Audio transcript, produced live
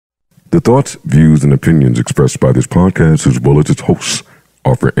The thoughts, views, and opinions expressed by this podcast, as well as its hosts,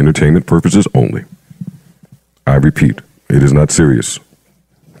 are for entertainment purposes only. I repeat, it is not serious.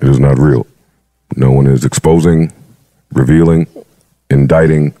 It is not real. No one is exposing, revealing,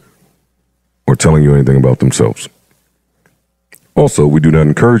 indicting, or telling you anything about themselves. Also, we do not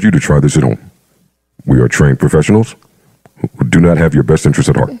encourage you to try this at home. We are trained professionals who do not have your best interests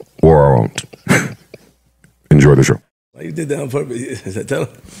at heart, or our own. Enjoy the show. You did that on purpose. Tell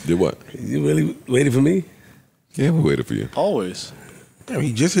him. Did what? You really waited for me? Yeah, we waited for you. Always. I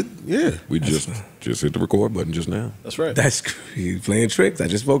mean, just hit, yeah. We just hit the record button just now. That's right. That's you playing tricks. I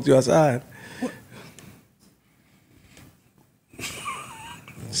just spoke to you outside.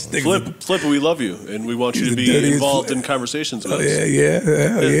 Flip, we love you, and we want you to be involved in conversations with us.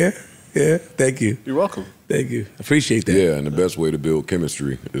 Yeah. Thank you. You're welcome. Thank you. Appreciate that. Yeah, and the best way to build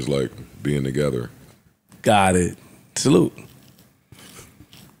chemistry is like being together. Got it. Salute.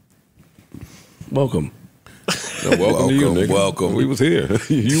 Welcome. No, welcome to you, nigga. Welcome. We was here.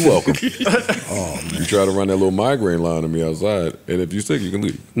 You welcome. Oh, man. You try to run that little migraine line on me outside, and if you're sick, you can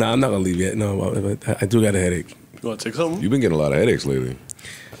leave. No, I'm not going to leave yet. No, I do got a headache. You want to take something? You've been getting a lot of headaches lately.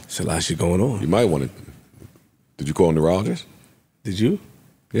 There's a lot of shit going on. You might want to. Did you call a neurologist? Did you?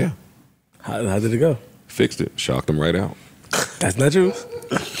 Yeah. How did it go? Fixed it. Shocked him right out. That's not true.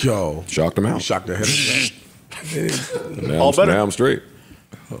 Yo. Shocked him out. You shocked the head of Now I'm straight.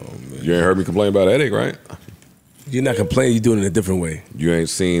 Oh, man. You ain't heard me complain about a headache, right? You're not complaining. You're doing it a different way. You ain't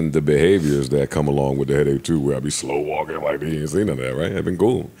seen the behaviors that come along with the headache, too, where I be slow walking like that. You ain't seen none of that, right? It's been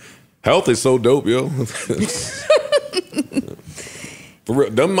cool. Health is so dope, yo. For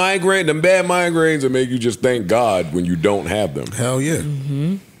real, them bad migraines that make you just thank God when you don't have them. Hell yeah.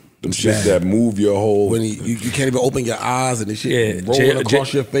 Mm-hmm. Them shits that move your whole... When you can't even open your eyes and the shit rolling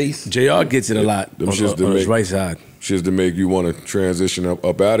across your face. JR gets it a lot on his right side. Shits to make you want to transition up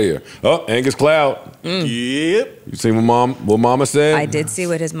out of here. Oh, Angus Cloud. Yep. You seen what Mama said? I did see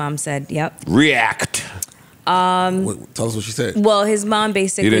what his mom said. Yep. React. Tell us what she said. Well, his mom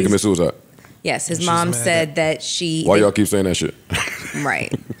basically... He didn't commit suicide. Yes, his mom said that she... Why y'all keep saying that shit?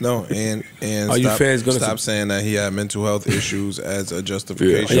 Right. No, and Are you fans gonna stop saying that he had mental health issues as a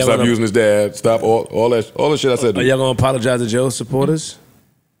justification. Yeah. Stop using his dad. Stop all the shit I said. Are y'all gonna apologize to Joe's supporters?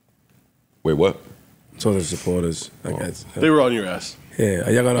 Wait, what? To the supporters, I guess. They were on your ass. Yeah,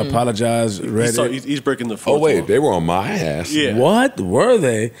 are y'all gonna apologize? He's breaking the fourth wall. They were on my ass. Yeah. What were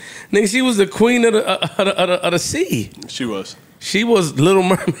they? Nigga, she was the queen of the sea. She was. She was Little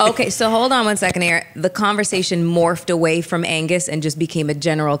Mermaid. Okay, so hold on one second here. The conversation morphed away from Angus and just became a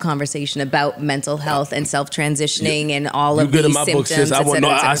general conversation about mental health and self-transitioning and all of these symptoms. You good in my book,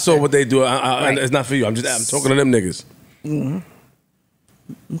 sis. I saw what they do. It's not for you. I'm talking to them niggas.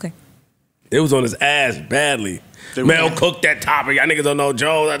 Mm-hmm. Okay. It was on his ass badly. Mel cooked that topic. Y'all niggas don't know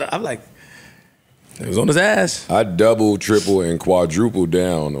Joe. I'm like, it was on his ass. I double, triple, and quadruple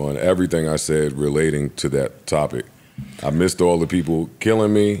down on everything I said relating to that topic. I missed all the people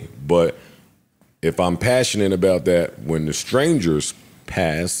killing me, but if I'm passionate about that when the strangers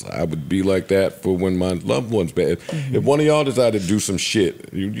pass, I would be like that for when my loved ones pass. Mm-hmm. If one of y'all decided to do some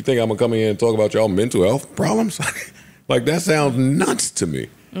shit, you think I'm gonna come in here and talk about y'all mental health problems? Like, that sounds nuts to me.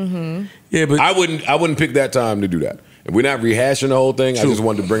 Mm-hmm. Yeah, but I wouldn't pick that time to do that. If we're not rehashing the whole thing, I just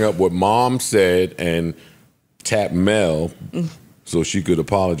wanted to bring up what Mom said and tap Mel so she could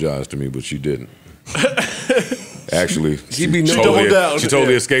apologize to me, but she didn't. Actually, she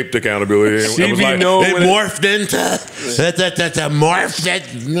totally escaped accountability. She be known it morphed into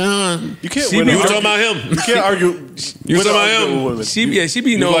morphed. No, you can't. You talking about him? You can't argue. You talking about him? She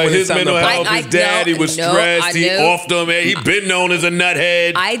be known like his mental health. His daddy was stressed. He offed him. He been known as a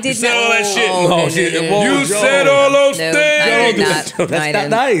nuthead. I did said all that shit. You said all those things. I did not. That's not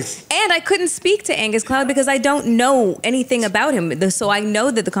nice. And I couldn't speak to Angus Cloud because I don't know anything about him. So I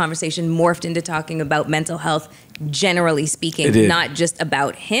know that the conversation morphed into talking about mental health, generally speaking, not just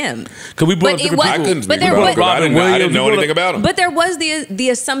about him. Because we brought different people. I couldn't speak about him. I didn't know anything about him. But there was the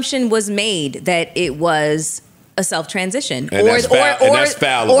assumption was made that it was a self-transition, or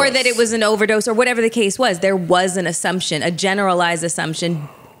that it was an overdose, or whatever the case was. There was an assumption, a generalized assumption.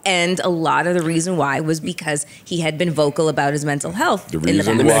 And a lot of the reason why was because he had been vocal about his mental health. The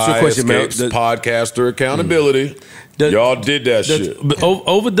reason why escapes podcaster accountability. Y'all did that shit.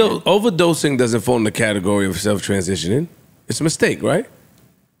 Overdosing doesn't fall in the category of self-transitioning. It's a mistake, right?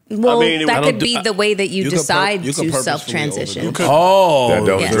 Well, that could be the way that you decide to self-transition. That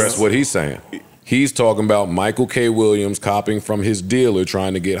don't address what he's saying. He's talking about Michael K. Williams copying from his dealer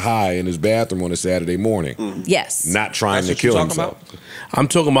trying to get high in his bathroom on a Saturday morning. Yes. Not trying to kill himself. I'm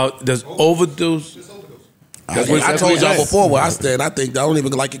talking about, does overdose... I told y'all before where I stand. I think I don't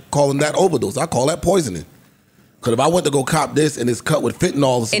even like calling that overdose. I call that poisoning. Because if I went to go cop this and it's cut with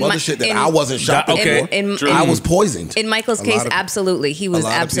fentanyl and some other shit that I wasn't shopping for, I was poisoned. In Michael's case, absolutely. He was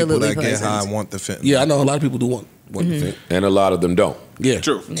absolutely poisoned. Get high want the fentanyl. Yeah, I know a lot of people do want the fentanyl. And a lot of them don't. Yeah.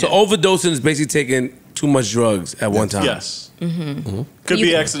 True. So overdosing is basically taking too much drugs at one time. Yes. Could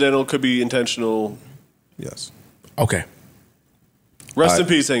be accidental, could be intentional. Yes. Okay. Rest in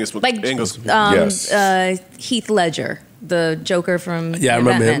peace, Angus. Heath Ledger, the Joker from I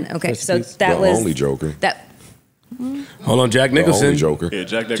remember Batman. him. Okay, so that The was only Joker. that. Hold on, Jack The Nicholson. only Joker. Yeah,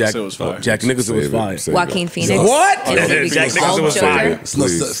 Jack Nicholson was fire. Jack Nicholson was fire. Joaquin Phoenix. What? in the movie Jack called Nicholson was Joker. fire.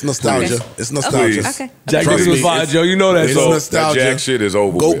 It's nostalgia. Okay. It's nostalgia. Okay. Jack Trust Nicholson was me, fire, Joe. You know that. it's So nostalgia. That Jack shit is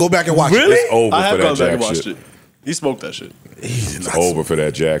over. Go back and watch Really? it. It's over I have for gone that back Jack and watched shit. it. He smoked that shit. It's over for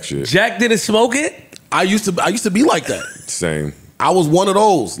that Jack shit. Jack didn't smoke it? I used to be like that. Same. I was one of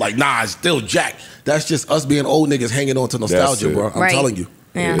those. Like, nah, it's still Jack. That's just us being old niggas hanging on to nostalgia, it. bro. I'm Right. telling you.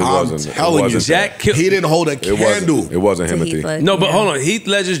 Yeah. I'm telling you. Jack killed. He didn't hold a candle. It wasn't To Timothy. Heath Ledger. No, but hold on. Heath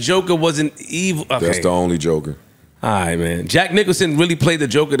Ledger's Joker wasn't evil. Okay. That's the only Joker. All right, man. Jack Nicholson really played the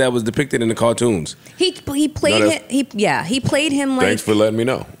Joker that was depicted in the cartoons. He played him. He played him like. Thanks for letting me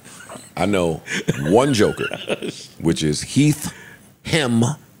know. I know one Joker, which is Heath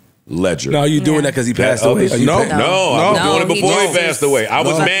Ledger. No, you doing that because he passed away? No, Are you I was No, doing it before he he passed away. I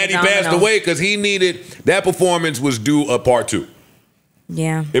was No. mad he No, passed no. away because he needed that performance was due a part 2.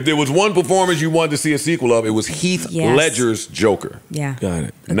 Yeah. If there was one performance you wanted to see a sequel of, it was Heath Yes. Ledger's Joker. Yeah. Got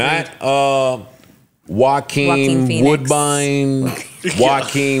it. Not Joaquin Joaquin Phoenix. Woodbine,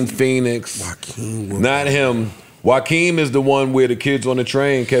 Joaquin Phoenix. Not him. Joaquin is the one where the kids on the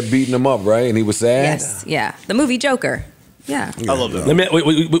train kept beating him up, right? And he was sad. Yes. Yeah. The movie Joker. Yeah. I love that. Let me.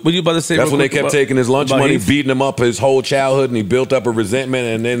 What you about to say? That's real when they quick kept about- taking his lunch about money, Heath? beating him up his whole childhood, and he built up a resentment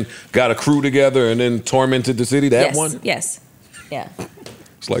and then got a crew together and then tormented the city. That Yes. one? Yes. Yeah.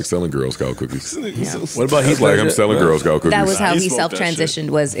 It's like selling Girl Scout cookies. What about Heath It's like I'm Ledger? selling Girl Scout cookies. That was how He he smoked that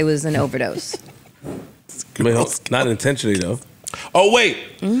self-transitioned. It was an overdose. I mean, not intentionally though. Oh wait,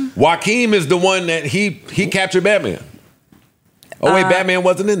 Joaquin is the one that he captured Batman. Oh wait, Batman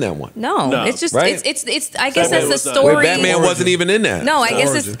wasn't in that one. No, it's just right? it's. I guess Batman that's the was not. story. Wait, Batman wasn't even in that. No, I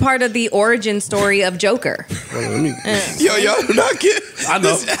guess it's part of the origin story of Joker. Yo, y'all do not get. I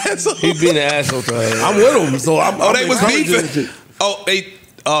know. He being an asshole to her. I'm with him, so I'm. Oh, they was encouraging beefing. it. Oh, they.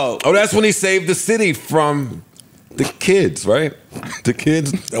 Oh, Oh, that's when he saved the city from the kids, right? The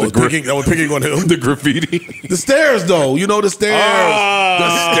kids. That was picking on him. The graffiti. The stairs, though. You know the stairs.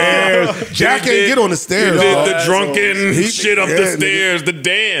 The stairs. Jack ain't get on the stairs. He did dog. the drunken He- shit up yeah, the nigga. stairs, the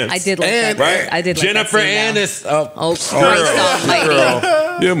dance. I did like And- that. Right? I did like Jennifer that scene, though. Aniston. Oh, Christ almighty.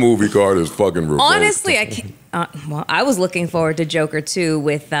 Girl, your movie card is fucking reversed. Honestly, I can't. Well, I was looking forward to Joker 2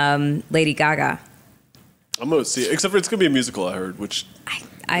 with Lady Gaga. I'm going to see it. Except for it's going to be a musical, I heard, which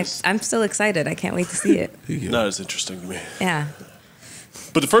I'm still excited. I can't wait to see it. not as interesting to me. Yeah.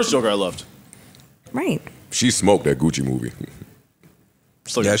 But the first Joker I loved. Right. She smoked that Gucci movie.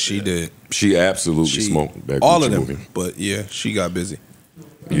 Still yes, got she it. did. She absolutely She smoked that all Gucci of them, movie. but yeah, she got busy.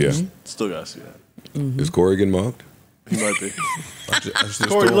 Yeah. Still got to see that. Is Corey getting mugged? He might be. I just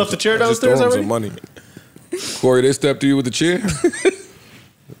Corey, threw you left him the chair some- I just downstairs threw him already? some money. Corey, they stepped to you with the chair?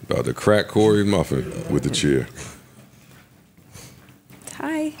 About to crack Corey muffin with the chair.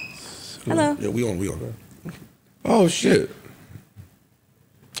 Hi. Hello. Yeah, we on. Oh, shit.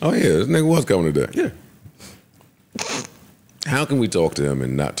 Oh, yeah, this nigga was coming today. Yeah. How can we talk to him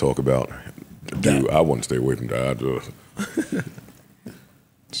and not talk about dude? I want to stay away from that.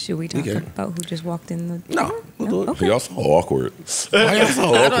 Should we talk about who just walked in the? No, we'll do it. Okay. Y'all so awkward.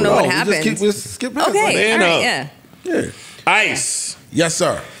 I don't know what happened. Just skip past Okay. it. All right. Yeah. Ice. Yes,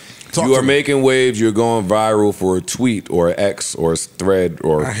 sir. Talk You to are me. making waves. You're going viral for a tweet or an X or a thread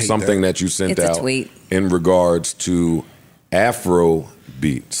or I hate something that. that you sent It's a out tweet. in regards to Afro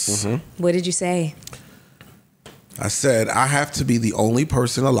beats. What did you say? I said I have to be the only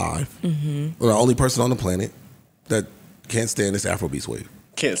person alive, or the only person on the planet that can't stand this Afrobeats wave.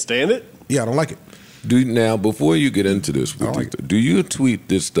 Can't stand it? Yeah, I don't like it. Now, before you get into this, do you tweet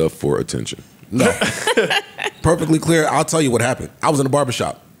this stuff for attention? No. Perfectly clear. I'll tell you what happened. I was in a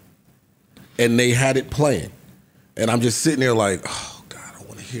barbershop, and they had it playing, and I'm just sitting there like, oh God,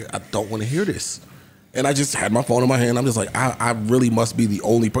 I don't want to hear this. And I just had my phone in my hand. I'm just like, I really must be the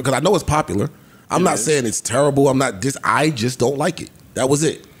only person, because I know it's popular. I'm not saying it's terrible. I just don't like it. That was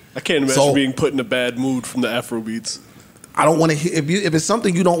it. I can't imagine being put in a bad mood from the Afro beats. I don't want to hear, if it's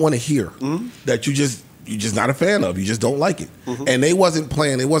something you don't want to hear, that you're just not a fan of, you just don't like it. And they wasn't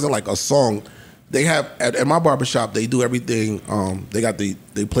playing, it wasn't like a song They have at my barbershop. They do everything.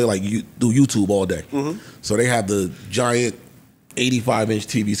 They play like do YouTube all day. So they have the giant 85-inch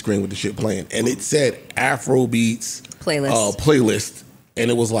TV screen with the shit playing, and it said Afro Beats playlist, and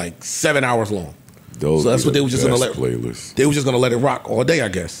it was like 7 hours long. So that's what they were just gonna let. They were just gonna let it rock all day, I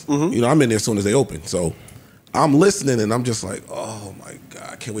guess. You know, I'm in there as soon as they open. So I'm listening, and I'm just like, oh my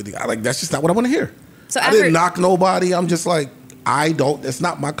god, I can't wait. That's just not what I want to hear. So I didn't knock nobody. I'm just like, That's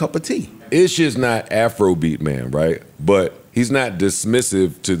not my cup of tea. Ish is not Afrobeat man, right? But he's not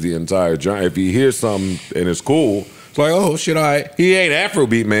dismissive to the entire genre. If he hears something and it's cool, it's like, oh shit, all right. He ain't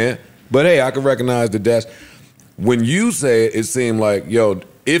Afrobeat man, but hey, I can recognize the dash. When you say it, it seemed like, yo,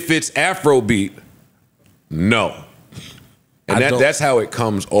 if it's Afrobeat, no. And that's how it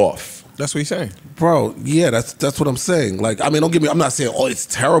comes off. That's what he's saying. Bro, yeah, that's what I'm saying. Like, I mean, don't get me, I'm not saying, oh, it's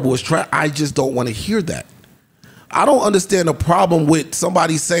terrible, it's trash. I just don't want to hear that. I don't understand the problem with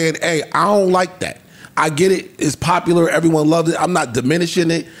somebody saying, hey, I don't like that. I get it, it's popular, everyone loves it. I'm not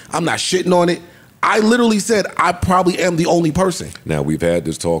diminishing it, I'm not shitting on it. I literally said I probably am the only person. Now, we've had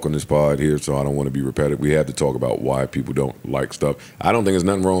this talk on this pod here, so I don't want to be repetitive. We have to talk about why people don't like stuff. I don't think there's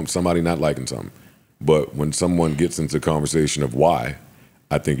nothing wrong with somebody not liking something. But when someone gets into conversation of why,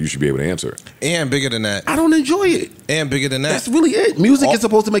 I think you should be able to answer it. And bigger than that. I don't enjoy it. And bigger than that. That's really it. Music is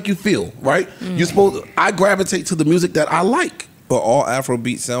supposed to make you feel, right? You're supposed. I gravitate to the music that I like. But all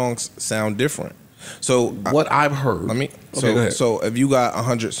Afrobeat songs sound different. So what I've heard. So if you got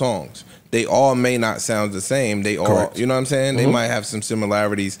 100 songs, they all may not sound the same. They all, correct. You know what I'm saying? They might have some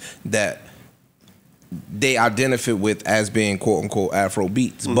similarities that they identify with as being quote unquote Afro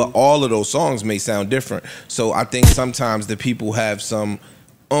beats, but all of those songs may sound different. So I think sometimes the people have some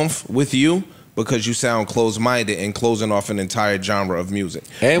oomph with you because you sound closed-minded and closing off an entire genre of music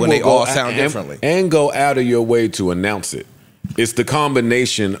and when they all sound differently. And go out of your way to announce it. It's the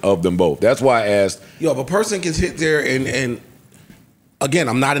combination of them both. That's why I asked. Yo, if a person can sit there and again,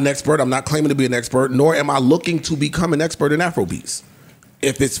 I'm not an expert. I'm not claiming to be an expert, nor am I looking to become an expert in Afrobeats.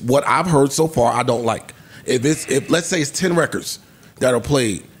 If it's what I've heard so far, I don't like. If let's say it's 10 records that are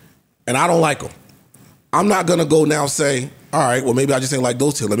played, and I don't like them, I'm not gonna go now say, all right, well maybe I just ain't like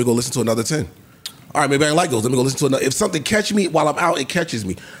those 10. Let me go listen to another 10. All right, maybe I ain't like those. Let me go listen to another. If something catches me while I'm out, it catches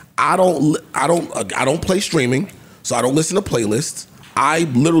me. I don't play streaming, so I don't listen to playlists. I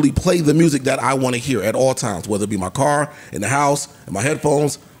literally play the music that I want to hear at all times, whether it be my car, in the house, in my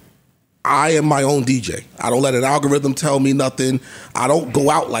headphones. I am my own DJ. I don't let an algorithm tell me nothing. I don't go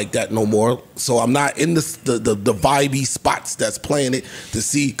out like that no more. So I'm not in the vibey spots that's playing it to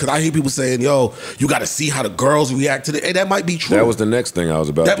see. Because I hear people saying, yo, you got to see how the girls react to it. And that might be true. That was the next thing I was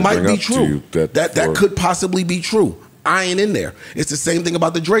about to bring up to you. That could possibly be true. I ain't in there. It's the same thing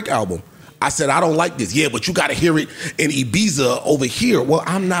about the Drake album. I said, I don't like this. Yeah, but you got to hear it in Ibiza over here. Well,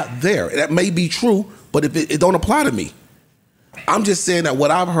 I'm not there. That may be true, but if it don't apply to me. I'm just saying that what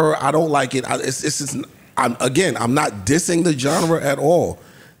I've heard, I don't like it. I'm not dissing the genre at all.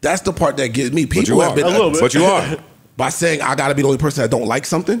 That's the part that gets me. People have been, but you are. By saying I got to be the only person that don't like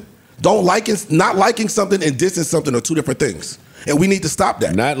something. Not liking something and dissing something are two different things. And we need to stop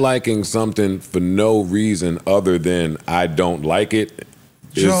that. Not liking something for no reason other than I don't like it.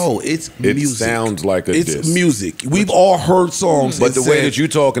 Joe, it's music. It sounds like a diss. It's music. We've all heard songs. But the way that you're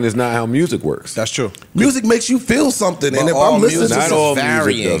talking is not how music works. That's true. Music makes you feel something. And if I'm listening to not all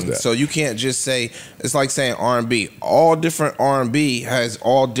music does that. So you can't just say, it's like saying R&B. All different R&B has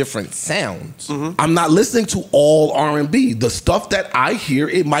all different sounds. I'm not listening to all R&B. The stuff that I hear,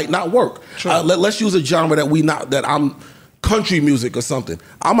 it might not work. Let's use a genre that I'm country music or something.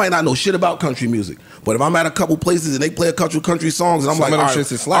 I might not know shit about country music, but if I'm at a couple places and they play a country songs, and I'm like, all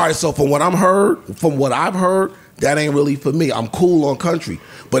right, so from what I've heard, that ain't really for me. I'm cool on country,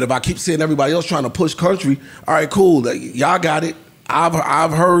 but if I keep seeing everybody else trying to push country, all right, cool, y'all got it.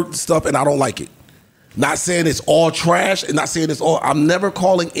 I've heard stuff and I don't like it. Not saying it's all trash, and not saying it's all. I'm never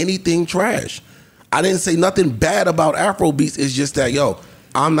calling anything trash. I didn't say nothing bad about Afrobeats. It's just that, yo,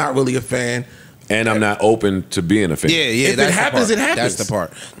 I'm not really a fan. And I'm not open to being a fan. Yeah. If it happens, it happens. That's the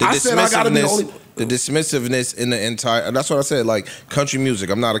part. I said I gotta be the only. The dismissiveness in the entire. That's what I said. Like country music.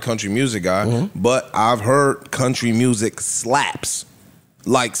 I'm not a country music guy, but I've heard country music slaps,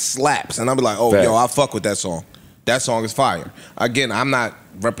 and I'll be like, oh, yo, I fuck with that song. That song is fire. Again, I'm not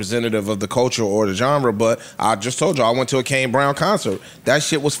representative of the culture or the genre, but I just told you I went to a Kane Brown concert. That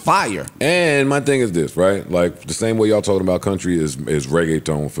shit was fire. And my thing is this, right? Like the same way y'all talking about country is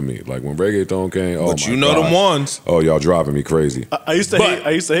reggaeton for me. Like when reggaeton came, but you know them ones. Oh, y'all driving me crazy. I used to hate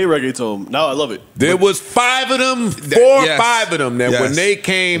reggaeton. Now I love it. There was 5 of them, 4 or 5 of them that when they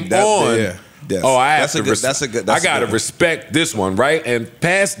came on. Yes. Oh, I gotta respect this one, right? And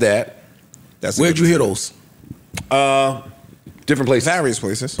past that, Where'd you hear those? Different places. Various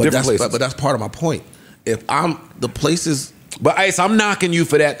places. But Different places. But that's part of my point. If I'm the places. But Ice, I'm knocking you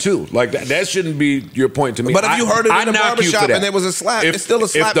for that too. Like that shouldn't be your point to me. But if you heard it in the barbershop and there was a slap, it's still a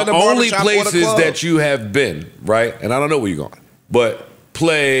slap in the barbershop. If the only places that you have been, right, and I don't know where you're going, but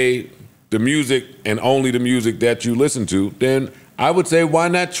play the music and only the music that you listen to, then I would say why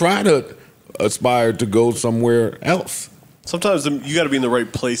not try to aspire to go somewhere else? Sometimes you got to be in the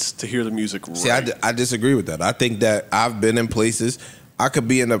right place to hear the music right. See, I disagree with that. I think that I've been in places, I could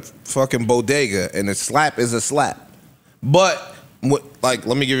be in a fucking bodega and a slap is a slap. But, like,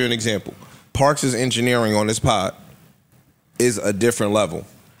 let me give you an example. Parks' engineering on this pod is a different level.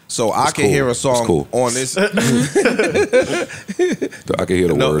 So I can hear a song on this. I can hear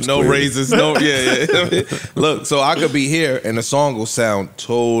the words. No raises. Yeah. Look, so I could be here and the song will sound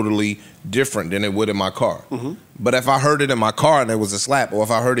totally different than it would in my car. Mm-hmm. But if I heard it in my car and there was a slap, or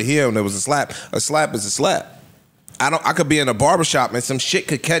if I heard it here and there was a slap is a slap. I could be in a barbershop and some shit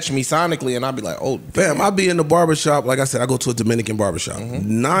could catch me sonically and I'd be like, oh, fam, I'd be in the barbershop. Like I said, I go to a Dominican barbershop.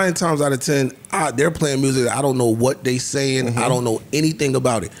 Mm-hmm. 9 times out of 10, they're playing music. I don't know what they saying. Mm-hmm. I don't know anything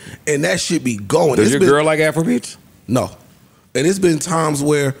about it. And that shit be going. Does your girl like Afrobeats? No. And it's been times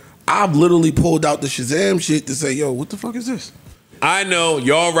where I've literally pulled out the Shazam shit to say, yo, what the fuck is this? I know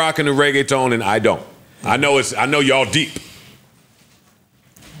y'all rocking the reggaeton and I don't. I know y'all deep.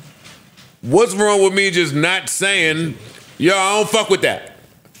 What's wrong with me just not saying, yo, I don't fuck with that?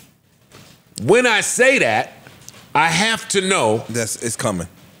 When I say that, I have to know it's coming.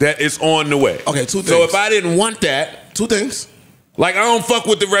 That it's on the way. Okay, 2 things. So if I didn't want that, 2 things. Like I don't fuck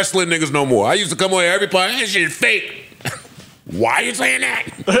with the wrestling niggas no more. I used to come on here every part, that shit fake. Why are you saying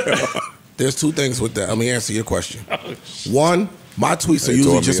that? There's 2 things with that. Let me answer your question. 1, my tweets are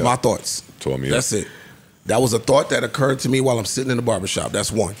usually just my thoughts. That's it. That was a thought that occurred to me while I'm sitting in the barbershop.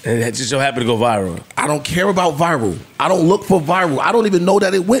 That's 1. And it just so happened to go viral. I don't care about viral. I don't look for viral. I don't even know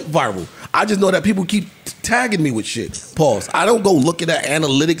that it went viral. I just know that people keep tagging me with shit. Pause. I don't go looking at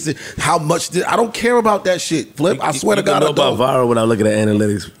analytics and how much. I don't care about that shit. Flip. I swear to God, I don't. Know about viral without looking at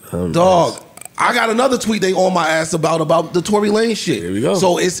analytics. Dog. I got another tweet they on my ass about the Tory Lane shit. Here we go.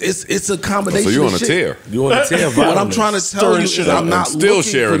 So it's a combination. So you on of a tear? You on a tear? What I'm trying to tell you is I'm not still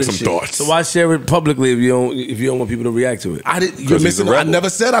sharing some shit. thoughts. So why share it publicly if you don't want people to react to it? I didn't. You're missing. I never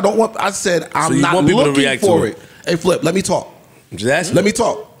said I don't want. I said I'm not looking for it. Hey, Flip, let me talk. Let me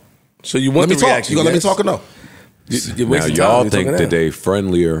talk. So you want the reaction? Talk. You gonna let me talk or no? Now y'all think that they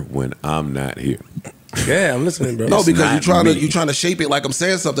friendlier when I'm not here. Yeah, I'm listening, bro. No, because you're trying to shape it like I'm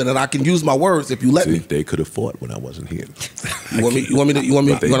saying something, and I can use my words if you let me. They could have fought when I wasn't here. You gonna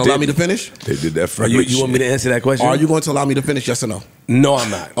allow me to finish? They did that for me. You want me to answer that question? Are you going to allow me to finish? Yes or no? No, I'm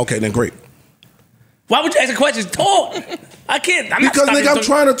not. Okay, then great. Why would you ask a question? Talk. I can't. Because nigga, I'm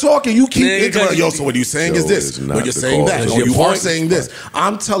trying to talk and you keep interrupting. Yo, so what you're saying is this. No, you're saying that. No, you are saying this.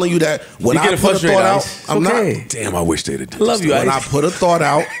 I'm telling you that when I put a thought out, I'm not. Damn, I wish they'd have done I love you, When I put a thought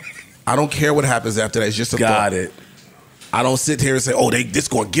out, I don't care what happens after that. It's just a thought. Got it. I don't sit here and say, oh, this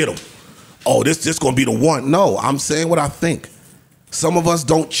gonna get them. Oh, this gonna be the one. No, I'm saying what I think. Some of us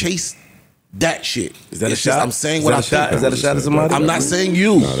don't chase that shit. Is that a shot? I'm saying what I think. Is that a shot at somebody? I'm not saying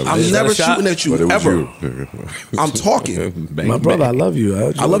you. I'm never shooting at you ever. I'm talking. My brother, I love you.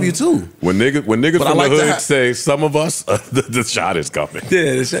 I love you too. When niggas from the hood say some of us, the shot is coming.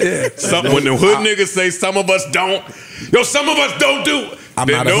 Yeah. When the hood niggas say some of us don't, some of us don't do. I'm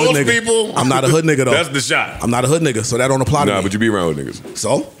not a hood nigga. People, I'm not a hood nigga though. That's the shot. I'm not a hood nigga, so that don't apply to me. Nah, but you be around hood niggas.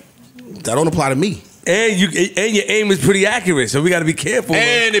 So that don't apply to me. And your aim is pretty accurate, so we got to be careful.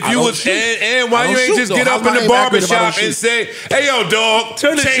 And if you was, and why you ain't just get up in the barbershop and say, "Hey, yo, dog,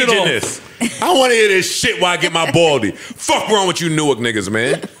 turn this shit off. This. I want to hear this shit while I get my baldy." Fuck wrong with you Newark niggas,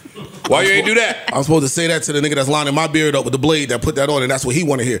 man? Why you ain't do that? I'm supposed to say that to the nigga that's lining my beard up with the blade that put that on, and that's what he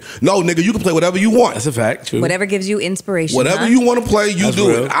want to hear. No, nigga, you can play whatever you want. That's a fact. True. Whatever gives you inspiration. Whatever you want to play, you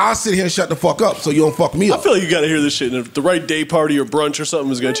do it. I'll sit here and shut the fuck up so you don't fuck me up. I feel like you got to hear this shit. And if the right day party or brunch or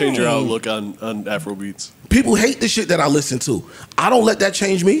something is going to change your outlook on Afrobeats. People hate the shit that I listen to. I don't let that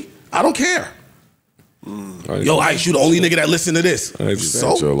change me. I don't care. Yo, Ice, you the only nigga that listen to this.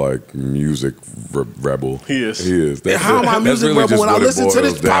 So you're like music rebel. He is. How am I music really rebel when I listen to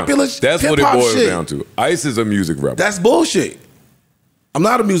this popular shit? That's what it boils down to. Ice is a music rebel. That's bullshit. I'm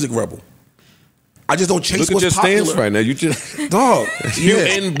not a music rebel. I just don't chase what's popular. Look at your stance right now. You just dog. You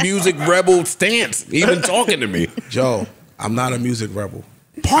in music rebel stance. Even talking to me, Joe. I'm not a music rebel.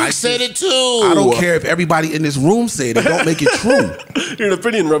 Park said it too. I don't care if everybody in this room say it. It don't make it true. You're an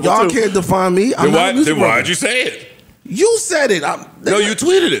opinion rebel. Y'all too. can't define me. I'm not a music rebel. Why'd you say it? You said it. No, you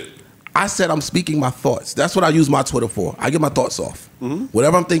tweeted it. I said I'm speaking my thoughts. That's what I use my Twitter for. I get my thoughts off.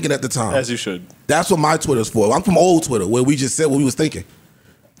 Whatever I'm thinking at the time. As you should. That's what my Twitter's for. I'm from old Twitter, where we just said what we was thinking.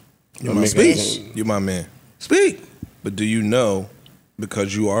 You're my man. Speak. But do you know,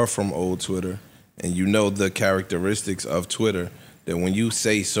 because you are from old Twitter, and you know the characteristics of Twitter, that when you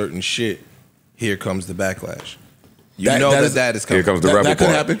say certain shit, here comes the backlash. You know that is coming. Here comes the rebel part. Could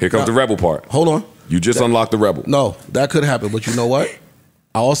happen. Here comes the rebel part. Hold on. You just unlocked the rebel. No, that could happen. But you know what?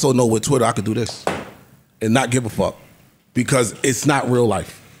 I also know with Twitter I could do this and not give a fuck because it's not real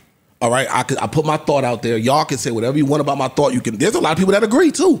life. All right, I put my thought out there. Y'all can say whatever you want about my thought. You can. There's a lot of people that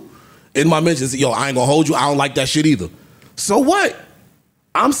agree too. In my mentions, yo, I ain't gonna hold you. I don't like that shit either. So what?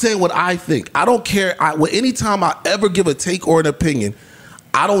 I'm saying what I think. I don't care. Anytime I ever give a take or an opinion,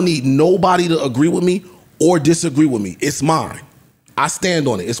 I don't need nobody to agree with me or disagree with me. It's mine. I stand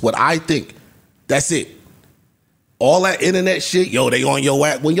on it. It's what I think. That's it. All that internet shit, yo, they on your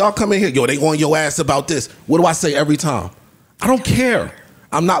ass. When y'all come in here, yo, they on your ass about this. What do I say every time? I don't care.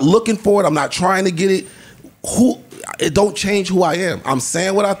 I'm not looking for it. I'm not trying to get it. It don't change who I am. I'm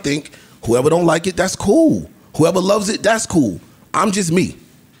saying what I think. Whoever don't like it, that's cool. Whoever loves it, that's cool. I'm just me.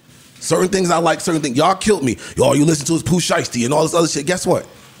 Certain things I like, certain things. Y'all killed me. Yo, all you listen to is Pooh Shiesty and all this other shit. Guess what?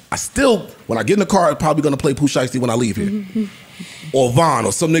 I still, when I get in the car, I'm probably going to play Pooh Shiesty when I leave here. Or Vaughn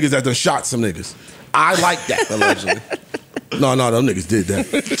or some niggas that done shot some niggas. I like that, allegedly. No, them niggas did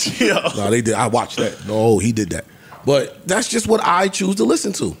that. No, they did. I watched that. No, he did that. But that's just what I choose to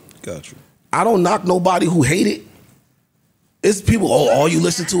listen to. Got you. I don't knock nobody who hate it. It's people, all you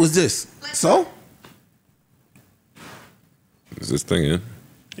listen to is this. So? Is this thing in?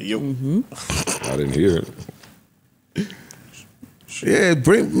 Yep. I didn't hear it. Yeah,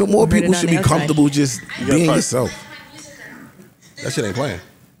 more people should be comfortable just being yourself. That shit ain't playing.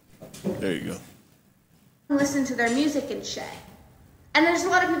 There you go. Listen to their music and shit. And there's a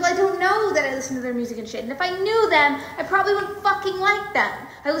lot of people I don't know that I listen to their music and shit. And if I knew them, I probably wouldn't fucking like them.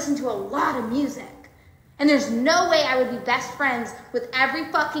 I listen to a lot of music. And there's no way I would be best friends with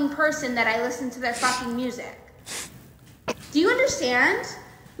every fucking person that I listen to their fucking music. Do you understand?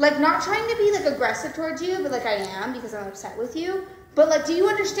 Like, not trying to be, like, aggressive towards you, but, like, I am because I'm upset with you. But, like, do you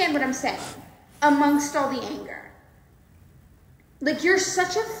understand what I'm saying? Amongst all the anger. Like, you're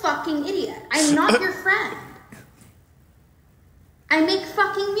such a fucking idiot. I'm not your friend. I make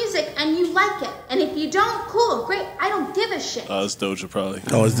fucking music and you like it. And if you don't, cool, great. I don't give a shit. It's Doja probably.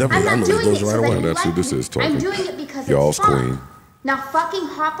 Oh, it's definitely. I'm not doing it right so away. that That's who this is talking. I'm doing it because Y'all's it's fun. queen. Now fucking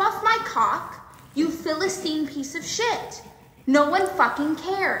hop off my cock, you Philistine piece of shit. No one fucking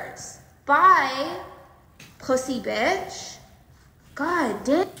cares. Bye, pussy bitch. God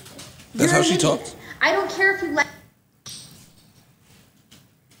damn. That's how she talks? I don't care if you like.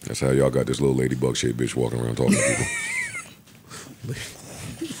 That's how y'all got this little ladybug shaped bitch walking around talking to people.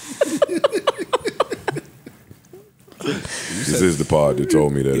 This is the pod that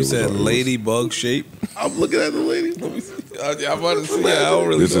told me that. You said ladybug shape. I'm looking at the lady. Let me see. I'm about to see. I don't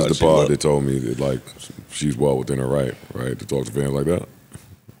really. This is the pod that told me that like she's well within her right to talk to fans like that.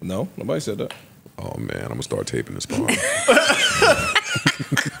 No, nobody said that. Oh man, I'm gonna start taping this pod.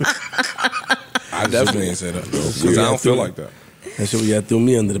 I definitely ain't said that because I don't feel like that. That's what y'all threw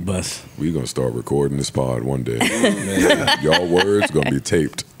me under the bus. We're gonna start recording this pod one day. Man, y'all words gonna be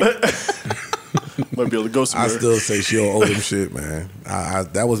taped. Might be able to go somewhere. I still say she don't owe them shit, man.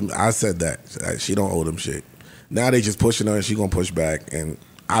 I said that. She don't owe them shit. Now they just pushing her and she gonna push back. And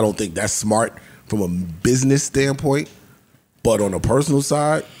I don't think that's smart from a business standpoint. But on a personal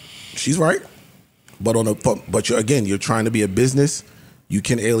side, she's right. But you're trying to be a business. You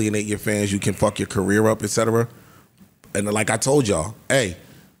can alienate your fans. You can fuck your career up, etc. And like I told y'all, hey,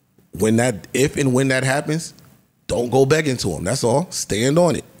 if and when that happens, don't go begging to them. That's all. Stand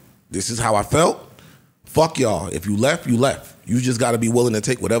on it. This is how I felt. Fuck y'all. If you left, you left. You just got to be willing to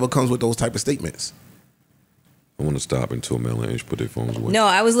take whatever comes with those type of statements. I want to stop until Mel and Ish put their phones away. No,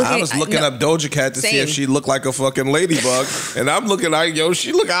 I was looking. Up Doja Cat to see if she looked like a fucking ladybug, and I'm looking like, yo,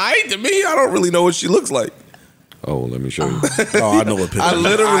 she look alright to me. I don't really know what she looks like. Oh, well, let me show you. Oh, I know what picture. I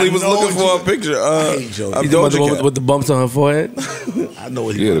literally was looking for a picture. With the bumps on her forehead. I know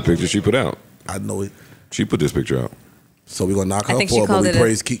what. Yeah, the picture she put out. I know it. She put this picture out. So we're gonna knock her I think for she it, but called we it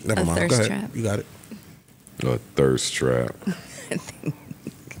praise Keith. Never a mind. thirst Go ahead. trap. You got it. A thirst trap.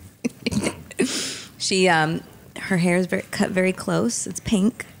 She her hair is cut very close. It's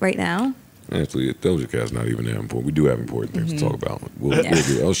pink right now. Actually, Doja Cat's not even that important. We do have important things to talk about. We'll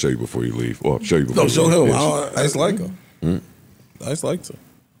do. I'll show you before you leave. Or I'll show you before. No, show him. I just like her. I just liked her.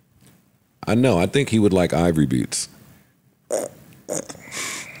 I know. I think he would like Ivory beats.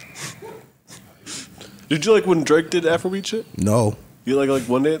 Did you like when Drake did Afrobeat shit? No. You like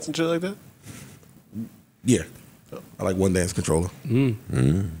One Dance and shit like that? Yeah. I like One Dance Controller.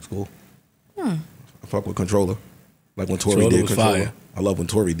 It's cool. I fuck with Controller. Like when Tory did Controller. Fire. I love when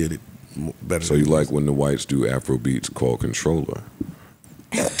Tory did it better. So you like when the whites do Afro beats called Controller?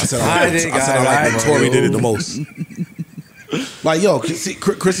 I said I like when Tory did it the most. Like, yo, see,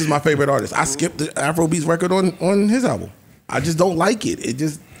 Chris is my favorite artist. I skipped the Afrobeats record on his album. I just don't like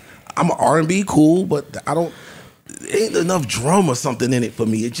it. I'm an R&B cool, but I don't. Ain't enough drum or something in it for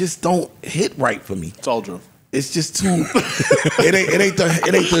me. It just don't hit right for me. It's all drum. It's just too. it ain't the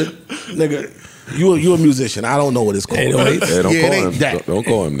nigga. You a musician. I don't know what it's called. 808s. Hey, don't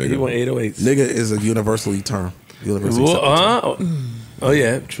call him nigga. He want 808s. Nigga is a universally term. Universally oh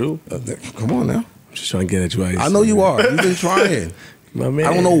yeah, true. Come on now. I'm just trying to get at you. I know you are. You've been trying. My man.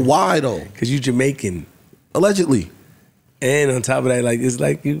 I don't know why though. Cause you Jamaican. Allegedly. And on top of that, like it's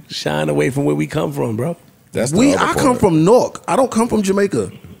like you shine away from where we come from, bro. That's I come from Newark. I don't come from Jamaica.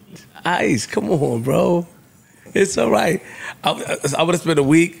 Ice, come on, bro. It's all right. I would have spent a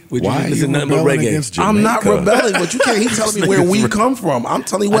week with you listening to nothing but reggae. I'm not rebelling, but you can't. He's telling me where we come from. I'm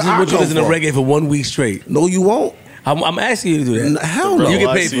telling you where I come from. I listen to reggae for 1 week straight. No, you won't. I'm asking you to do that. Hell no. You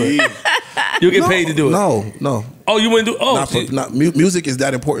get paid for it. You get paid to do it. No. Oh, you wouldn't do? Music is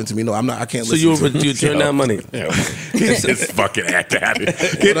that important to me. No, I'm not. I can't listen. So you turn down money? Just fucking act at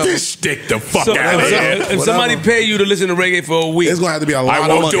it. Get this stick the fuck out of here. If somebody pay you to listen to reggae for a week, it's gonna have to be a lot of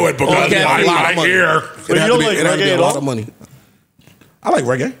money. I won't do it because I'm not here. But you don't like reggae at all? A lot of money. I like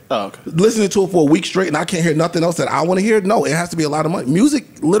reggae. Oh, okay. Listening to it for a week straight and I can't hear nothing else that I want to hear. No, it has to be a lot of money.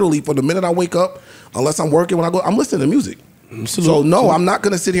 Music, literally, for the minute I wake up, unless I'm working, when I go, I'm listening to music. So no, I'm not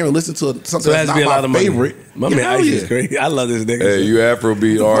gonna sit here and listen to something that's not my favorite. My man Ice is great. I love this nigga. Hey, you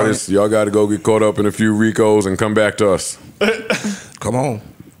Afrobeat artists, y'all got to go get caught up in a few Ricos and come back to us. Come on.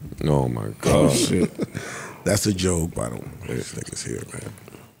 Oh my god, shit. That's a joke, by the way. This nigga's here,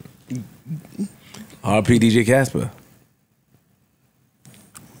 man. R.P. DJ Casper.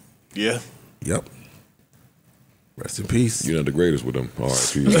 Yeah. Yep. Rest in peace. You're not the greatest with them.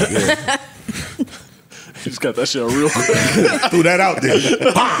 R.I.P. You just got that shit real quick. Threw that out there.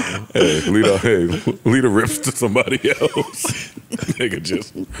 Lead a riff to somebody else. Nigga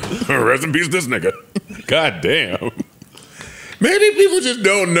just, rest in peace this nigga. God damn. Maybe people just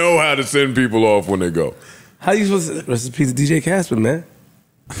don't know how to send people off when they go. How you supposed to rest in peace DJ Casper, man?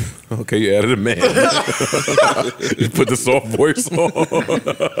 Okay, you added a man. You put the soft voice on.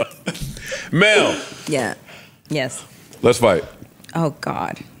 Mel. Yeah. Yes. Let's fight. Oh,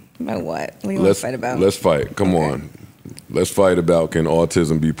 God. About what? What do you want to fight about? Let's fight. Come on. Let's fight about can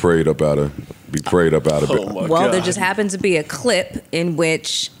autism be prayed up out of Well, God. There just happens to be a clip in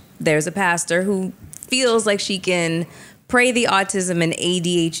which there's a pastor who feels like she can pray the autism and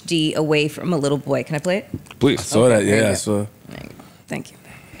ADHD away from a little boy. Can I play it? Please. I saw that. Yeah, I saw. Thank you.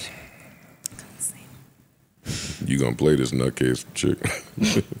 You gonna play this nutcase chick?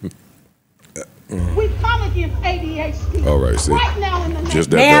 We come against ADHD. All right, see. Right now in the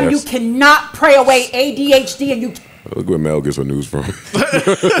just that ma'am, you cannot pray away ADHD and you. Look where Mel gets her news from.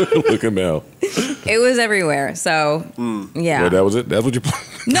 Look at Mel. It was everywhere. So yeah. Wait, that was it? That's what you played?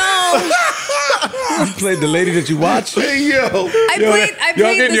 No. You played the lady that you watch? Hey yo. I played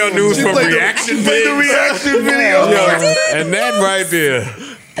y'all getting your news from reaction videos. The reaction video. And that right there.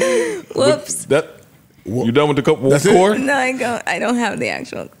 Whoops. You done with the core? No, I don't have the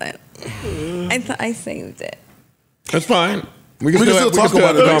actual clip. I saved it. That's fine. We can still talk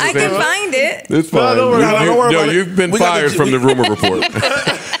about it. I can find it. It's fine. Don't worry about it. You've been fired from the rumor report.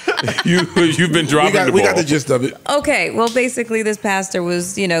 You've been dropping the ball. We got the gist of it. Okay, well, basically, this pastor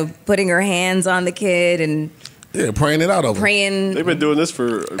was, putting her hands on the kid and praying it out over. They've been doing this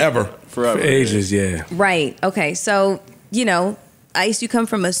forever. For ages, yeah. Right. Okay. So, Ice, you come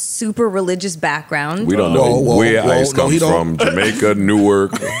from a super religious background. We don't know where Ice comes from. Jamaica,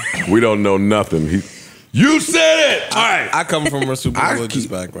 Newark. We don't know nothing. You said it. All right. I come from a super religious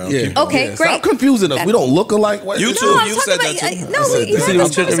background. Yeah. Okay, great. Stop confusing us. We don't look alike. You too. You said that too. You see you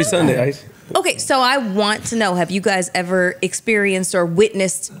church every Sunday, Ice. Okay, so I want to know: have you guys ever experienced or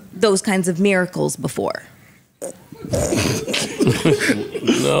witnessed those kinds of miracles before?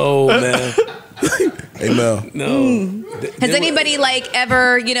 No, man. Hey, Mel. No. Has anybody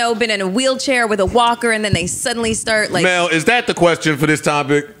ever, been in a wheelchair with a walker and then they suddenly start Mel, is that the question for this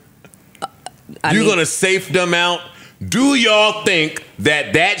topic? You're gonna safe them out? Do y'all think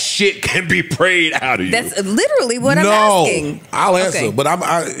that shit can be prayed out of you? That's literally what I'm asking. No, I'll answer, but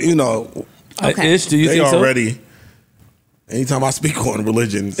Okay. Ish, do you think already? Anytime I speak on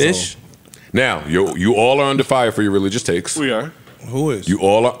religion, Ish. Now you all are under fire for your religious takes. We are. Who is? You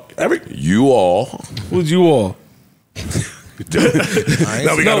all are. Who's you all?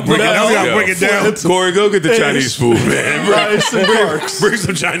 Now we gotta break it down. Corey, go get the Chinese food, man. Bring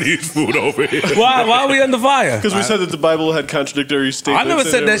some Chinese food over here. Why are we under fire? Because we said that the Bible had contradictory statements. I never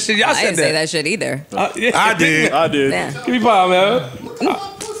said that shit. Y'all I said didn't say that shit either. I did. Yeah. Give me power, man.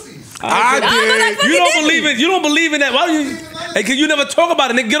 I did. You don't believe in that. Why you? Hey, can you never talk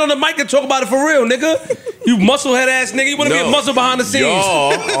about it? Nigga, get on the mic and talk about it for real, nigga. You musclehead ass nigga. You want to be a muscle behind the scenes.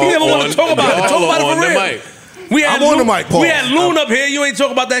 You never want to talk about it. Talk about it for real. I'm on the mic, Paul. We had Loon up here. You ain't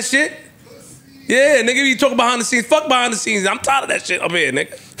talk about that shit. Yeah, nigga, you talk behind the scenes. Fuck behind the scenes. I'm tired of that shit up here,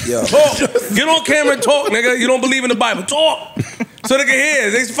 nigga. Yeah. Talk. Get on camera and talk, nigga. You don't believe in the Bible. Talk. So they can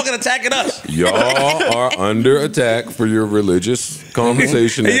hear. They fucking attacking us. Y'all are under attack for your religious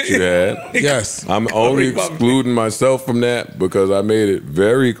conversation that you had. Yes. I'm only excluding myself from that because I made it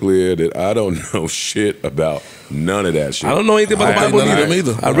very clear that I don't know shit about none of that shit. I don't know anything about the Bible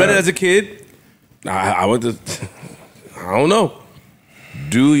either. I read it as a kid. I went to. I don't know.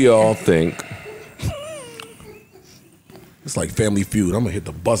 Do y'all think? It's like Family Feud. I'm gonna hit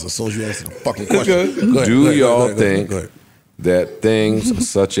the buzzer as soon as you answer the fucking question. Do y'all think that things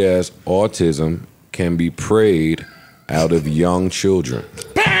such as autism can be prayed out of young children?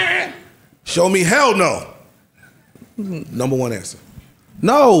 Show me hell no. Number one answer.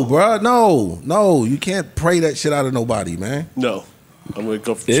 No, bruh. No. You can't pray that shit out of nobody, man. No. I'm gonna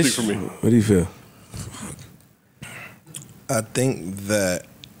go speak for me. What do you feel? I think that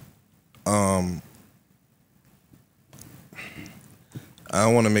I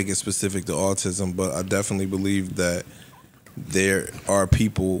don't want to make it specific to autism, but I definitely believe that there are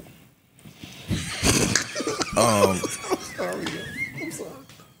people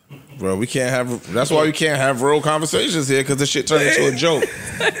bro, we can't have. That's why we can't have real conversations here, because this shit turned into a joke.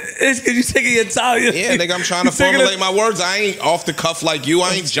 It's because you taking your time. Yeah, nigga, I'm trying to formulate my words. I ain't off the cuff like you.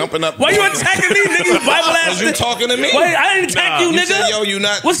 I ain't jumping up. Why you attacking me, nigga? You Bible ass. Because you talking to me. Wait, I didn't attack you, nigga. You said, yo, you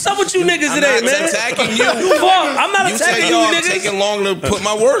not. What's up with you niggas today, man? I'm not attacking you. Fuck, I'm not attacking you, I'm niggas. taking long to put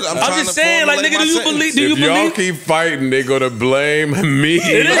my words. I'm just saying, like, nigga, do you believe? If y'all keep fighting, they gonna blame me.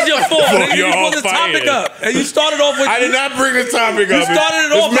 It is your fault, nigga. You brought the fighting. topic up, and you started off with. I did not bring the topic up. You started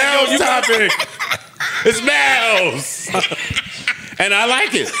it off. It's Mel's topic. It's Mel's, and I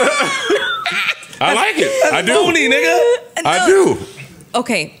like it. I like it. I do. Phony, nigga. I do.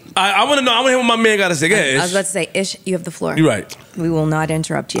 Okay. I want to know. I want to hear what my man got to say. Go ahead, I was about to say, Ish, you have the floor. You're right. We will not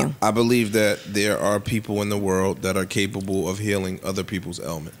interrupt you. I believe that there are people in the world that are capable of healing other people's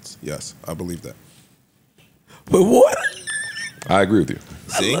ailments. Yes, I believe that. But what? I agree with you.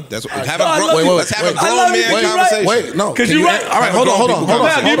 See, that's what. Let's have a grown man conversation. Wait, no. Because you're right. All right, hold on.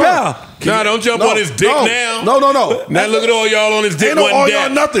 Nah, don't jump on his dick now. No. Now look at all y'all on his dick. Ain't no all dap.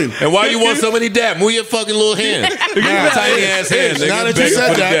 y'all nothing. And why you want so many dap? Move your fucking little hand. Tiny ass hand. Now that you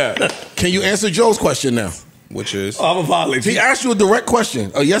said that, can you answer Joe's question now? Which is? I'm a violent. He asked you a direct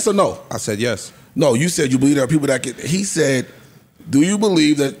question, a yes or no. I said yes. No, you said you believe there are people that can. He said, do you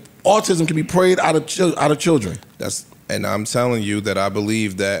believe that autism can be prayed out of children? And I'm telling you that I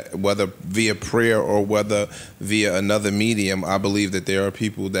believe that whether via prayer or whether via another medium, I believe that there are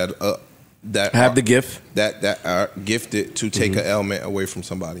people that have the gift that are gifted to take an ailment away from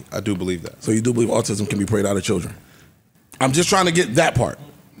somebody. I do believe that. So you do believe autism can be prayed out of children? I'm just trying to get that part.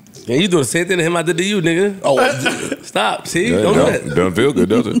 Yeah, you doing the same thing to him I did to you, nigga. Oh, stop. See, don't do that. Doesn't feel good,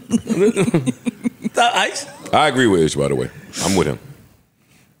 does it? Stop, Ice. I agree with Ish, by the way. I'm with him.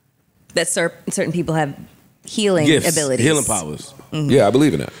 That certain people have healing abilities, healing powers. Mm-hmm. Yeah, I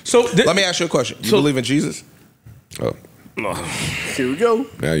believe in that. So let me ask you a question. You believe in Jesus? Oh, here we go.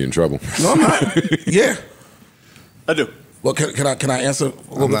 now you're in trouble. No, I'm not. Yeah, I do. Well, can I answer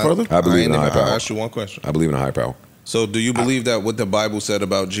a little bit further? I believe in a high power. I'll ask you one question. I believe in a high power. So do you believe that what the Bible said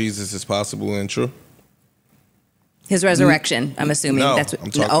about Jesus is possible and true? His resurrection, I'm assuming. No, That's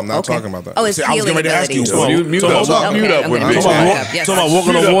what, I'm not talking about that. Oh, his See, I was healing getting ready to ask ability. you. Mute up with Big Talking about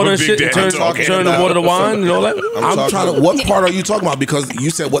walking on water and shit, and turn the water to wine and all that. I'm trying to. What part are you talking about? Because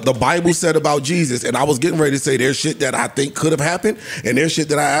you said what the Bible said about Jesus, and I was getting ready to say there's shit that I think could have happened, and there's shit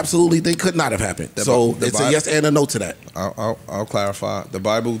that I absolutely think could not have happened. So it's a yes and a no to that. I'll clarify. The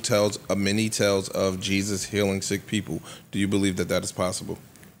Bible tells many tales of Jesus healing sick people. Do you believe that is possible?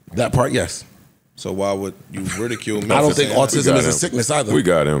 That part, yes. So why would you ridicule me? I don't think autism is a sickness either. We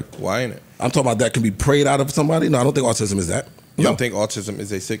got him. Why ain't it? I'm talking about that can be prayed out of somebody. No, I don't think autism is that. You don't think autism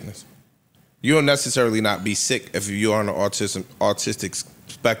is a sickness? You don't necessarily not be sick if you are on an autistic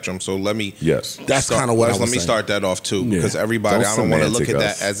spectrum. So let me. Yes, that's kind of what I was Let me saying. start that off too, because everybody. I don't want to look at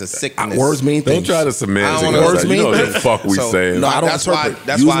that as a sickness. Words mean things. Don't try to semantic. Words mean what things. the fuck we saying. No, I don't that's interpret. Why,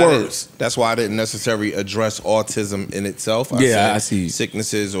 that's Use why words. That's why I didn't necessarily address autism in itself. I see.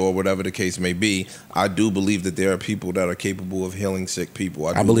 Sicknesses or whatever the case may be. I do believe that there are people that are capable of healing sick people.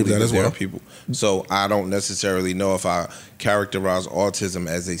 I believe that as there well. are people. So I don't necessarily know if I characterize autism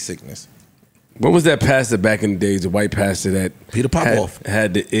as a sickness. What was that pastor back in the days, the white pastor that Peter Popoff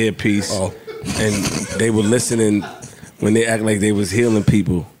had the earpiece and they were listening when they act like they was healing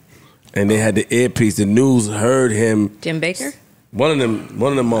people, and they had the earpiece. The news heard him. Jim Baker? One of them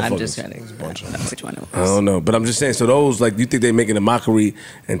motherfuckers. I'm just trying to know which one it was. I don't know, but I'm just saying. So those, like, you think they're making a mockery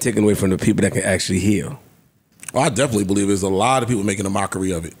and taking away from the people that can actually heal? I definitely believe there's a lot of people making a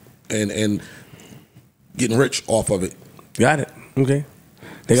mockery of it and getting rich off of it. Got it. Okay.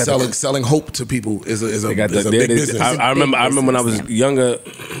 They got selling hope to people is a big business. I remember when I was younger,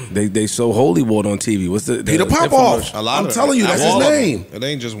 they sold holy water on TV. What's the Peter Popoff? I'm telling you, that's his name. It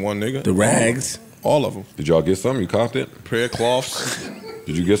ain't just one nigga. The rags. All of them. Did y'all get some? You copped it? Prayer cloths.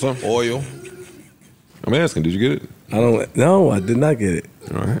 Did you get some? Oil. I'm asking, did you get it? No, I did not get it.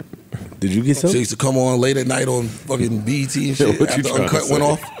 All right. Did you get some? She used to come on late at night on fucking BET and shit What after you trying Uncut to went say?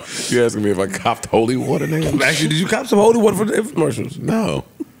 off. You asking me if I copped holy water, nigga? Actually, did you cop some holy water for the infomercials? No.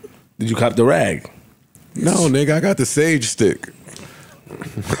 Did you cop the rag? No, nigga, I got the sage stick.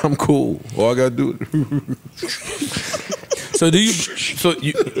 I'm cool. All I gotta do. So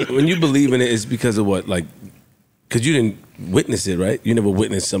when you believe in it, it's because of what? Like, because you didn't witness it, right? You never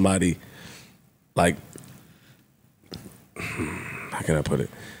witnessed somebody, like, how can I put it?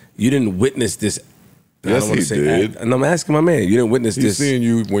 You didn't witness this. Yes, he did. And I'm asking my man. You didn't witness He's this. seeing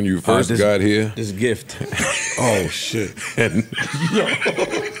you when you first got here. This gift. Oh shit! And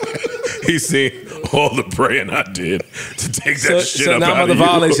he's seen all the praying I did to take that shit so up now I'm out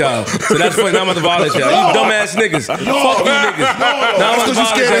about of to you. violate y'all. So that's funny. Now I'm about to violate y'all. You dumbass niggas. Fuck you niggas. Now I'm about to you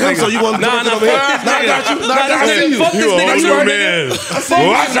scared of him, violate so you want to Nah, over here. Nah, I got you. Nah, I got you. Fuck this You nigga. are You your heard man.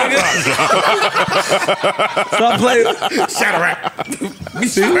 Stop playing. Shut up.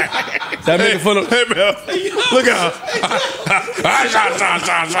 See? That making fun of. Hey, man. Look out.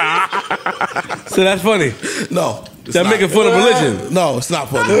 So that's funny. No. That making fun of religion. No, it's not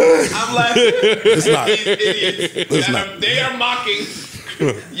funny. I'm laughing. It's not. It's not. They are mocking.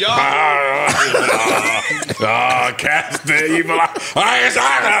 Y'all. Cast the evil.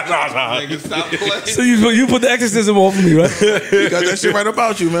 Nigga, stop playing. So you put the exorcism on for me, right? You got that shit right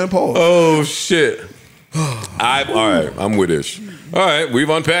about you, man, Paul. Oh shit. All right, I'm with Ish. All right, we've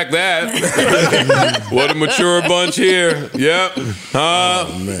unpacked that. What a mature bunch here. Yep.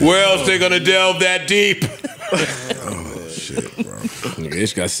 Where else they gonna delve that deep? Oh shit, bro. Nigga,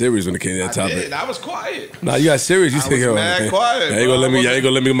 Ish got serious when it came to that topic. I was quiet. Nah, you got serious. You I think, was yo, mad quiet, You ain't gonna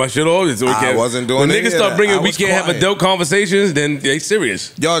let me get my shit off. So we I can't. wasn't doing when any niggas of start that. bringing I we was can't have quiet. adult conversations, then they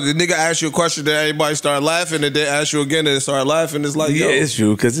serious. Yo, the nigga asked you a question, then everybody started laughing, and then asked you again, and they started laughing. It's like, Yeah, yo. it's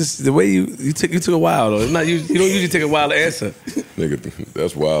true because it's the way you took a while though. It's not you don't usually take a while to answer. Nigga,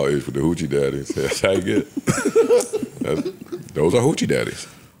 that's wild Ish with the hoochie daddies. That's how you get. Those are hoochie daddies.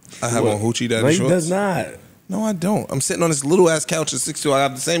 I have on hoochie daddy No, he shorts. does not. No, I don't. I'm sitting on this little ass couch at 6'2". I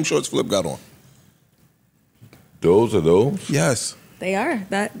have the same shorts Flip got on. Those are those? Yes. They are.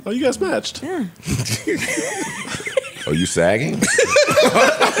 That. Oh, you guys matched. Yeah. Are you sagging?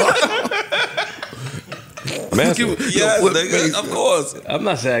 I'm asking. Yes, nigga, of course. I'm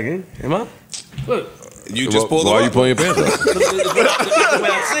not sagging. Am I? Look. You just pulled Why them are you up. pulling your pants up?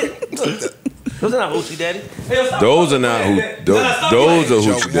 Those are not hoochie daddy. Hey, stop. Those are not those are Joe,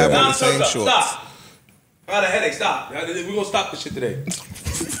 hoochie we have on the daddies. same shorts. Stop. I got a headache. Stop. We're gonna stop this shit today.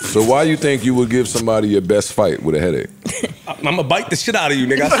 So why you think you would give somebody your best fight with a headache? I'm gonna bite the shit out of you,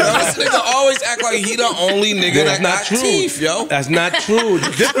 nigga. This nigga always act like he the only nigga that got teeth, yo. That's not true.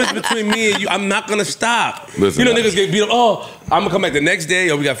 The difference between me and you, I'm not gonna stop. Listen, you know, niggas get beat up. Oh, I'm gonna come back the next day.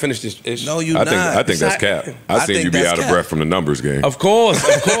 Oh, we gotta finish this. Ish. No, you I not. think that's cap. I seen think you be that's out of cap. breath from the numbers game. Of course,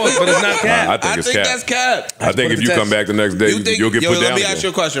 but it's not cap. I think I it's think cap. that's cap. I think put if it you to come test. back the next day, You think, you'll get yo, put down let me again. ask you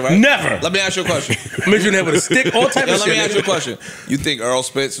a question, right? Never. Let me ask you a question. Make you there with a stick, all type Yo, of let shit. me ask you a question. You think Earl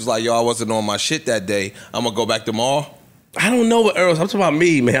Spitz was like, yo, I wasn't on my shit that day. I'm gonna go back tomorrow? I don't know what Earl. I'm talking about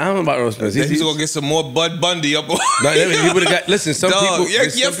me, man. I don't know about Earl Spence. He's gonna get some more Bud Bundy up. He would have got. Listen, some Dog, people.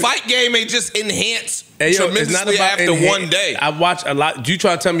 your fight game ain't just enhanced Hey, yo, tremendously after one day. I watch a lot. You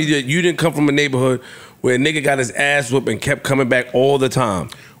try to tell me that you didn't come from a neighborhood where a nigga got his ass whooped and kept coming back all the time.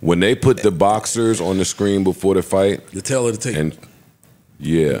 When they put the boxers on the screen before the fight, The tail of the tape. and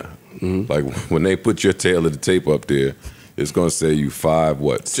yeah, like when they put your tail of the tape up there, it's gonna say you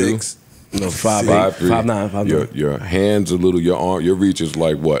 5'2"? No, 5'8", 5'9", 5'9". Your hands a little. Your arm. Your reach is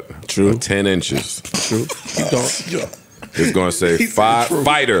like what? True. 10 inches. True. Keep going. It's gonna say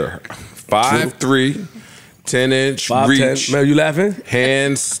fighter, 5'3", 10-inch 5'10". reach. Man, you laughing?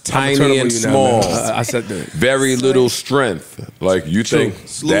 Hands tiny and small. I said that. Very little strength. Like you think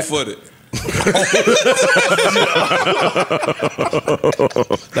slew-footed. That's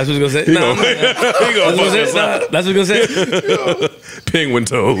what he's gonna say. That's what he's gonna say. Penguin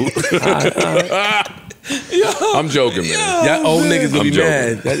toes. I'm joking, man. Y'all old niggas gonna be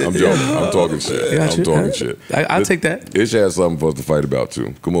mad. I'm joking. I'm talking shit. I'm talking shit. I'll take that. Ish has something for us to fight about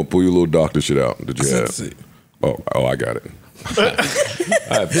too. Come on, pull your little doctor shit out that you have. Oh, I got it.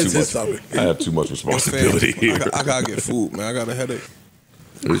 I have too much responsibility here. I gotta get food, man. I got a headache.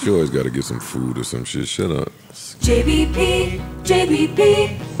 You always gotta get some food or some shit. Shut up. JBP,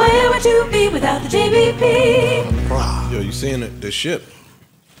 where would you be without the JBP? Yo, you seeing it? The ship.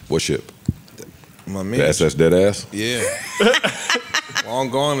 What ship? My man. The SS Dead Ass? Yeah. Long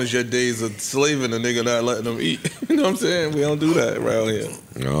gone is your days of slaving a nigga not letting them eat. You know what I'm saying? We don't do that around here.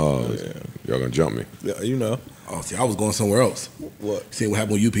 Oh, yeah. Y'all gonna jump me. Yeah, you know. Oh, see, I was going somewhere else. What? See what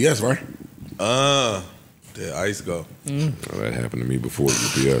happened with UPS, right? There ice go. Oh, that happened to me before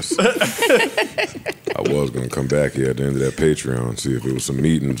UPS. I was gonna come back here at the end of that Patreon, see if it was some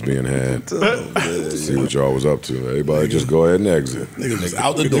meetings being had, see what y'all was up to. Everybody just go ahead and exit. Niggas was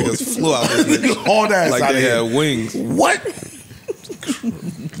out the door. Niggas flew out this nigga. All that like they had wings. What?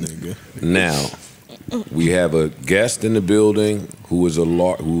 Nigga. Now, we have a guest in the building who is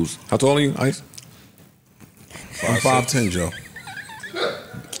who's how tall are you, Ice? I'm 5'10", Joe.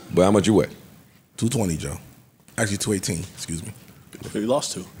 But how much you weigh? 220, Joe. Actually, 218. Excuse me. You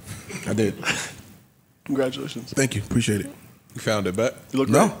lost 2. I did. Congratulations. Thank you. Appreciate it. You found it back? You look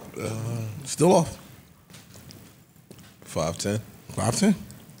No. Still off. 5'10". 5'10".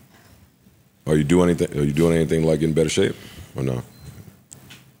 Are you doing anything like in better shape or no?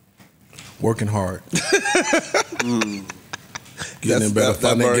 Working hard. Getting in better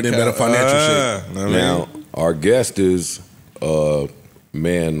financial shape. Now, our guest is a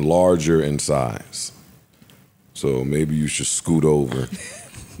man larger in size. So maybe you should scoot over.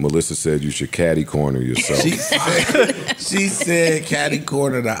 Melissa said you should catty corner yourself. She said catty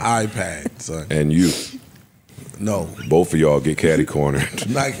corner the iPad, son. And you. No. Both of y'all get catty cornered.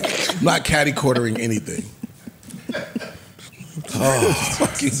 I'm not catty cornering anything. Oh,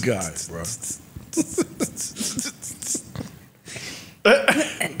 fucking God, bro.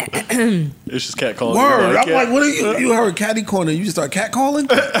 It's just cat calling. Word. I'm like, what are you? You heard catty corner. You just start cat calling?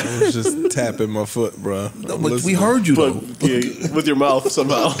 I was just tapping my foot, bro. No, but we heard you, though. Yeah, with your mouth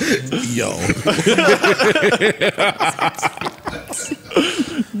somehow. Yo.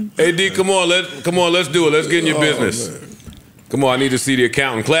 Hey, D, come on, let's do it. Let's get in your business. Man. Come on, I need to see the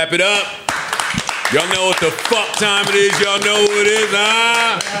accountant. Clap it up. Y'all know what the fuck time it is. Y'all know who it is.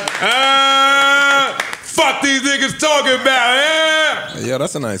 Fuck these niggas talking about, Yeah,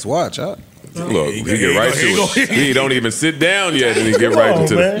 that's a nice watch, huh? Look, he get right to it. He don't even sit down yet, and he get right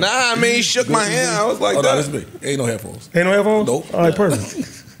into it. Nah, I mean, he shook my hand. I was like, no, that's me. Ain't no headphones. Ain't no headphones? Nope. All right,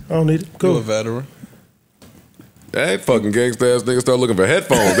 perfect. I don't need it. Cool. You a veteran. Hey, fucking gangsta ass niggas start looking for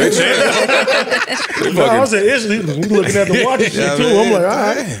headphones. They change. I was at Italy. We looking at the watch and shit too. I'm like,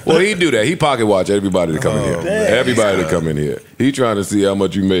 all right. Well, he do that. He pocket watch everybody to come in here. Damn. Everybody to come in here. He trying to see how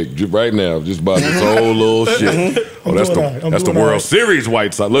much you make right now just by this whole little shit. Oh, that's the World Series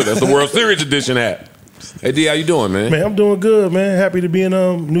white side. Look, that's the World Series edition hat. Hey D, how you doing, man? Man, I'm doing good, man. Happy to be in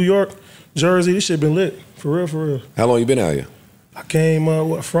New York, Jersey. This shit been lit. For real, for real. How long you been out here? I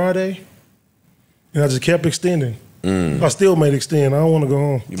came, Friday? And I just kept extending. I still made extend. I don't want to go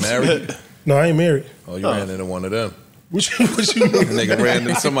home. You married? No, I ain't married. Oh, you ran into one of them. What you mean? Nigga ran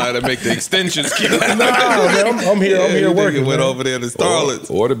into somebody that make the extensions cute. Nah, man, I'm here working. Went over there to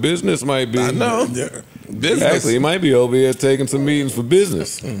Starlets. Or the business might be. I know. Yeah. Business. Actually, he might be over here taking some meetings for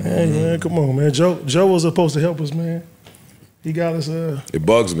business. Hey, man, come on, man. Joe was supposed to help us, man. He got us. It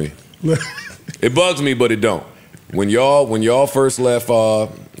bugs me. It bugs me, but it don't. When y'all first left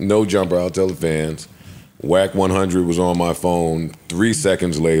No Jumper, I'll tell the fans, Whack 100 was on my phone 3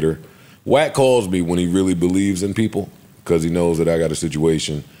 seconds later. Whack calls me when he really believes in people because he knows that I got a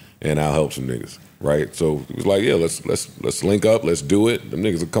situation and I'll help some niggas, right? So it was like, yeah, let's link up, let's do it. Them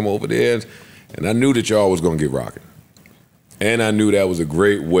niggas will come over there. And I knew that y'all was gonna get rocking. And I knew that was a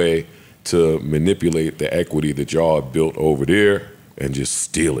great way to manipulate the equity that y'all built over there and just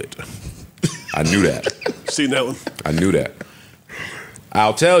steal it. I knew that. Seen that one. I knew that.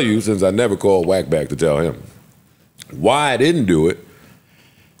 I'll tell you, since I never called Whack back to tell him, why I didn't do it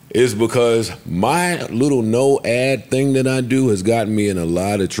is because my little no ad thing that I do has gotten me in a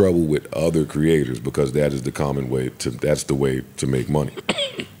lot of trouble with other creators because that is the common way that's the way to make money.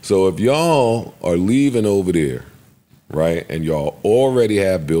 So if y'all are leaving over there, right, and y'all already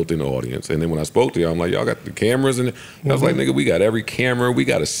have built-in audience, and then when I spoke to y'all, I'm like, y'all got the cameras, and I was like, nigga, we got every camera, we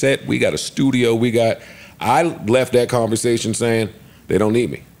got a set, we got a studio, I left that conversation saying, they don't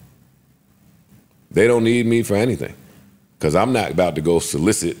need me. They don't need me for anything. Because I'm not about to go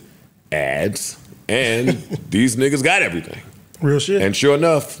solicit ads, and these niggas got everything. Real shit. And sure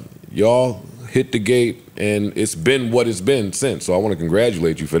enough, y'all hit the gate, and it's been what it's been since. So I want to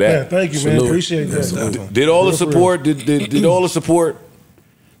congratulate you for that. Yeah, thank you, man. Appreciate that. Did all the support? Did all the support?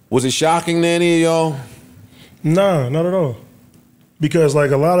 Was it shocking to any of y'all? Nah, not at all. Because like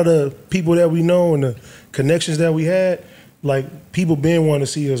a lot of the people that we know and the connections that we had, like people been wanting to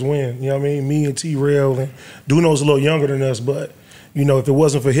see us win. You know what I mean? Me and T-Rail and Duno's a little younger than us, but you know, if it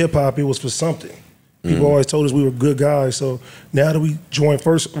wasn't for hip hop, it was for something. People always told us we were good guys. So now that we joined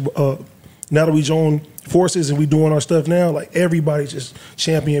forces and we doing our stuff now, like everybody's just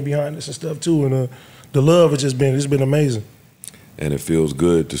champion behind us and stuff too. And the love has it's been amazing. And it feels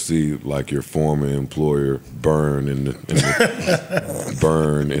good to see like your former employer burn in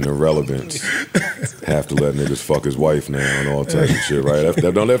irrelevance. Have to let niggas fuck his wife now and all types of shit, right?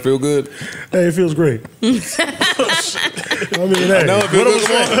 Don't that feel good? Hey, it feels great. I mean, hey, it feels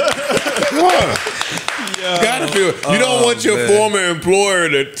good. Gotta feel. You don't want your former employer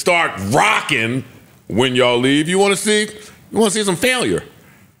to start rocking when y'all leave. You want to see some failure,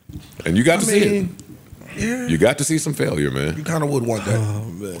 and you got to see it. Yeah. You got to see some failure, man. You kind of would want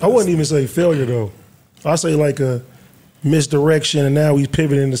that. I wouldn't even say failure though. I say like a misdirection, and now he's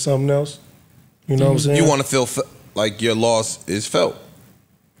pivoting into something else. You know what I'm saying? You want to feel like your loss is felt.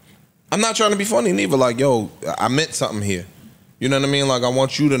 I'm not trying to be funny neither. Like, yo, I meant something here. You know what I mean? Like, I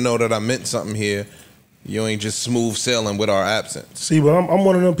want you to know that I meant something here. You ain't just smooth sailing with our absence. See, but I'm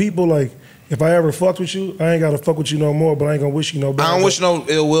one of them people, like, if I ever fucked with you, I ain't got to fuck with you no more, but I ain't going to wish you no bad. I don't wish no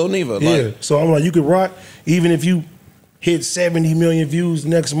ill will neither. Yeah, like, so I'm like, you could rock, even if you hit 70 million views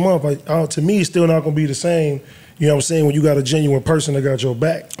next month, to me, it's still not going to be the same, you know what I'm saying, when you got a genuine person that got your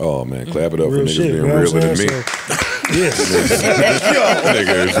back. Oh, man, clap it up real for niggas shit, being you know realer than me. So, yes.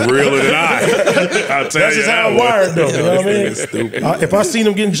 Nigga is realer than I. I'll tell That's you just how I'm wired, though. You know what I mean? If I see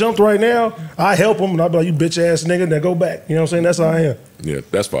them getting jumped right now, I help them, and I'll be like, you bitch ass nigga, now go back. You know what I'm saying? That's how I am. Yeah,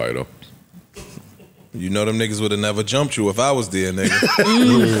 that's fire, though. You know them niggas would have never jumped you if I was there, nigga.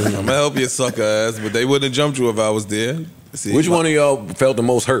 I'm gonna help you, sucker ass, but they wouldn't have jumped you if I was there. See, which one of y'all felt the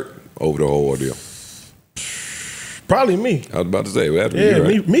most hurt over the whole ordeal? Probably me. I was about to say, well, yeah,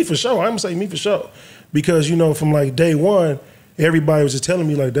 right. me for sure. I'm gonna say me for sure, because you know from like day one, everybody was just telling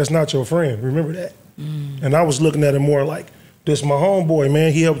me like that's not your friend. Remember that? And I was looking at it more like this my homeboy,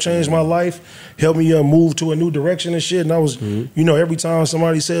 man. He helped change my life, helped me move to a new direction and shit. And I was, you know, every time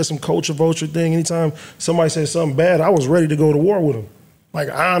somebody said some culture vulture thing, anytime somebody said something bad, I was ready to go to war with them. Like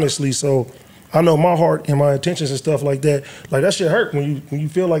honestly, so I know my heart and my intentions and stuff like that. Like that shit hurt when you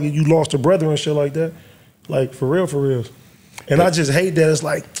feel like you lost a brother and shit like that. Like for real, for real. And I just hate that it's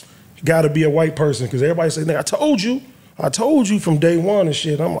like you got to be a white person because everybody say, "Nigga, I told you from day one and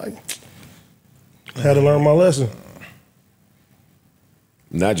shit." I'm like, I had to learn my lesson.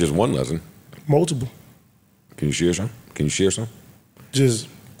 Not just one lesson. Multiple. Can you share some? Just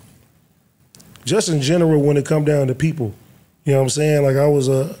in general when it come down to people. You know what I'm saying? Like I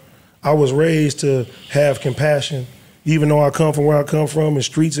was raised to have compassion. Even though I come from where I come from and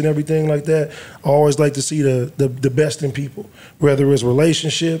streets and everything like that, I always like to see the best in people. Whether it's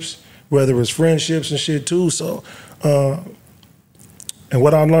relationships, whether it's friendships and shit too. So and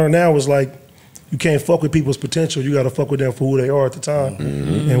what I learned now is like you can't fuck with people's potential. You got to fuck with them for who they are at the time.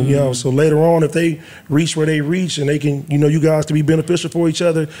 And you know, so later on, if they reach where they reach and they can, you know, you guys can be beneficial for each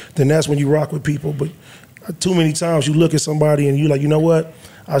other, then that's when you rock with people. But too many times you look at somebody and you like, you know what?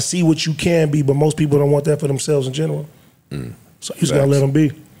 I see what you can be, but most people don't want that for themselves in general. So you just got to let them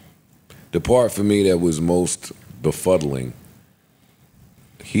be. The part for me that was most befuddling,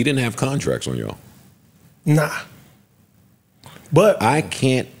 he didn't have contracts on y'all. Nah. But I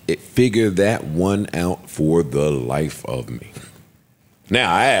can't figure that one out for the life of me.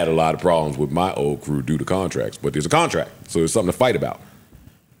 Now, I had a lot of problems with my old crew due to contracts, but there's a contract, so there's something to fight about.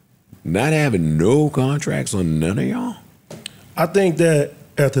 Not having no contracts on none of y'all? I think that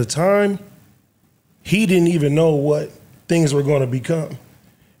at the time, he didn't even know what things were going to become.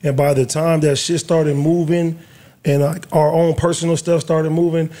 And by the time that shit started moving and like our own personal stuff started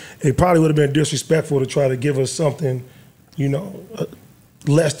moving, it probably would have been disrespectful to try to give us something, you know,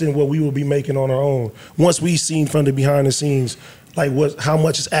 less than what we would be making on our own. Once we seen from the behind the scenes how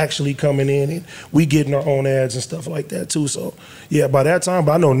much is actually coming in, and we getting our own ads and stuff like that too. So yeah, by that time,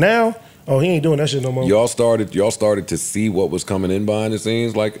 but I know now, he ain't doing that shit no more. Y'all started to see what was coming in behind the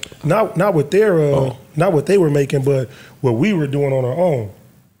scenes, like not what not what they were making, but what we were doing on our own.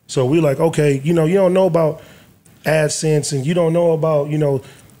 So we like, okay, you don't know about AdSense, and you don't know about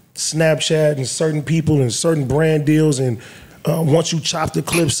Snapchat and certain people and certain brand deals, and once you chop the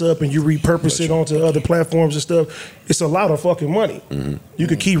clips up and you repurpose it onto other platforms and stuff, it's a lot of fucking money. Mm-hmm. You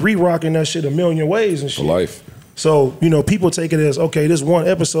could keep re-rocking that shit a million ways and shit. For life. So, people take it as, okay, this one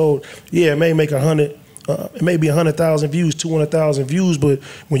episode, it may make 100, it may be 100,000 views, 200,000 views, but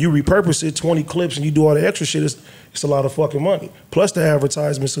when you repurpose it, 20 clips, and you do all the extra shit, it's a lot of fucking money. Plus the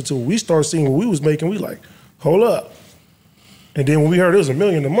advertisements. Until we start seeing what we was making, we like, hold up. And then when we heard it was $1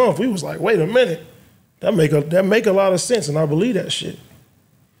 million a month, we was like, wait a minute. That make a lot of sense, and I believe that shit.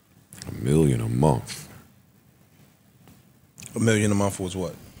 $1 million a month. $1 million a month was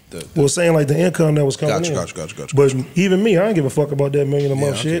what? Well, saying like the income that was coming in. Gotcha. But even me, I didn't give a fuck about that $1 million a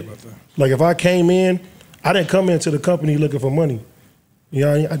month shit. Like if I came in, I didn't come into the company looking for money.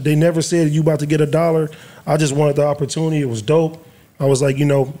 They never said you about to get $1. I just wanted the opportunity. It was dope. I was like,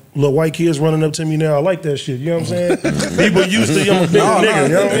 little white kids running up to me now. I like that shit. You know what I'm saying? People used to, I'm a big nigga.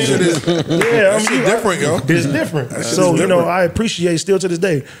 You know what I mean? Yeah, it's different, yo. It's different. So, I appreciate, still to this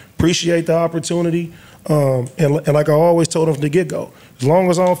day, appreciate the opportunity. And like I always told them from the get-go, as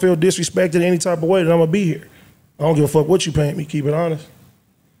long as I don't feel disrespected any type of way, then I'm going to be here. I don't give a fuck what you paying me, keep it honest.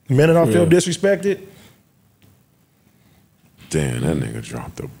 The minute I feel disrespected. Damn, that nigga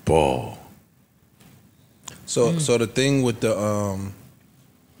dropped the ball. So the thing with the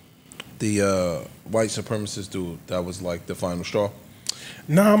white supremacist dude, that was like the final straw?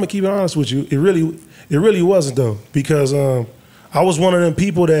 Nah, I'm gonna keep it honest with you. It really wasn't though, because I was one of them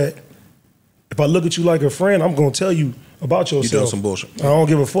people that if I look at you like a friend, I'm gonna tell you about yourself. You doing some bullshit. I don't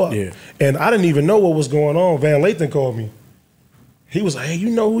give a fuck. Yeah. And I didn't even know what was going on. Van Lathan called me. He was like, hey, you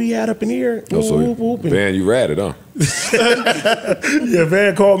know who he had up in here? Van, you ratted, huh? Yeah,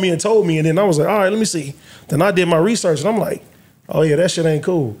 Van called me and told me, and then I was like, all right, let me see. Then I did my research, and I'm like, oh yeah, that shit ain't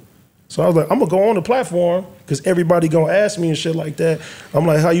cool. So I was like, I'm gonna go on the platform, because everybody gonna ask me and shit like that. I'm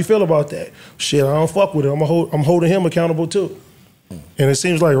like, how you feel about that? Shit, I don't fuck with it. I'm holding him accountable too. And it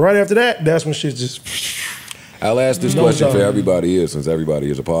seems like right after that, that's when shit just... I'll ask this question for everybody here, since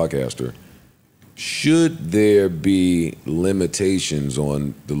everybody is a podcaster. Should there be limitations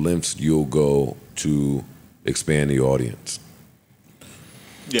on the lengths you'll go to expand the audience?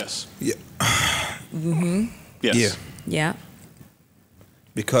 Yes. Yeah. Mm-hmm. Yes. Yeah.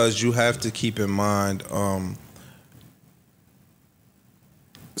 Because you have to keep in mind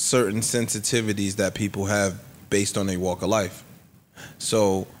certain sensitivities that people have based on their walk of life.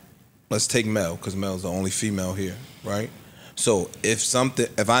 So let's take Mel, because Mel's the only female here, right? So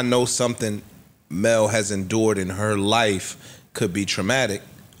if I know something Mel has endured in her life could be traumatic,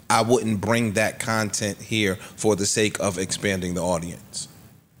 I wouldn't bring that content here for the sake of expanding the audience.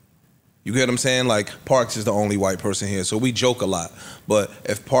 You get what I'm saying? Like, Parks is the only white person here, so we joke a lot. But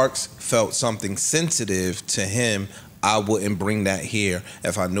if Parks felt something sensitive to him, I wouldn't bring that here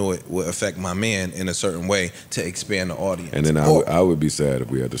if I knew it would affect my man in a certain way to expand the audience. And then I would be sad if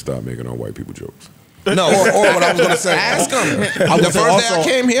we had to stop making our white people jokes. No, or what I was going to say, ask him. The first day I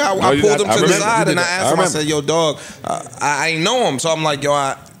came here, I pulled him to the side and I asked him, I said, yo, dog, I ain't know him. So I'm like,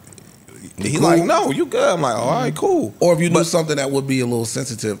 yo, he's cool? Like, no, you good. I'm like, all right, cool. Or if you knew something that would be a little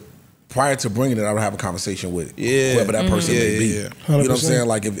sensitive, prior to bringing it, I would have a conversation with whoever that person may be. You know what I'm saying?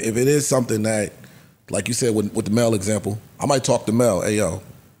 Like, if it is something that, like you said with the Mel example, I might talk to Mel, hey, yo,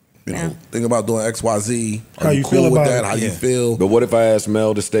 you know, think about doing X, Y, Z. Are you cool with that? How you feel? But what if I ask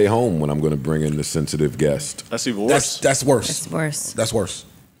Mel to stay home when I'm going to bring in the sensitive guest? That's even worse. That's worse. That's worse. That's worse.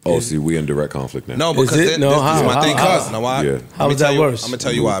 Oh, see, we in direct conflict now. No, because this is my thing. How is that worse? I'm gonna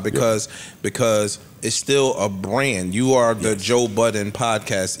tell you why. Because it's still a brand. You are the Joe Budden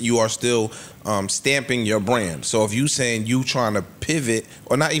podcast. You are still stamping your brand. So if you saying you trying to pivot,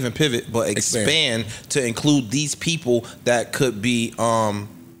 or not even pivot, but expand to include these people that could be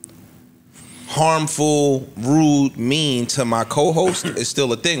harmful, rude, mean to my co-host, is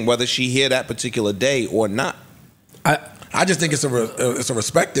still a thing, whether she here that particular day or not. I just think it's a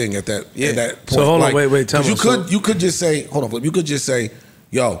respect thing at that point. So hold on, wait, tell me. You could just say, hold on, you could just say,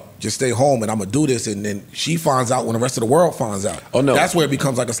 yo, just stay home and I'm gonna do this, and then she finds out when the rest of the world finds out. Oh no, that's where it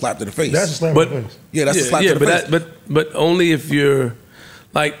becomes like a slap to the face. That's a slap to the face. Yeah, that's a slap to the face. But only if you're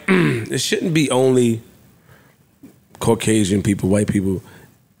like, it shouldn't be only Caucasian people, white people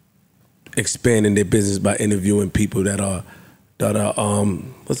expanding their business by interviewing people that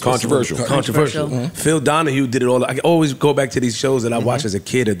what's controversial. Controversial. Mm-hmm. Phil Donahue did it all. I always go back to these shows that I watched as a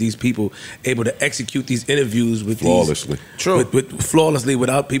kid of these people able to execute these interviews with flawlessly. With flawlessly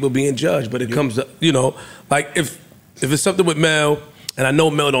without people being judged. But it comes up, like if it's something with Mel, and I know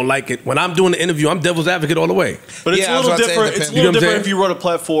Mel don't like it, when I'm doing the interview, I'm devil's advocate all the way. But it's a little different. It's a little different if you run a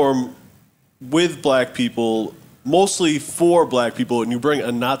platform with black people, mostly for black people, and you bring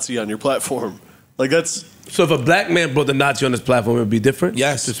a Nazi on your platform. Like that's. So if a black man brought the Nazi on this platform, it would be different?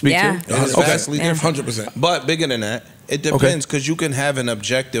 Yes. To speak to? It's vastly different. 100%. But bigger than that, it depends because you can have an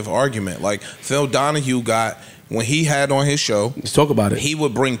objective argument. Like Phil Donahue got, when he had on his show, let's talk about it. He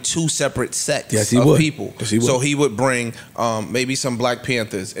would bring two separate sects of would. People. Yes, he would. So he would bring maybe some Black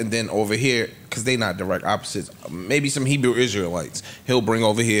Panthers, and then over here, because they not direct opposites, maybe some Hebrew Israelites. He'll bring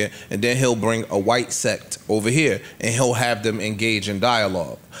over here, and then he'll bring a white sect over here, and he'll have them engage in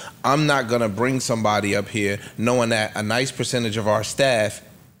dialogue. I'm not gonna bring somebody up here knowing that a nice percentage of our staff,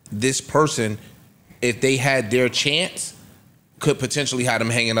 this person, if they had their chance, could potentially have them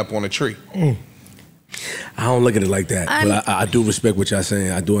hanging up on a tree. I don't look at it like that, but I do respect what y'all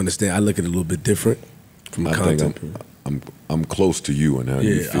saying. I do understand. I look at it a little bit different from a content. I'm close to you and how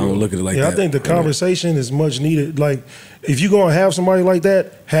you feel. I don't look at it like that. I think the conversation is much needed. Like, if you're gonna have somebody like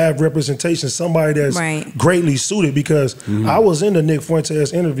that, have representation, somebody that's greatly suited. Because I was in the Nick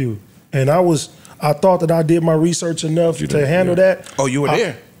Fuentes interview, and I thought that I did my research enough to handle that. Oh, you were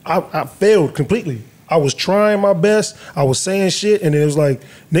there? I failed completely. I was trying my best. I was saying shit, and it was like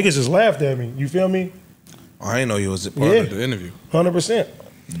niggas just laughed at me. You feel me? I didn't know you was a part of the interview. 100%.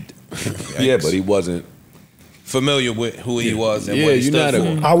 Yeah, but he wasn't familiar with who he was and what he stood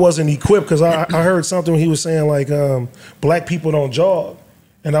for. I wasn't equipped because I heard something he was saying like black people don't jog,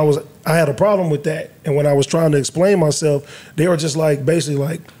 and I had a problem with that. And when I was trying to explain myself, they were just like basically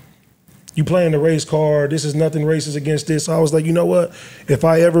like, you playing the race card, this is nothing racist against this. So I was like, you know what? If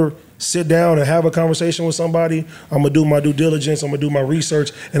I ever sit down and have a conversation with somebody, I'm gonna do my due diligence, I'm gonna do my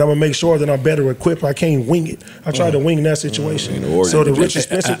research, and I'm gonna make sure that I'm better equipped. I can't wing it. I tried to wing that situation. So the Richard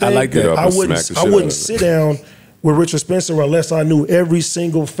Spencer thing, I wouldn't sit down with Richard Spencer unless I knew every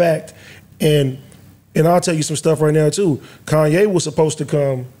single fact. And I'll tell you some stuff right now too. Kanye was supposed to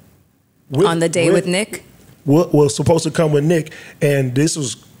come on the day with Nick. Was supposed to come with Nick, and this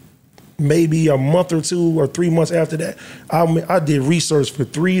was maybe a month or 2 or 3 months after that. I did research for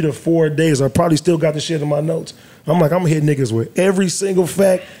 3 to 4 days. I probably still got the shit in my notes. I'm like, I'm gonna hit niggas with every single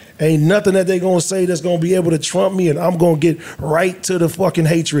fact. Ain't nothing that they gonna say that's gonna be able to trump me, and I'm gonna get right to the fucking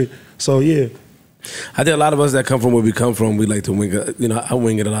hatred. So yeah. I think a lot of us that come from where we come from, we like to wing it. I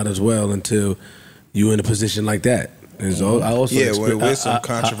wing it a lot as well until you're in a position like that. And so I also with some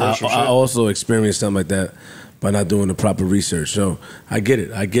controversial shit. I also experienced something like that by not doing the proper research. So I get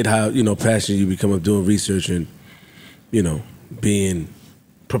it. I get how, passionate you become of doing research and, being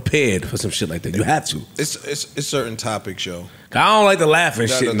prepared for some shit like that. You have to. It's certain topics, yo. I don't like the laughing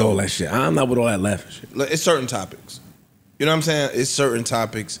shit and all that shit. I'm not with all that laughing shit. It's certain topics. You know what I'm saying? It's certain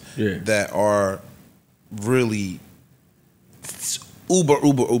topics that are really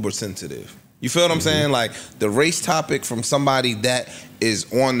uber sensitive. You feel what I'm saying? Like the race topic from somebody that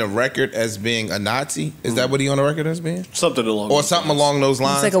is on the record as being a Nazi. Is that what he on the record as being? Something along those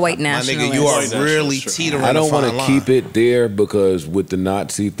lines. It's like a white nationalist. My nigga, you are really teetering. I don't want to keep it there because with the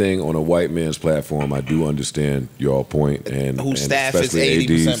Nazi thing on a white man's platform, I do understand your point and whose staff is especially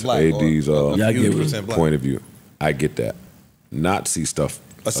 80% black. AD's point of view. I get that. Nazi stuff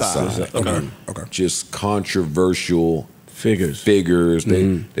aside. Okay. Just controversial figures.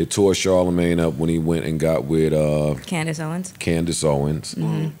 They tore Charlemagne up when he went and got with Candace Owens.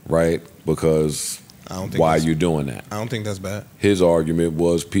 Right? Because why are you doing that? I don't think that's bad. His argument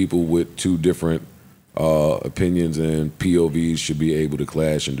was people with 2 different opinions and POVs should be able to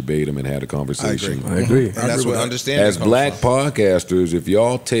clash and debate them and have a conversation. I agree. And that's what understanding as black podcasters, if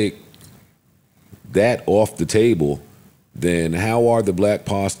y'all take that off the table, then how are the black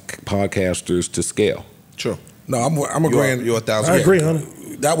podcasters to scale? True. No, I'm agreeing. You're 1,000. I agree, honey.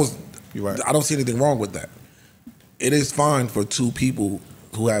 You're right. I don't see anything wrong with that. It is fine for 2 people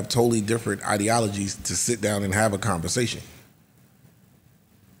who have totally different ideologies to sit down and have a conversation.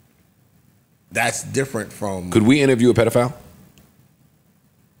 That's different from. Could we interview a pedophile?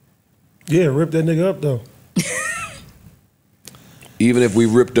 Yeah, rip that nigga up though. Even if we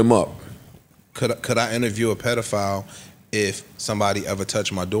ripped him up. Could I interview a pedophile if somebody ever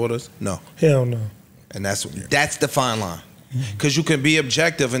touched my daughters? No. Hell no. And that's the fine line. Because you can be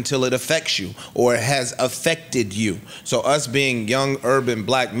objective until it affects you or it has affected you. So us being young urban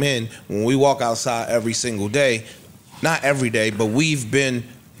black men, when we walk outside every single day, not every day, but we've been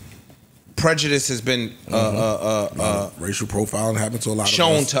prejudice has been racial profiling happens to a lot of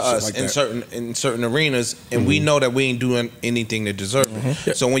shown us, to us like in certain arenas, and we know that we ain't doing anything to deserve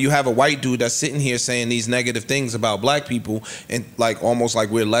it. So when you have a white dude that's sitting here saying these negative things about black people and like almost like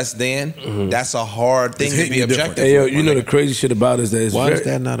we're less than, that's a hard thing to be objective. Hey, yo, you know the crazy shit about it is that why does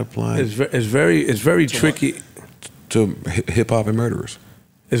that not apply? It's very tricky to hip hop and murderers.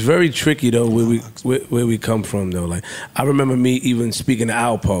 It's very tricky though where we come from though. Like I remember me even speaking to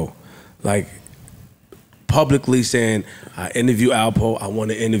Alpo, like publicly saying I interview Alpo, I want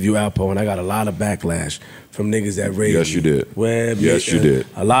to interview Alpo, and I got a lot of backlash from niggas that raised Yes, me. you did. Yes, you did.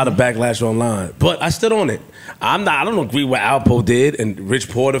 A lot of backlash online, but I stood on it. I don't agree with what Alpo did, and Rich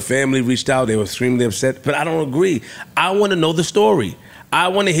Porter family reached out. They were extremely upset, but I don't agree. I want to know the story. I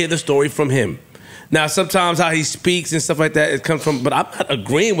want to hear the story from him. Now, sometimes how he speaks and stuff like that, it comes from, but I'm not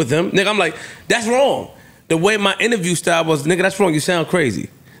agreeing with him. Nigga, I'm like, that's wrong. The way my interview style was, nigga, that's wrong. You sound crazy.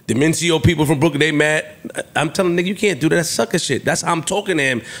 Demencio people from Brooklyn, they mad. I'm telling nigga, you can't do that. That's sucker shit. That's how I'm talking to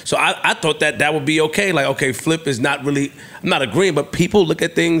him. So I thought that would be okay. Like, okay, Flip is not really, I'm not agreeing, but people look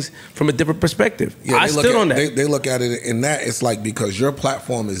at things from a different perspective. Yeah, I stood on that. They look at it in that, it's like because your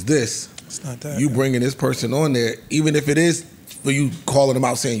platform is this, it's not that. You bringing this person on there, even if it is for you calling them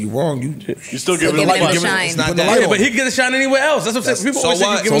out saying you wrong, you still give it a shine. It's not that. Yeah, but he can get a shine anywhere else. That's what I'm saying. People always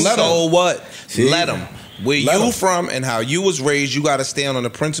say you give him So what? Let him. Where Let you 'em. from and how you was raised, you got to stand on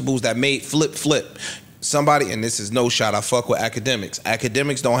the principles that made Flip. Somebody, and this is no shot, I fuck with academics.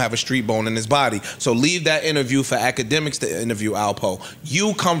 Academics don't have a street bone in his body. So leave that interview for academics to interview Alpo.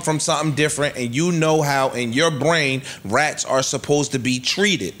 You come from something different and you know how in your brain rats are supposed to be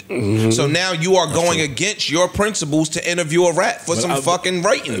treated. So now you are going against your principles to interview a rat for some fucking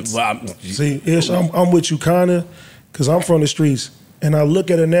ratings. See, Ish, I'm with you kinda, because I'm from the streets. And I look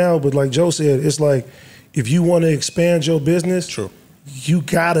at it now, but like Joe said, it's like if you want to expand your business, you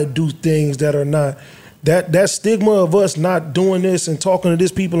gotta do things that are not that stigma of us not doing this and talking to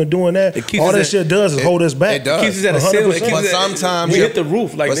this people and doing that. All that shit does is hold us back. It does. It keeps us at a ceiling. But sometimes we hit the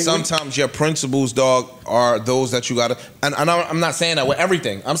roof. Like but sometimes your principles, dog, are those that you gotta. And I'm not saying that with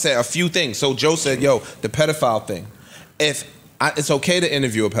everything. I'm saying a few things. So Joe said, "Yo, the pedophile thing. It's okay to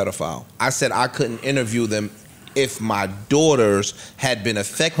interview a pedophile." I said I couldn't interview them if my daughters had been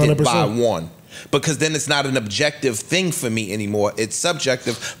affected 100%. by one. Because then it's not an objective thing for me anymore. It's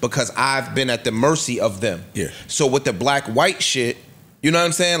subjective because I've been at the mercy of them. Yeah. So with the black-white shit, you know what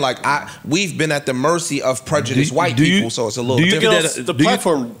I'm saying? Like we've been at the mercy of prejudiced white people, so it's a little different. The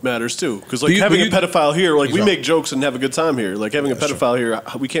platform matters too, because like having a pedophile here, like we make jokes and have a good time here. Like having a pedophile here,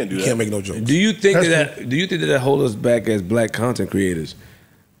 we can't do that. Can't make no jokes. Do you think that holds us back as black content creators?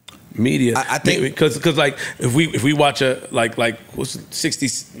 Media, I think because like if we watch a like what's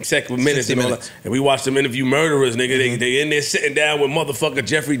 60 minutes and all that, and we watch them interview murderers, nigga, they in there sitting down with motherfucker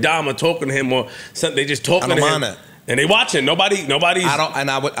Jeffrey Dahmer talking to him or something. They just talking to him, and they watching. Nobody's.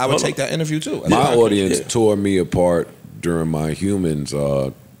 I would take that interview too. My audience tore me apart during my Humans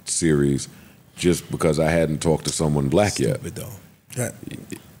series just because I hadn't talked to someone black yet.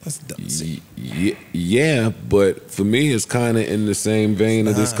 That's dumb. Yeah, but for me, it's kind of in the same vein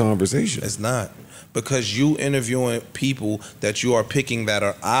of this conversation. It's not. Because you interviewing people that you are picking that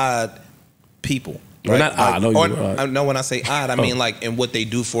are odd people. Right? Not odd. I know when I say odd, I mean like in what they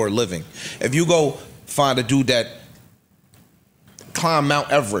do for a living. If you go find a dude that climbed Mount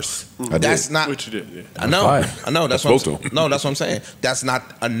Everest, that's not. Which you did, yeah. I know. That's what I'm saying. That's not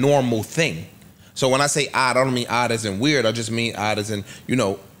a normal thing. So when I say odd, I don't mean odd as in weird. I just mean odd as in,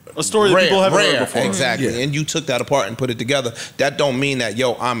 a story that people haven't heard before. Exactly. Yeah. And you took that apart and put it together. That don't mean that,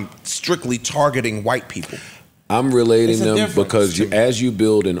 I'm strictly targeting white people. I'm relating them because as you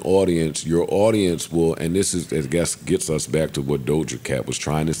build an audience, your audience will, and this is, I guess, gets us back to what Doja Cat was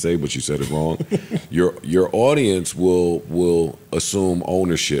trying to say, but you said it wrong. Your audience will assume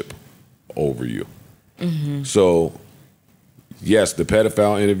ownership over you. So, yes, the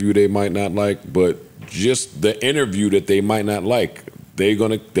pedophile interview they might not like, but just the interview that they might not like, they're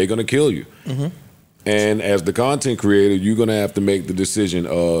gonna kill you. And as the content creator, you're gonna have to make the decision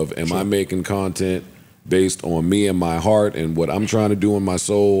of, am I making content based on me and my heart and what I'm trying to do in my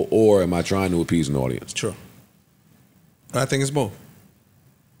soul, or am I trying to appease an audience? True. I think it's both.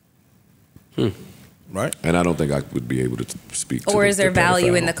 Right? And I don't think I would be able to speak to Or is there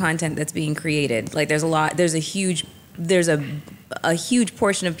value pedophile. in the content that's being created? Like there's a huge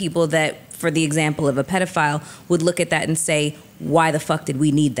portion of people that, for the example of a pedophile, would look at that and say, why the fuck did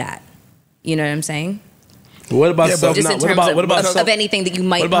we need that? You know what I'm saying? What about of anything that you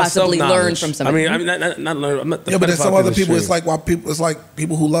might possibly learn from somebody? I mean, not learn. But then some other people, it's like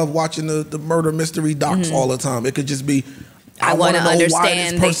people who love watching the murder mystery docs all the time. It could just be, I want to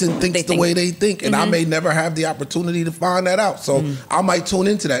understand why this person thinks the way they think, and I may never have the opportunity to find that out. So I might tune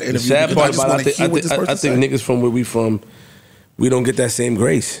into that interview. The sad part about it, I think say. niggas from where we from, we don't get that same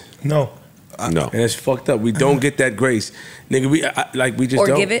grace. No. No. And it's fucked up. We don't get that grace. Nigga, we just or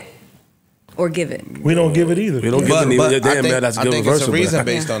don't. give it. Or give it. We don't give it either. We don't give it either. Damn, man, that's a I good think reversal, it's a reason but-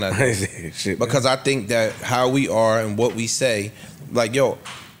 based on that. Shit, because I think that how we are and what we say, like, yo,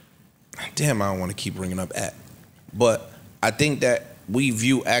 damn, I don't want to keep bringing up at. But I think that we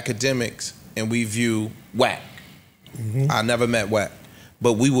view academics and we view whack. I never met whack.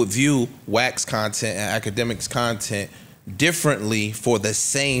 But we would view whack's content and academics' content differently for the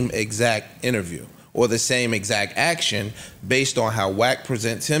same exact interview or the same exact action based on how whack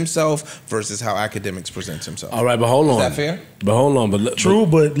presents himself versus how academics presents himself. All right, but hold on. Is that fair? But hold on. But True,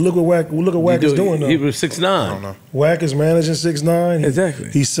 but look what Wack is doing though. He was 6'9". I don't know. Wack is managing 6ix9ine. Exactly.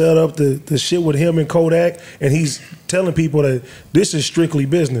 He set up the shit with him and Kodak, and he's telling people that this is strictly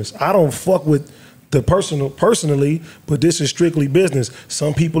business. I don't fuck with the personally, but this is strictly business.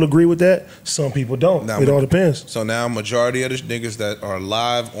 Some people agree with that. Some people don't. It all depends. So now, majority of the niggas that are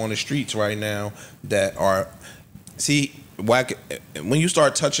live on the streets right now that are, whack. When you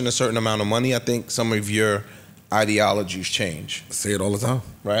start touching a certain amount of money, I think some of your ideologies change. I say it all the time.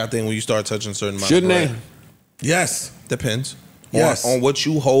 Right? I think when you start touching a certain amount Shouldn't of they? bread. Yes. Depends. Yes. On what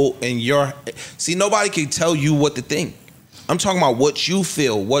you hold in your... See, nobody can tell you what to think. I'm talking about what you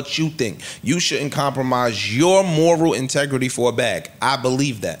feel, what you think. You shouldn't compromise your moral integrity for a bag. I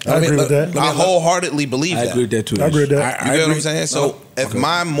believe that. I agree with that. I wholeheartedly believe that. I agree with that too. I agree with that. You get what I'm saying? So if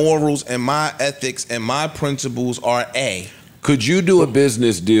my morals and my ethics and my principles are A, could you do a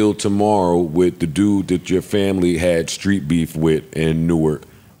business deal tomorrow with the dude that your family had street beef with in Newark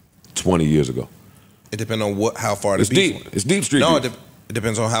 20 years ago? it depends on how far the It's beef deep. went. It's deep street No, beef. it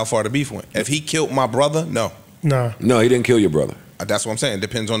depends on how far the beef went. If he killed my brother, no. Nah. No, he didn't kill your brother. That's what I'm saying. It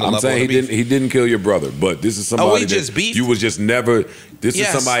depends on the I'm level saying of the beef. he didn't kill your brother, but this is somebody we just that beefed? you was just never. This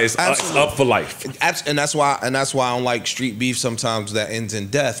Yes, is somebody that's absolutely. up for life. And that's why I don't like street beef sometimes that ends in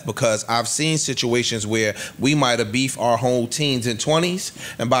death, because I've seen situations where we might have beefed our whole teens and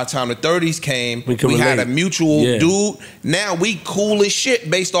 20s, and by the time the 30s came, we had a mutual dude. Now we cool as shit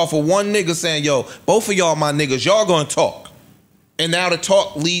based off of one nigga saying, yo, both of y'all my niggas, y'all gonna talk. And now the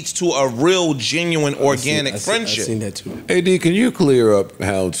talk leads to a real, genuine, organic friendship. I've seen that too. AD, can you clear up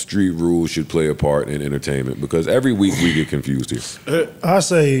how street rules should play a part in entertainment? Because every week we get confused here. I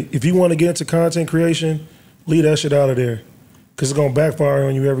say, if you want to get into content creation, leave that shit out of there. Because it's going to backfire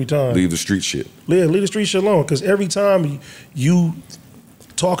on you every time. Leave the street shit. Leave the street shit alone. Because every time you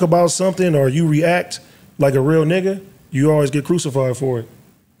talk about something or you react like a real nigga, you always get crucified for it.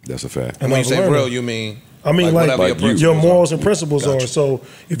 That's a fact. And when you say real, you mean... I mean, like your morals and principles Gotcha. are. So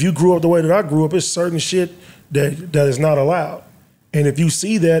if you grew up the way that I grew up, it's certain shit that is not allowed. And if you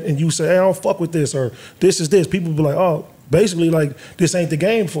see that and you say, hey, I don't fuck with this, or this is this, people be like, oh, basically like this ain't the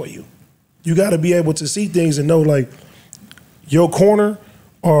game for you. You got to be able to see things and know like your corner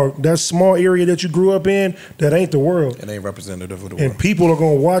or that small area that you grew up in, that ain't the world. It ain't representative of the And world. people are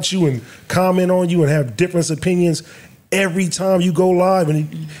going to watch you and comment on you and have different opinions every time you go live.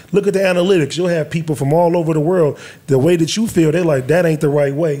 And look at the analytics. You'll have people from all over the world. The way that you feel, they're like, that ain't the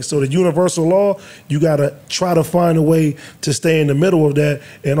right way. So the universal law, you got to try to find a way to stay in the middle of that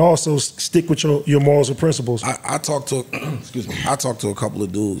and also stick with your morals and principles. I talked to I talked to a couple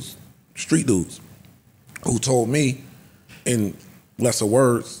of dudes, street dudes, who told me in lesser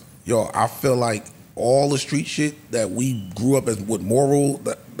words, yo, I feel like all the street shit that we grew up as with moral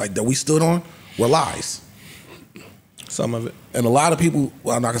that we stood on were lies. Some of it. And a lot of people,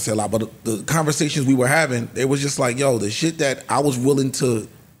 well, I'm not gonna say a lot, but the conversations we were having, it was just like, yo, the shit that I was willing to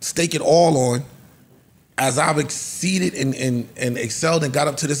stake it all on, as I've exceeded and excelled and got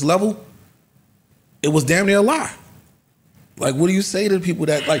up to this level, it was damn near a lie. Like, what do you say to people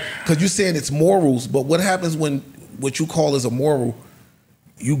that, like, because you're saying it's morals, but what happens when what you call as a moral,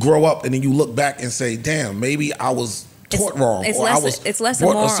 you grow up and then you look back and say, damn, maybe I was taught wrong, or I was less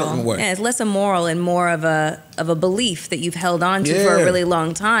brought immoral. a certain way. Yeah, it's less immoral and more of a belief that you've held on to for a really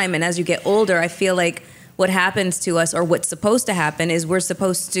long time. And as you get older, I feel like what happens to us, or what's supposed to happen, is we're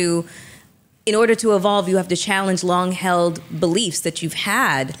supposed to, in order to evolve, you have to challenge long-held beliefs that you've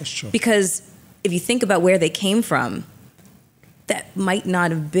had. That's true. Because if you think about where they came from, that might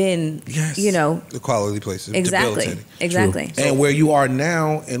not have been, you know, the quality places. Exactly. Exactly. And where you are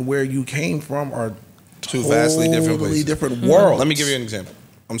now and where you came from are two vastly different places. different worlds. Let me give you an example.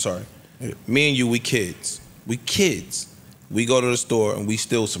 I'm sorry. Me and you, we kids. We kids. We go to the store and we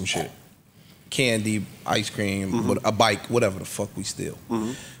steal some shit. Candy, ice cream, a bike, whatever the fuck we steal.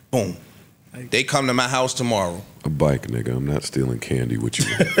 Boom. They come to my house tomorrow. A bike, nigga. I'm not stealing candy with you.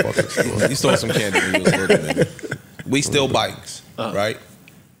 In the fucking store. You stole some candy when you was little, nigga. We steal bikes, right?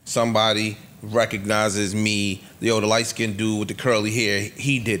 Somebody recognizes me. Yo, the light-skinned dude with the curly hair,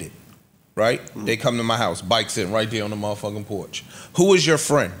 he did it, right? They come to my house, bike sitting right there on the motherfucking porch. Who is your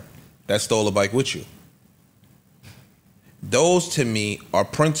friend that stole a bike with you? Those, to me, are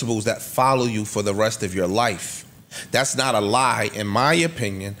principles that follow you for the rest of your life. That's not a lie, in my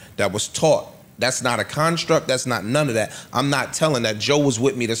opinion, that was taught. That's not a construct. That's not none of that. I'm not telling that Joe was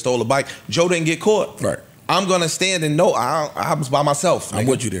with me that stole a bike. Joe didn't get caught. Right. I'm going to stand and know I was by myself. I'm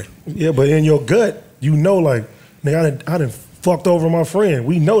with you there. Yeah, but in your gut, you know, like, nigga, I done fucked over my friend.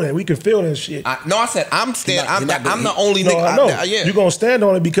 We know that. We can feel that shit. I said I'm standing. I'm the only nigga. I know. You're going to stand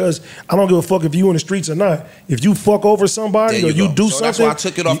on it because I don't give a fuck if you in the streets or not. If you fuck over somebody or you do something, that's why I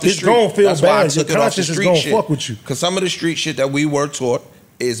took it off the street. It's going to feel that's why I bad. took Your it off the conscience is street going to shit. fuck with you. Because some of the street shit that we were taught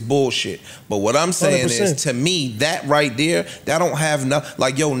is bullshit. But what I'm saying 100%. is, to me, that right there, that don't have enough,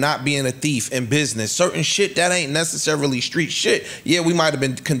 like, yo, not being a thief in business. Certain shit, that ain't necessarily street shit. Yeah, we might have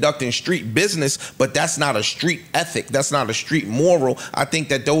been conducting street business, but that's not a street ethic. That's not a street moral. I think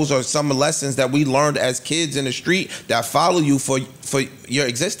that those are some lessons that we learned as kids in the street that follow you for your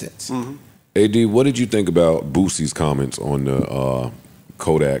existence. Mm-hmm. AD, what did you think about Boosie's comments on the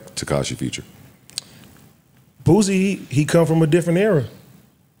Kodak Tekashi feature? Boosie, he come from a different era.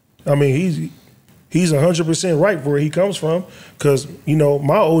 I mean, he's 100% right where he comes from, because, you know,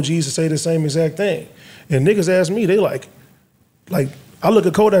 my OGs used to say the same exact thing. And niggas ask me, they like, I look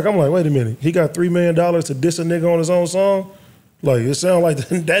at Kodak, I'm like, wait a minute, he got $3 million to diss a nigga on his own song? Like, it sounds like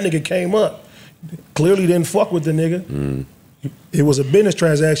that nigga came up. Clearly didn't fuck with the nigga. Mm. It was a business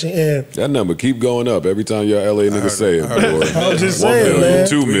transaction, and that number keep going up every time your LA niggas say it. I'm just 1 saying, million, man.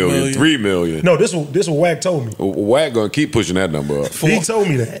 2 million, 3 million. No, this what Wack told me. Wack gonna keep pushing that number up. He told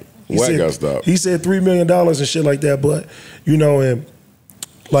me that. Wack got stopped. He said $3 million and shit like that, but, you know, and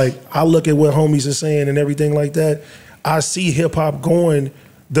like, I look at what homies are saying and everything like that. I see hip hop going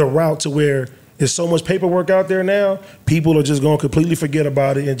the route to where there's so much paperwork out there now, people are just gonna completely forget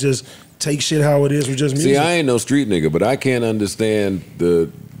about it and just take shit how it is with just music. See, I ain't no street nigga, but I can't understand the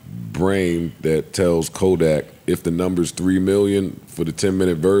brain that tells Kodak if the number's 3 million for the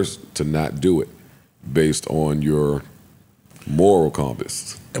 10-minute verse to not do it based on your moral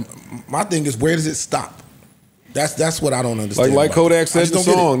compass. And my thing is, where does it stop? That's what I don't understand. Like Kodak said in the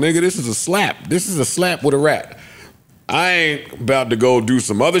song, get it. nigga, this is a slap. This is a slap with a rat. I ain't about to go do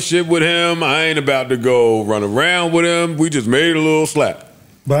some other shit with him. I ain't about to go run around with him. We just made a little slap.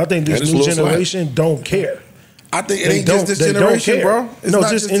 But I think this new generation don't care. I think it ain't just this generation, bro. No,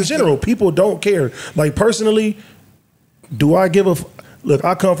 just in general, people don't care. Like, personally, do I give a look?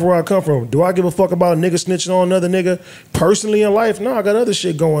 I come from where I come from. Do I give a fuck about a nigga snitching on another nigga? Personally in life, no, I got other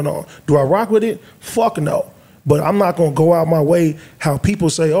shit going on. Do I rock with it? Fuck no. But I'm not gonna go out my way how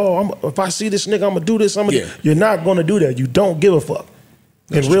people say, oh, if I see this nigga, I'm gonna do this. You're not gonna do that. You don't give a fuck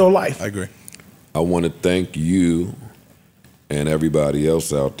in real life. I agree. I want to thank you and everybody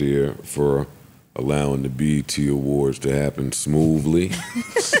else out there for allowing the BET Awards to happen smoothly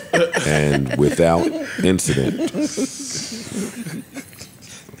and without incident.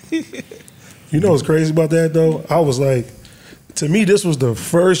 You know what's crazy about that, though? I was like, to me, this was the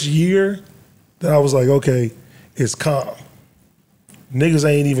first year that I was like, okay, it's calm. Niggas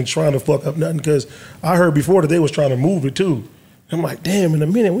ain't even trying to fuck up nothing, because I heard before that they was trying to move it too. I'm like, damn, in a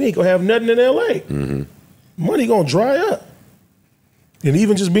minute, we ain't gonna have nothing in LA. Mm-hmm. Money gonna dry up. And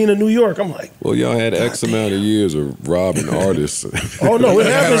even just being in New York, I'm like, well, y'all had X amount of years of robbing artists. oh no, it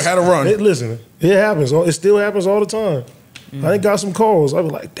happens. Had a run. Listen, it happens. It still happens all the time. I ain't got some calls. I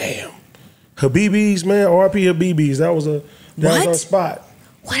was like, damn. Habibi's, man, RP Habibi's. That was our spot.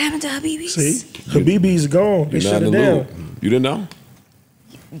 What happened to Habibi's? See, Habibi's gone. They shut it down. You didn't know?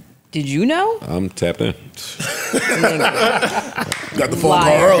 Did you know? I'm tapped in. Got the phone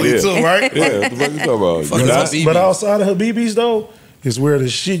call early too, right? Yeah, what the fuck you talking about? But outside of Habibi's, though, is where the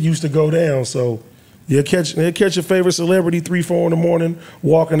shit used to go down. So you'll catch your favorite celebrity 3, 4 in the morning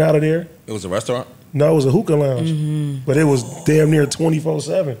walking out of there. It was a restaurant? No, it was a hookah lounge. But it was damn near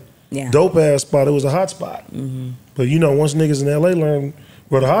 24/7. Yeah. Dope ass spot. It was a hot spot. But you know, once niggas in LA learn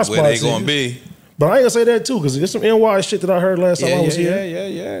where the hot spots where they gonna be. But I ain't gonna say that too, because there's some NY shit that I heard last time I was here.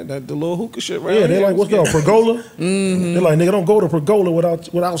 Yeah. The little hookah shit right Yeah, they like, what's called Pergola? Mm-hmm. They're like, nigga, don't go to Pergola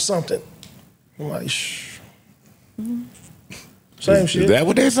without something. I'm like, shh. Same shit. Is that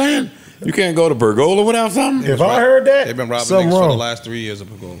what they're saying? You can't go to Pergola without something? If I heard that, they've been robbing something niggas wrong. for the last 3 years of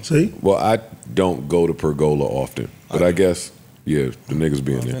Pergola. See? Well, I don't go to Pergola often, but I guess, yeah, the niggas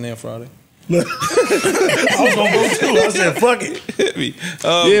be in Been there. there Friday. I was gonna go too. I said, "Fuck it."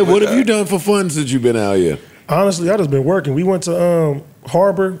 Yeah, what have you done for fun since you've been out here? Honestly, I just been working. We went to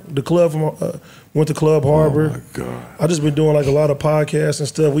Harbor, the club from went to Club Harbor. Oh my God! I just been doing like a lot of podcasts and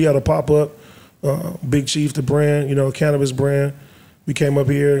stuff. We had a pop up, Big Chief, the brand, cannabis brand. We came up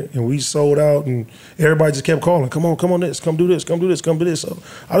here and we sold out, and everybody just kept calling. Come on, this, come do this, come do this, come do this. So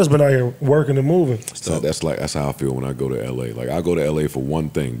I just been out here working and moving. So that's how I feel when I go to LA. Like I go to LA for one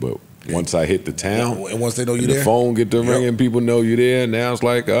thing, but once I hit the town, and once they know you the there, phone get to ringing, people know you there. Now it's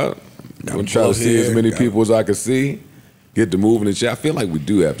like I'm gonna try to see as many people as I can see, get to moving and shit. I feel like we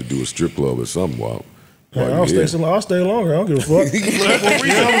do have to do a strip club or something. I'll stay longer. I don't give a fuck. Give them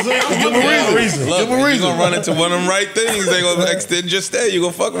a reason. Look, you're gonna run into one of them right things. They gonna extend your stay. You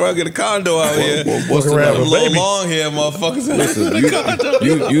gonna fuck around, get a condo out here. What's the little long hair motherfuckers? Listen,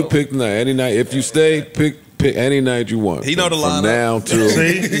 you pick any night. If you stay, pick any night you want. He know the lineup. From now till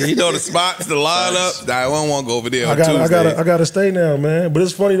he know the spots, the lineup. I don't want to go over there. I gotta stay now, man. But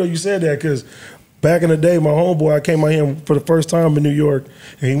it's funny though you said that because back in the day, my homeboy, I came out here for the first time in New York,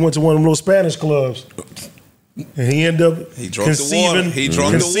 and he went to one of them little Spanish clubs. And he ended up conceiving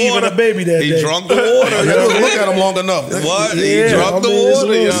a baby that day. He drunk the water. Look at him long enough. What? He drunk the water.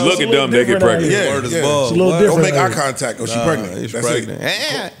 Look at them, they get pregnant. It's a little different. Don't make eye contact. Oh, she's pregnant. She's pregnant.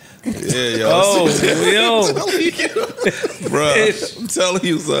 Yeah, yo. Bro, I'm telling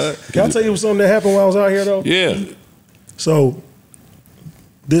you, son. Can I tell you something that happened while I was out here, though? Yeah. So,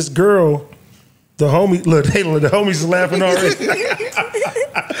 this girl, the homies is laughing already.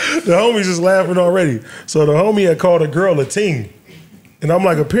 The homies is laughing already. So the homie had called a girl a ting. And I'm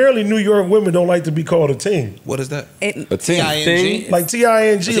like, apparently New York women don't like to be called a ting. What is that? A ting. T-I-N-G? Like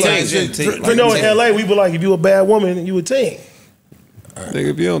T-I-N-G. In LA, we be like, if you a bad woman, you a ting. Nigga,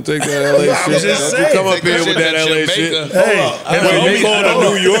 if you don't take that LA shit, don't you come up here with that LA shit. Hey, we called a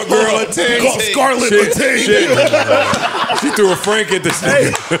New York girl a ting. Call Scarlett a ting. She threw a Frank at this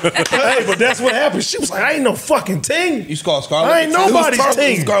nigga. Hey, but that's what happened. She was like, I ain't no fucking ting. You called Scarlett? I ain't nobody's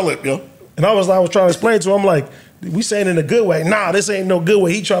ting. Scarlett, yo. And I was trying to explain to him, I'm like, we saying in a good way. Nah, this ain't no good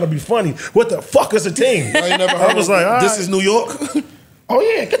way. He trying to be funny. What the fuck is a ting? I was like, this is New York? Oh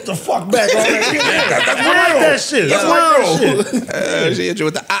yeah, get the fuck back on that. I like that shit. That's real. She hit you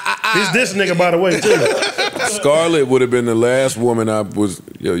with the He's this nigga, by the way, too. Scarlett would have been the last woman I was,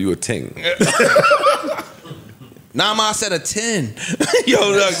 you a ting. Nah, I said a 10. Yo,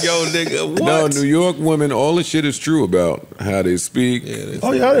 nigga, what? No, New York women, all the shit is true about how they speak.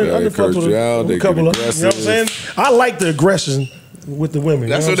 Oh yeah, I didn't fuck with a couple of, you know what I'm saying? I like the aggression with the women.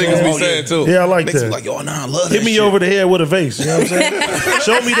 That's what niggas be saying too. Yeah, I like Makes that. Me like, yo, nah, I love that Hit me shit. over the head with a vase. You know what I'm saying?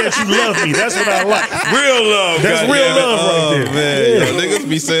 Show me that you love me. That's what I like. Real love. That's real love right there. Man, yo, niggas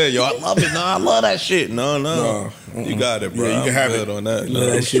be saying, yo, I love it. No, I love that shit. No. You got it, bro. Yeah, you can have it on that. You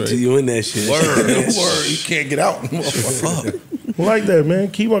that shit to you in that shit. Word. You can't get out. Fuck. I like that,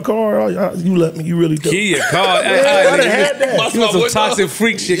 man. Keep my car. You let me. You really do. Key your car. I done had that. You want some toxic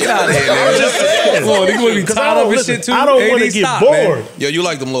freak shit. Get out of here, man. I'm just saying. Come on, you want to be tied up and shit too? I don't want to get bored. Yo, you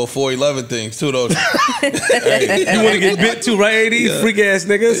like them little 411 things too, though. You want to get bit too, right, AD? Freak ass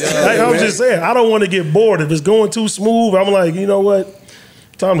niggas. I'm just saying. I don't want to get bored. If it's going too smooth, I'm like, you know what?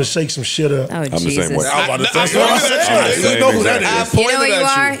 Time to shake some shit up. Oh, I'm Jesus. the same way. I was about to say. You know who that is. You know what you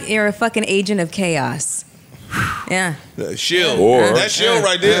are? You're a fucking agent of chaos. Yeah. Shield. Or that shield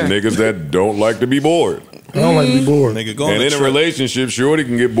right there. Niggas that don't like to be bored. I don't like to be bored. Nigga, go And in a relationship, shorty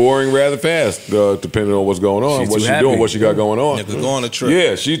can get boring rather fast, depending on what's going on, what she doing, what she got going on. Nigga, go on a trip.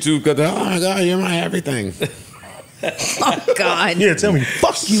 Yeah, she too got the, oh my God, you're my everything. Oh, God. Yeah, tell me,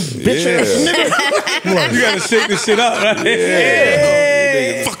 fuck you, bitch ass nigga. You got to shake this shit up, right?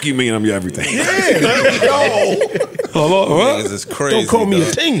 Yeah. Fuck you, mean I'm your everything. Yo. Hello? Niggas is crazy. Don't call me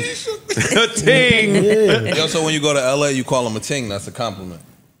a ting. A ting. Yeah. Yo, so when you go to LA, you call them a ting. That's a compliment.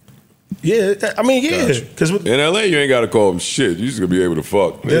 Yeah, I mean, yeah. Because in LA, you ain't got to call them shit. You just going to be able to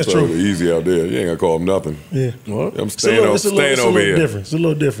fuck. That's true. Easy out there. You ain't got to call them nothing. Yeah. I'm staying over here. It's a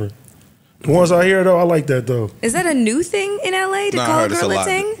little different. The ones I hear, though, I like that, though. Is that a new thing in LA to call a girl a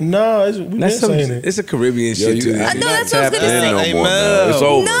ting? No, we've been saying it. It's a Caribbean shit, too. No, that's what I was going to say. No more, man. It's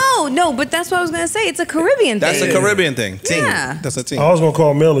over. No, but that's what I was going to say. It's a Caribbean thing. That's a Caribbean thing. Ting. Yeah. That's a ting. I was going to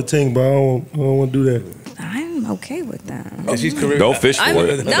call Mel a ting, but I don't want to do that. I'm okay with that. She's Caribbean. Don't fish for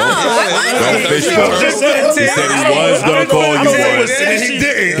it. No, Don't fish for it. He said he was going to call you one.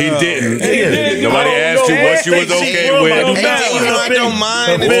 He didn't. Nobody asked you what you was okay with. I don't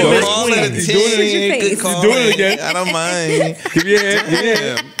mind if you call it a ting. Do it again. I don't mind. Give me a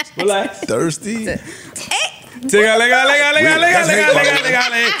hand. Relax. Thirsty.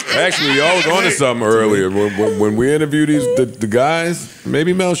 Actually, y'all was onto something earlier. When we interview the guys,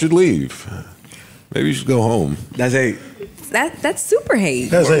 maybe Mel should leave. Maybe you should go home. That's hate. That's super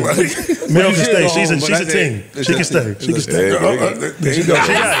hate. That's hate. Mel can stay. She's a ting. She can stay. She can stay. There she goes.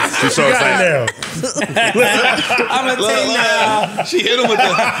 She's so excited now. I'm a ting now. She hit him with the.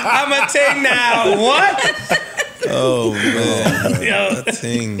 I'm a ting now. What? Oh man, yo,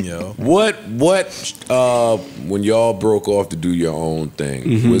 ting, yo. What? When y'all broke off to do your own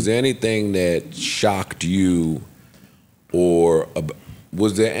thing, was there anything that shocked you, or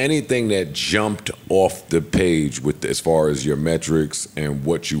was there anything that jumped off the page with as far as your metrics and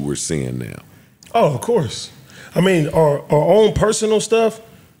what you were seeing now? Oh, of course. I mean, our own personal stuff,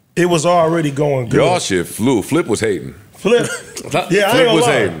 it was already going good. Y'all shit flew. Flip was hating. Flip. Yeah, Flip was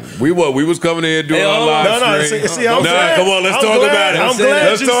hating. We was coming in doing our live stream. See, I'm glad. Come on, let's talk about it. I'm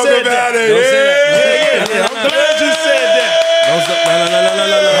glad you said that. Yeah. I'm glad you said that.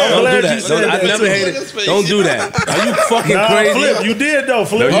 Don't do that. I never hated. Don't do that. Are you fucking crazy? Flip, you did though.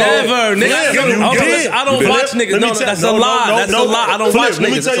 Flip. Never, nigga. I don't watch niggas. No, that's a lie. That's a lie. I don't watch niggas.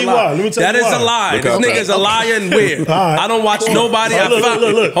 Let me tell you why. That is a lie. This nigga's a liar and weird. I don't watch nobody.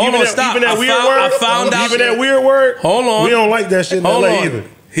 Look. Hold on, stop. I found out. Even that weird word. Hold on. We don't like that shit in LA either.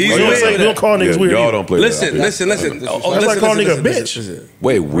 He's weird. We don't call niggas weird. Y'all don't play Listen. That's like calling nigga a bitch.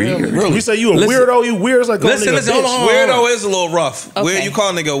 Wait, weird? We say you a weirdo, you weird. It's like calling nigga a bitch. Weirdo is a little rough. Okay. You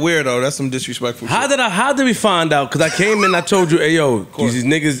call nigga a weirdo, that's some disrespectful shit. How did we find out? Because I came in, I told you, hey yo, these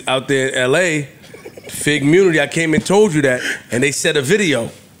niggas out there in LA, Fig Community, I came and told you that, and they said a video.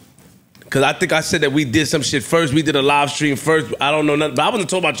 Cause I think I said that we did some shit first. We did a live stream first. I don't know nothing. But I wasn't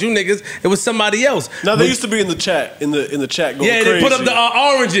talking about you niggas. It was somebody else. No, they used to be in the chat. In the chat going crazy. Yeah, they put up the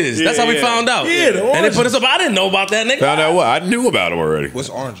oranges. That's how we found out. Yeah, the oranges. And they put us up. I didn't know about that, nigga. Found out what? I knew about them already. What's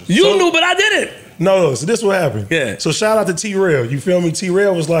oranges? You knew, but I didn't. No, so this is what happened. Yeah. So shout out to T-Rail. You feel me?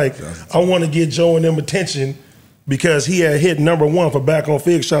 T-Rail was like, I want to get Joe and them attention because he had hit #1 for Back on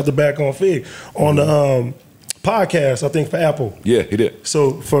Fig. Shout out to Back on Fig on the podcast, I think, for Apple. Yeah, he did.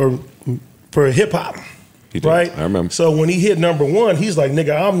 So for hip hop, right? I remember. So when he hit #1, he's like,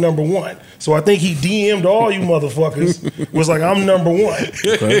 nigga, I'm #1. So I think he DM'd all you motherfuckers, was like, I'm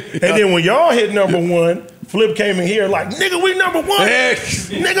 #1. Okay. And then when y'all hit #1, Flip came in here like, nigga, we #1.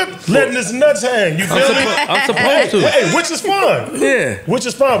 Nigga, letting his nuts hang. You feel me? I'm supposed to. Hey, which is fine. Yeah. Which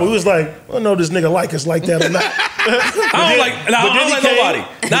is fine. But we was like, I don't know this nigga like us like that or not. I don't like nobody.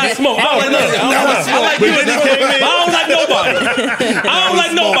 Not smoke. I don't like nobody. I like you and I don't like nobody. I don't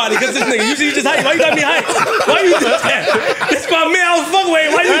like nobody because this nigga, you just hype. Why you got me hype? Why you did that? This my man. I was fucking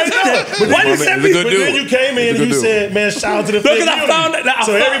with. Why you did that? Why you sent me? But then you came in and you said, man, shout out to the Fig Community.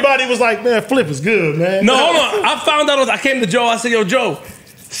 So everybody was like, man, Flip is good, man. No, hold on. I found out. I came to Joe. I said, yo, Joe.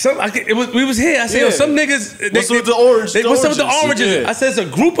 We was here. I said, yo, some niggas. What's up with the orange? What's up with the oranges? I said, it's a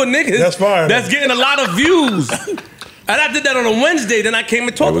group of niggas that's getting a lot of views. And I did that on a Wednesday. Then I came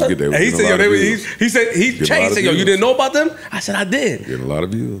and talked to him. And he said, yo, he said, yo, you didn't know about them? I said, I did. Getting a lot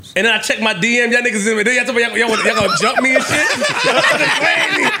of views. And then I checked my DM. Y'all niggas in me. Y'all gonna jump me and shit? Y'all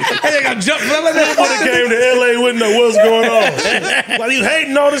crazy. Y'all gonna jump me. I came to LA wouldn't know what's going on. Why you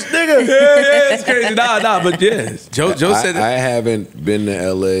hating on this nigga? Yeah, it's crazy. Nah, but yeah. Joe said that. I haven't been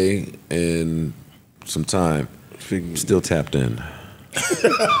to LA in some time. Still tapped in.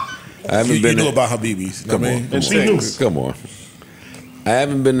 I haven't been. You knew about Habibis. Come on. I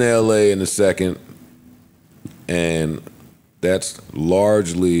haven't been to LA in a second, and that's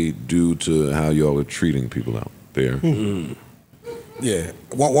largely due to how y'all are treating people out there. Mm-hmm. Yeah.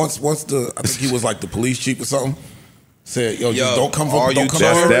 Once I think he was like the police chief or something. Said, yo, just don't come from.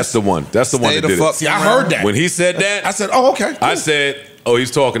 That's the one. That's the one that did it. See, I heard that when he said that. I said, oh, okay. Cool. I said, oh,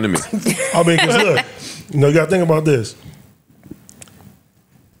 he's talking to me. I mean, cause look, you gotta think about this.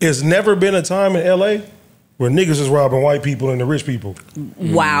 It's never been a time in LA where niggas is robbing white people and the rich people.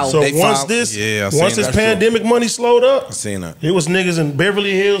 Wow. So once this pandemic money slowed up, I seen that. It was niggas in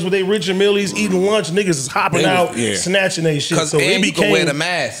Beverly Hills with they rich and millies eating lunch. Niggas is hopping out, snatching they shit. So it became wear the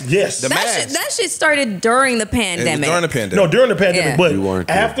mask. Yes, that shit started during the pandemic. During the pandemic. No, during the pandemic, but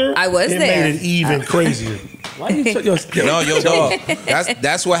after I was it there. made it even crazier. Why you yo, dog.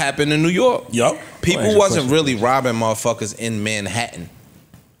 That's what happened in New York. Yup. People wasn't really robbing motherfuckers in Manhattan.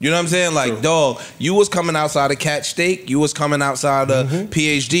 You know what I'm saying? Like, dog, you was coming outside of Cat Steak, you was coming outside of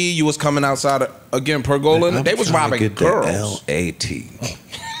PhD, you was coming outside of, again, Pergola. They was robbing girls. LAT.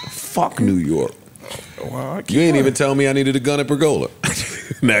 Fuck New York. You ain't even tell me I needed a gun at Pergola.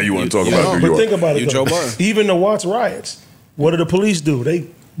 Now you want to talk about New York. But think about it, Joe Budden. Even the Watts riots, what did the police do? They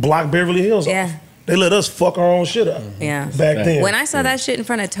blocked Beverly Hills off. They let us fuck our own shit up. Yeah. Back then. When I saw that shit in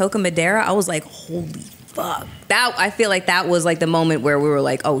front of Toca Madera, I was like, holy fuck. That I feel like that was like the moment where we were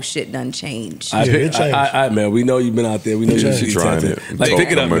like, oh shit, done changed. All right, man. We know you've been out there. We know you're trying it. Like,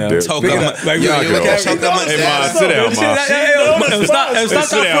 pick it up, man. Pick it up. Like, sit down, man. Stop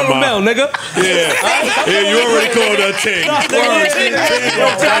from Mel, nigga. Yeah, you already called her Ting. I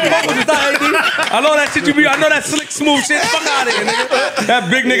know that shit you be. I know that slick, smooth shit. Fuck out of here, nigga. That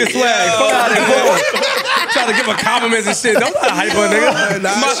big nigga swag. Fuck out of here. Trying to give her compliments and shit. Don't try to hype her, nigga.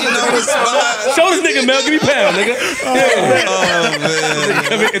 Show this nigga, Mel. Give me pound, nigga.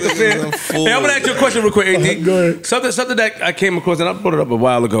 Hey, I'm gonna ask you a question real quick, AD. Go ahead. Something that I came across, and I brought it up a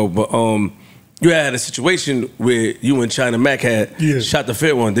while ago, but you had a situation where you and China Mac had shot the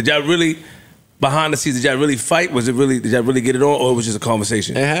fair one. Did y'all really, behind the scenes, did y'all really fight? Did y'all really get it on, or it was just a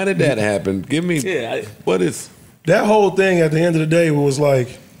conversation? And how did that happen? Give me, what is? That whole thing at the end of the day was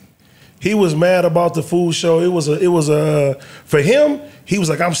like, he was mad about the food show. It was for him, he was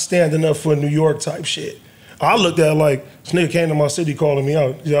like, I'm standing up for New York type shit. I looked at it like, this nigga came to my city calling me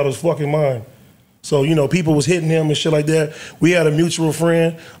out. He's out of his fucking mind. So, you know, people was hitting him and shit like that. We had a mutual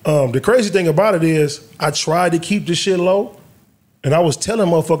friend. The crazy thing about it is, I tried to keep this shit low, and I was telling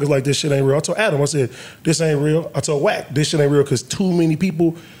motherfuckers like, this shit ain't real. I told Adam, I said, this ain't real. I told Wack, this shit ain't real, because too many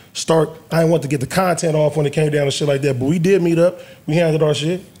people I didn't want to get the content off when it came down to shit like that. But we did meet up. We handled our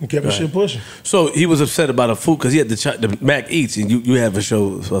shit and kept the shit pushing. So he was upset about the food because he had the Mac Eats, and you have a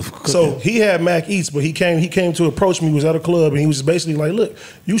show of cooking. So he had Mac Eats, but he came to approach me. He was at a club, and he was basically like, look,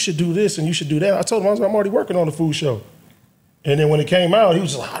 you should do this and you should do that. I told him, I'm already working on the food show. And then when it came out, he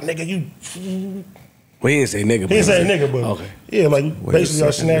was just like, nigga, you... Well, he didn't say nigga. He didn't say nigga, but okay. Yeah, like basically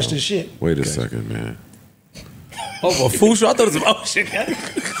I snatched his shit. Wait a second, man. Oh, a food show? I thought it was oh shit.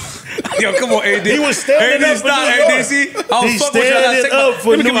 Yo, come on, AD. He was standing up for New York. He's standing up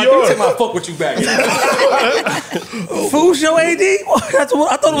for New York. Let me take my fuck with you back. Food show, AD? That's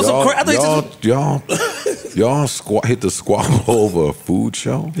what I thought it was some crazy. Y'all hit the squabble over a food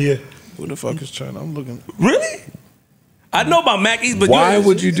show? Yeah. Who the fuck is China? I'm looking. Really? I know about Mac Eats, but why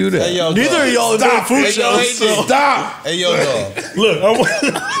would you do that? Hey, yo, neither of y'all doing food shows. So. Stop. Hey, yo, dog.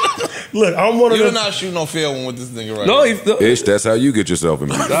 Look, I'm one of them. You're not shooting no fair one with this nigga right now. No, Ish, that's how you get yourself in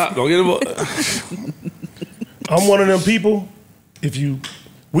beef. Stop. Don't get him. I'm one of them people.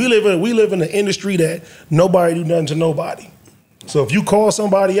 We live in an industry that nobody do nothing to nobody. So if you call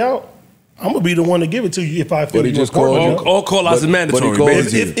somebody out, I'm gonna be the one to give it to you if I feel you just all call outs is mandatory.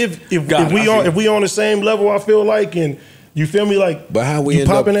 If we on the same level, I feel like, and you feel me, like, but how we you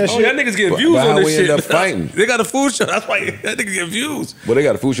popping that shit? Y'all niggas get views on this shit. End up fighting? They got a food show. That's why that nigga get views. Well, they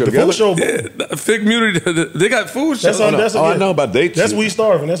got a food show together. Food show, yeah, Fig Community. They got food show. I know about they. That's We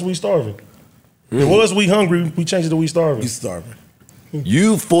Starving. That's We Starving. It was We Hungry. We changed it to We Starving. We Starving.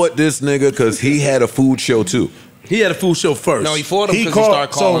 You fought this nigga because he had a food show too. He had a food show first. No, he fought him because he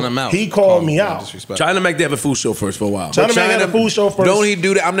started calling him out. He called me out. China Mac did have a food show first for a while. China Mac had a food show first. Don't he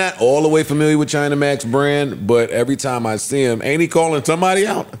do that? I'm not all the way familiar with China Mac's brand, but every time I see him, ain't he calling somebody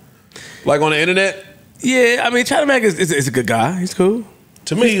out? Like on the internet? Yeah, I mean, China Mac is a good guy. He's cool.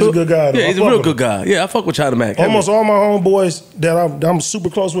 To me, he's a good guy. Yeah, he's a real good guy. Yeah, I fuck with China Mac. Almost all my homeboys that I'm super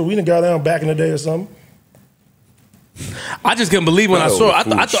close with, we done got down back in the day or something. I just couldn't believe when I saw it.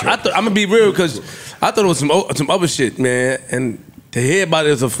 I thought I'm gonna be real because I thought it was some other shit, man. And to hear about it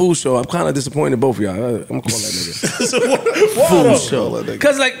as a food show, I'm kind of disappointed in both of y'all. I'm gonna call that nigga food show.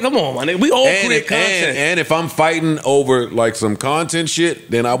 Because like, come on, man, we all create content. And if I'm fighting over like some content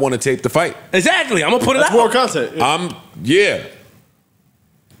shit, then I want to tape the fight. Exactly, I'm gonna put it out. That's more content. Yeah.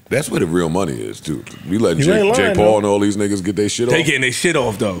 That's where the real money is, too. We letting Jake Paul and all these niggas get their shit off. They getting their shit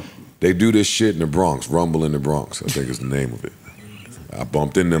off though. They do this shit in the Bronx, Rumble in the Bronx, I think is the name of it. I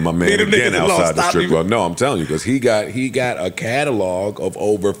bumped into my man again outside the strip club. No, I'm telling you, because he got a catalog of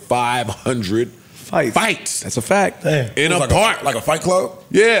over 500 fights. That's a fact. Damn. In a park. Like a fight club?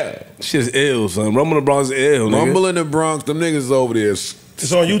 Yeah. Shit is ill, son. Rumble in the Bronx is ill, nigga. Rumble in the Bronx, them niggas over there.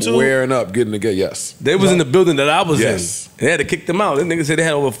 It's on YouTube? Wearing up, getting together, yes. They was in the building that I was in. They had to kick them out. Them niggas said they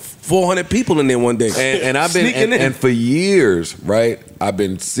had over 400 people in there one day. And I've been, and for years, right, I've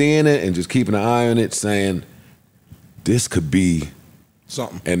been seeing it and just keeping an eye on it, saying, this could be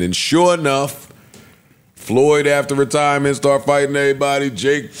something. And then sure enough, Floyd after retirement start fighting everybody.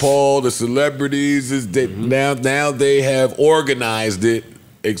 Jake Paul, the celebrities, now they have organized it,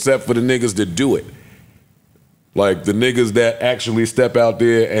 except for the niggas that do it. Like the niggas that actually step out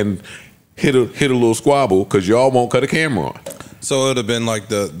there and hit a little squabble because y'all won't cut a camera on. So it would have been like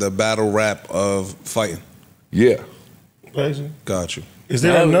the battle rap of fighting. Yeah. Basically. Got you. Is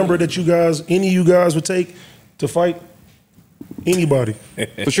there a number that you guys, any of you guys would take to fight anybody?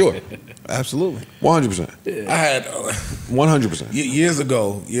 For sure. Absolutely. 100%. I had 100%. Years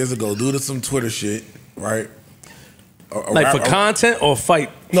ago, due to some Twitter shit, right? Like for content or fight?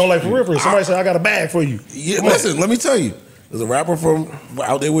 No, like for real. Somebody said, I got a bag for you. Yeah, listen, let me tell you. There's a rapper from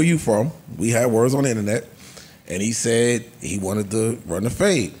out there where you from. We had words on the internet. And he said he wanted to run the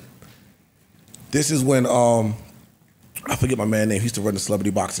fade. This is when, I forget my man's name. He used to run the celebrity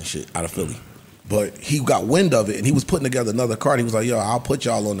boxing shit out of Philly. But he got wind of it, and he was putting together another card. He was like, yo, I'll put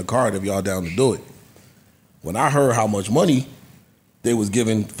y'all on the card if y'all down to do it. When I heard how much money they was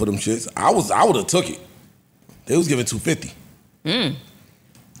giving for them shits, I would have took it. They was giving $250.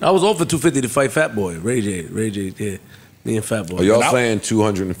 I was offered $250 to fight Fat Boy, Ray J, yeah. Me and Fat Boy. Are y'all saying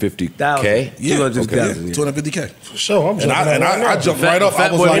 $250K? Yeah, $250,000. $250K. For sure. I'm and I jumped right up.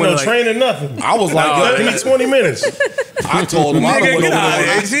 I was like, no training, nothing. I was like, yo, give me 20 minutes. I told him I don't want to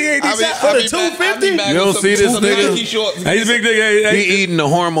for the 250. You don't see this nigga? He's big nigga. He eating the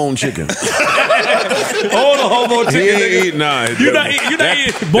hormone chicken. All the hormone chicken. He ain't eating. Nah, you not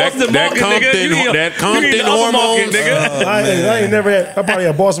eating Boston Market, nigga. That Compton hormone, nigga. I ain't never had. I probably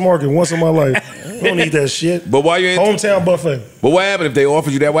had Boston Market once in my life. I don't need that shit. But why you ain't hometown buffet? But what happened if they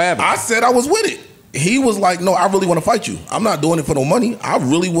offered you that? What happened? I said I was with it. He was like, "No, I really want to fight you. I'm not doing it for no money. I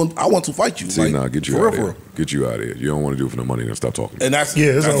want to fight you." See, like, nah, get you out of here. Get you out of here. You don't want to do it for no money. Then stop talking. And that's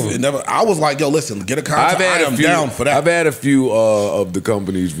it never. I was like, "Yo, listen, get a contract. I am down for that." I've had a few of the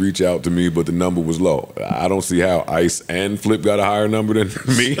companies reach out to me, but the number was low. I don't see how Ice and Flip got a higher number than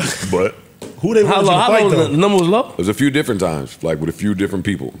me, but. Who they wanted you to fight, though? The number was low? There's a few different times, like with a few different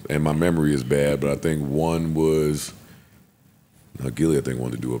people, and my memory is bad, but I think one was Gilly, I think,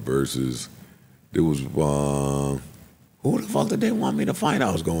 wanted to do a versus. There was who the fuck did they want me to fight? I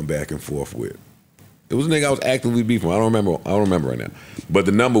was going back and forth with. It was a nigga I was actively beefing with. I don't remember right now. But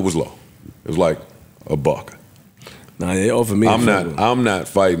the number was low. It was like $1. Nah, they offered me. I'm not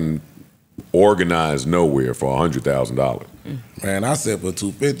fighting organized nowhere for $100,000. Man, I said for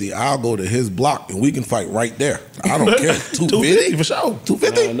 $250, I'll go to his block and we can fight right there. I don't care. $250 for sure.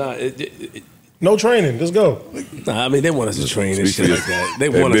 $250? No training. Let's go. Nah, I mean, they want us to train and shit like that. They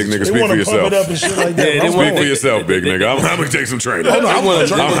want big us nigga, to speak for yourself. Pump it up and shit like that. Yeah, Speak for yourself, big nigga. I'm gonna take some training. No, I want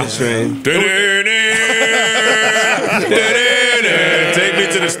to train. Take me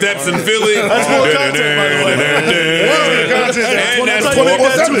to the steps in Philly. That's more content, by the way.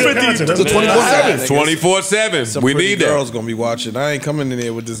 That's 24/7. 24/7. We need that. Girls gonna be watching. I ain't coming in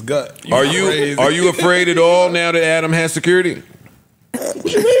there with this gut. Are you afraid at all now that Adam has security?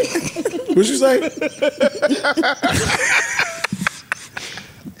 What you mean? What you say?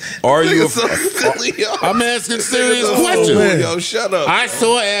 Are you? So silly, yo. I'm asking serious questions. Yo, shut up. I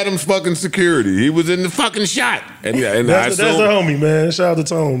saw Adam's fucking security. He was in the fucking shot. And that's the homie, man. Shout out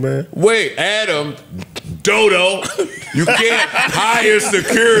to Tone, man. Wait, Adam, Dodo, you can't hire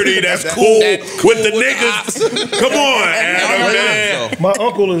security that's cool with the niggas. Come on, Adam, man. My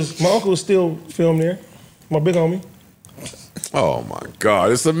uncle is still filmed there. My big homie. Oh my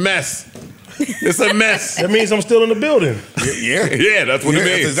God, it's a mess. It's a mess. That means I'm still in the building. Yeah, that's what it means.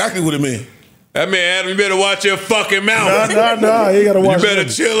 That's exactly what it means. That mean, Adam, you better watch your fucking mouth. Nah, you gotta watch. You better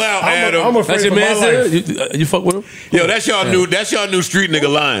chill out, Adam. I'm afraid for my life. You fuck with him? Yo, that's y'all new street nigga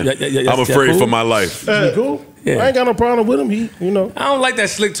line. I'm afraid for my life. Cool. Yeah. I ain't got no problem with him. I don't like that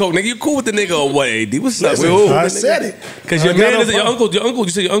slick talk, nigga. You cool with the nigga or what, AD? What's up? I said it. Because your man is your uncle. You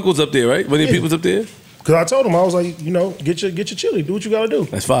said your uncle's up there, right? When your people's up there? Because I told him, I was like, get your chili. Do what you got to do.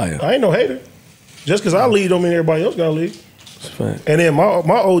 That's fire. I ain't no hater. Just because I lead don't mean everybody else got to lead. That's fine. And then my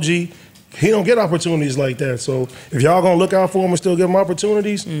OG, he don't get opportunities like that. So if y'all going to look out for him and still give him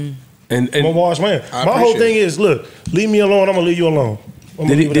opportunities, I'm going to wash my hand. My whole thing is, look, leave me alone. I'm going to leave you alone.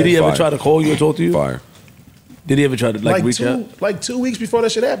 Did he ever try to call you and talk to you? Fire. Did he ever try to reach out? Like 2 weeks before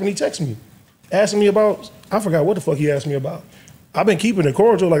that shit happened, he texted me. Asking me about, I forgot what the fuck he asked me about. I've been keeping it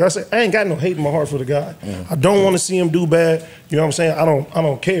cordial. Like I said, I ain't got no hate in my heart for the guy. I don't want to see him do bad. You know what I'm saying? I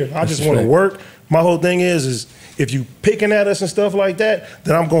don't care. I just want to work. My whole thing is if you picking at us and stuff like that,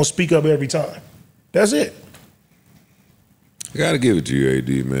 then I'm going to speak up every time. That's it. I got to give it to you,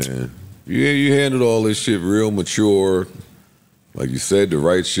 AD, man. You handled all this shit real mature. Like you said the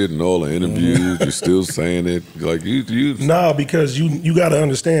right shit in all the interviews. You're still saying it. Like you. Nah, because you got to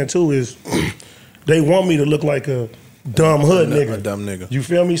understand too is they want me to look like a dumb hood nigga. A dumb nigga. You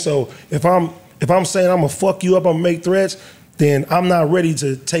feel me? So if I'm saying I'm gonna fuck you up, I'm gonna make threats, then I'm not ready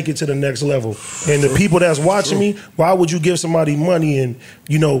to take it to the next level. And the people that's watching me, why would you give somebody money and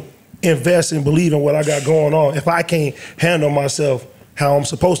invest and believe in what I got going on if I can't handle myself how I'm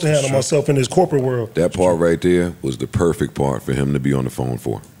supposed to handle myself in this corporate world? That part right there was the perfect part for him to be on the phone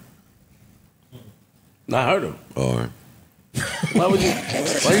for. I heard him. All right. Why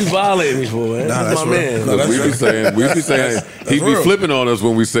you violating me for, man? Nah, that's my man. No, we be saying he be flipping on us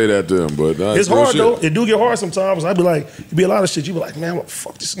when we say that to him, but it's hard though. It do get hard sometimes. I'd be like, it'd be a lot of shit. You be like, man, I'm gonna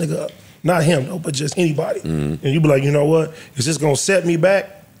fuck this nigga up. Not him though, but just anybody. And you be like, you know what? Is this gonna set me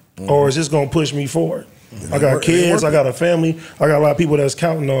back, or is this gonna push me forward? I got kids, I got a family, I got a lot of people that's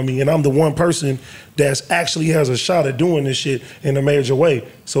counting on me, and I'm the one person that's actually has a shot at doing this shit in a major way.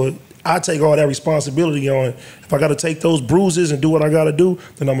 So I take all that responsibility on. If I got to take those bruises and do what I got to do,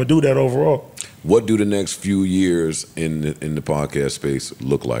 then I'm gonna do that overall. What do the next few years in the podcast space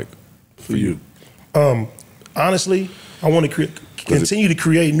look like for you? Honestly, I want to continue to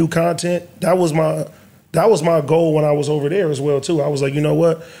create new content. That was my goal when I was over there as well too. I was like, you know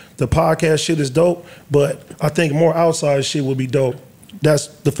what, the podcast shit is dope, but I think more outside shit would be dope. That's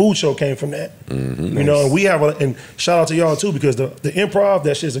the food show came from that, you know. And we have and shout out to y'all too, because the improv,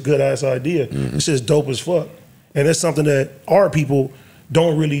 that shit's a good ass idea. This shit's dope as fuck, and it's something that our people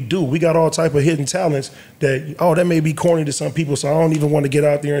don't really do. We got all type of hidden talents that may be corny to some people, so I don't even want to get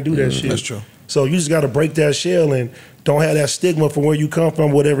out there and do that shit. That's true. So you just got to break that shell and don't have that stigma from where you come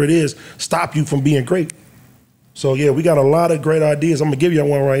from, whatever it is, stop you from being great. So yeah, we got a lot of great ideas. I'm gonna give you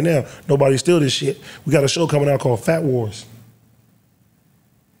one right now. Nobody steal this shit. We got a show coming out called Fat Wars.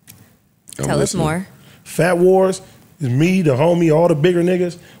 Tell us more. Fat Wars is me, the homie, all the bigger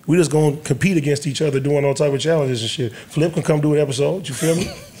niggas. We just gonna compete against each other doing all type of challenges and shit. Flip can come do an episode. You feel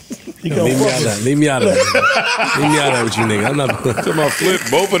me? Leave me out of that. Leave me out of that with you, nigga. I'm not talking about Flip.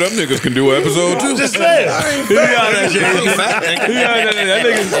 Both of them niggas can do an episode too. I'm just saying. Leave me out of that shit. Leave me out of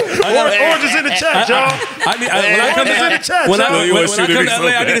that. Orange is in the chat, y'all. When I come to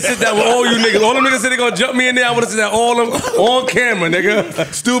LA, I get to sit down with all you niggas. All them niggas say they gonna jump me in there. I want to sit down all them on camera,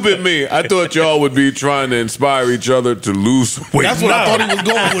 nigga. Stupid me. I thought y'all would be trying to inspire each other to lose weight. That's what I thought he was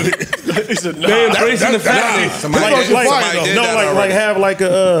going with it. He said, they embracing the fact. Like have like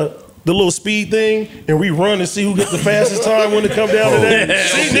the little speed thing, and we run and see who gets the fastest time when it come down to that.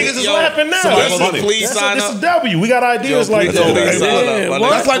 See, niggas is laughing now. Please sign up. This is W. We got ideas like that.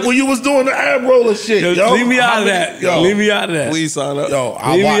 That's like when you was doing the ab roller shit, yo. Leave me out of that. Leave me out of that. Please sign up. Yo,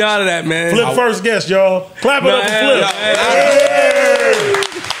 leave me out of that, man. Flip first guest, y'all. Clap it up for Flip.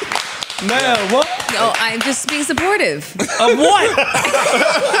 Man, what? No, I'm just being supportive. Of what?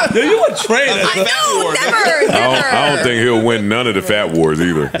 Yo, you a traitor. I know, never. I don't think he'll win none of the Fat Wars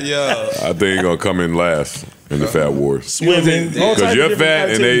either. Yeah. I think he's gonna come in last in the Fat Wars. Swimming. Because you're fat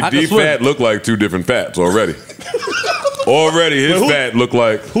and they fat look like two different fats already. His fat look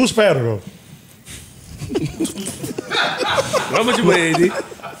like. Who's fatter though? How much you weigh, AD?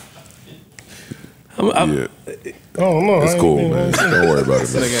 Yeah. Oh no, it's cool, man. Don't worry about it. Man.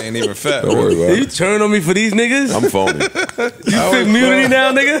 This nigga ain't even fat. Don't worry about it. You turn on me for these niggas? I'm phony. You fit immunity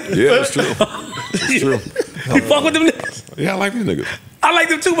now, nigga? Yeah, it's true. It's true. You fuck with them niggas? Yeah, I like these niggas. I like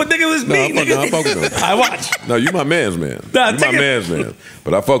them too, but nigga, it's me. I fuck with them. I watch. No, you my man's man. You my man's man.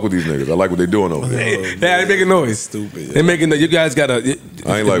 But I fuck with these niggas. I like what they doing over there. They making noise. Stupid. They making. You guys gotta.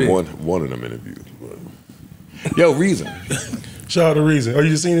 I ain't like one of them interviews. But. Yo, Reason. Shout out to Reason. Oh,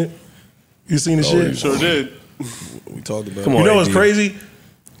 you seen it? You seen the shit? Sure did. We talked about. You know what's crazy?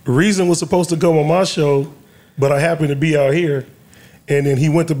 Reason was supposed to come on my show, but I happened to be out here, and then he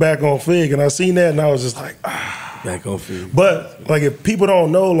went to Back on Fig, and I seen that, and I was just like, Back on Fig. But like, if people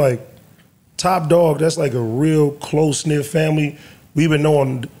don't know, like Top Dog, that's like a real close knit family. We've been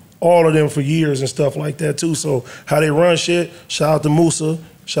knowing all of them for years and stuff like that too. So how they run shit. Shout out to Musa.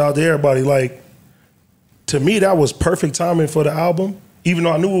 Shout out to everybody. Like, to me, that was perfect timing for the album. Even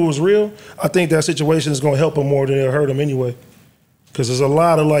though I knew it was real, I think that situation is going to help him more than it'll hurt him anyway. Because there's a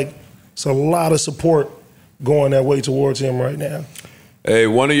lot of support going that way towards him right now. Hey,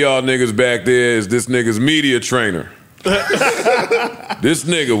 one of y'all niggas back there is this nigga's media trainer. This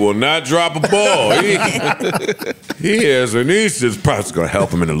nigga will not drop a ball. He has, and he's just probably going to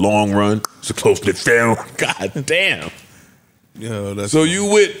help him in the long run. It's a close-knit family. God damn. Yo, that's so you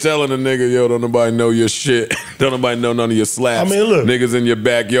with telling a nigga, yo, don't nobody know your shit. Don't nobody know none of your slaps. I mean, look. Niggas in your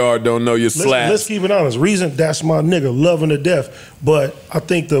backyard don't know your slaps. Let's keep it honest. Reason, that's my nigga, loving to death. But I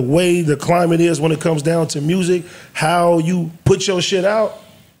think the way the climate is when it comes down to music, how you put your shit out,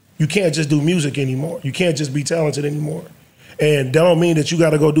 you can't just do music anymore. You can't just be talented anymore. And that don't mean that you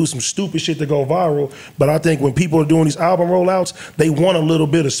got to go do some stupid shit to go viral. But I think when people are doing these album rollouts, they want a little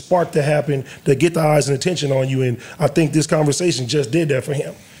bit of spark to happen to get the eyes and attention on you. And I think this conversation just did that for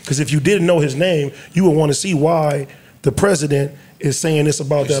him. Because if you didn't know his name, you would want to see why the president is saying this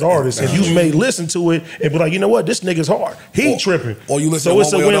about that artist, and you may listen to it and be like, you know what, this nigga's hard. He tripping. Or you listen. So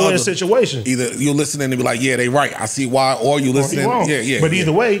it's a one way or the win-win other. situation. Either you listen and be like, yeah, they right. I see why. Or you listen. But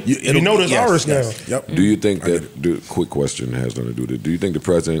either way, you know there's artists now. Yep. Do you think that? Quick question has nothing to do with it. Do you think the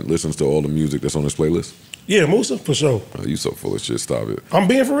president listens to all the music that's on his playlist? Yeah, Musa, for sure. Oh, you so full of shit. Stop it. I'm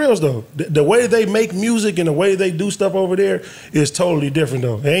being for reals though. The way they make music and the way they do stuff over there is totally different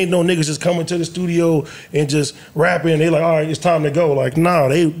though. There ain't no niggas just coming to the studio and just rapping. They like, all right, it's time to go. Like, nah,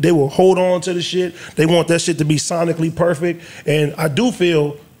 they will hold on to the shit. They want that shit to be sonically perfect. And I do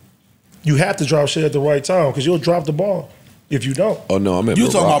feel you have to drop shit at the right time because you'll drop the ball if you don't. Oh no, I meant You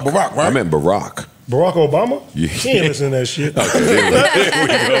Barack. talking about Barack, right? I meant Barack. Barack Obama? Yeah. He ain't listening to that shit. Okay, there we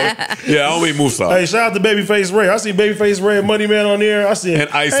go. Yeah, I don't mean Musa. Hey, shout out to Babyface Ray. I see Babyface Ray and Money Man on there. I see And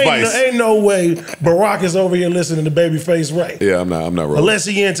Ice Spice. Ain't no way Barack is over here listening to Babyface Ray. Yeah, I'm not rolling. Unless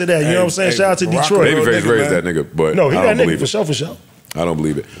he into that. You know what I'm saying? Shout out to Barack Detroit. Babyface Ray is that nigga, but No, he I that don't nigga believe for it. sure, for sure. I don't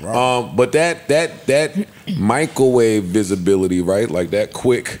believe it. But that microwave visibility, right? Like that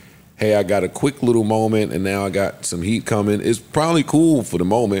quick, hey, I got a quick little moment and now I got some heat coming. It's probably cool for the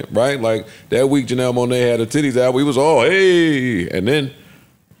moment, right? Like that week Janelle Monáe had her titties out, we was all, hey, and then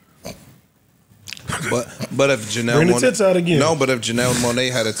But if Janelle Bring the tits out again. No, but if Janelle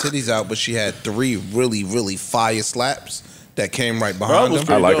Monáe had her titties out, but she had 3 really, really fire slaps that came right behind them.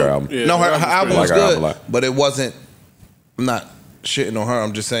 I like her album. No, her album was I like her album a good, lot. but it wasn't. I'm not shitting on her.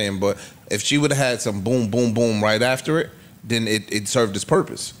 I'm just saying. But if she would have had some boom, boom, boom right after it, then it served its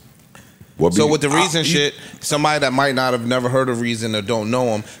purpose. So with the Reason shit, somebody that might not have never heard of Reason or don't know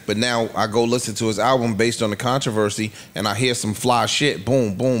him, but now I go listen to his album based on the controversy, and I hear some fly shit,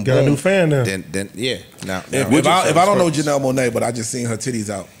 boom, boom, Got boom. a new fan now. Then yeah. Now If I don't know Janelle Monáe, but I just seen her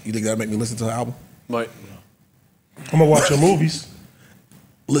titties out, you think that'll make me listen to her album? Might. I'm gonna watch her movies.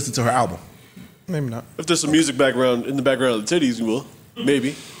 Listen to her album. Maybe not. If there's some music background in the background of the titties, you will. Maybe.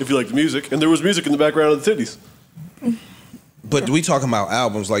 If you like the music. And there was music in the background of the titties. But we talking about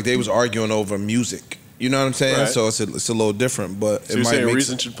albums, like they was arguing over music. You know what I'm saying? Right. So it's a little different, but So you're saying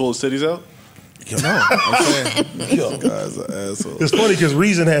Reason should pull his titties out? No, I'm saying you guys are assholes. It's funny because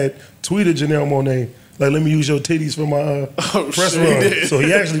Reason had tweeted Janelle Monáe, like, let me use your titties for my press shit, he run. did. So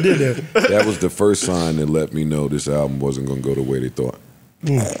he actually did that. that was the first sign that let me know this album wasn't gonna go the way they thought.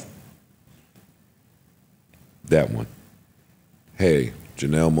 That one. Hey,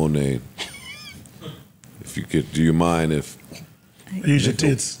 Janelle Monáe, if you could, do you mind if Use your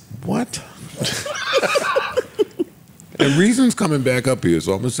tits. What? And Reason's coming back up here,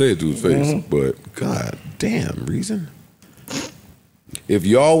 so I'm gonna say it to his face. But god damn, Reason. If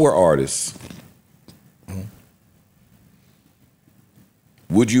y'all were artists,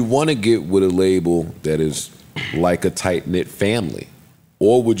 would you want to get with a label that is like a tight-knit family?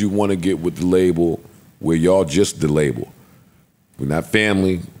 Or would you want to get with the label where y'all just the label? We're not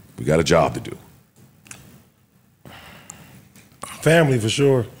family, we got a job to do. Family for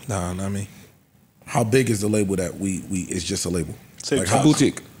sure. Nah, not me. How big is the label that we it's just a label? Same How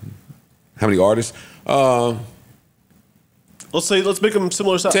boutique? How many artists? Let's make them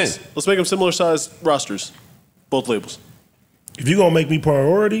similar size. 10. Let's make them similar size rosters. Both labels. If you're gonna make me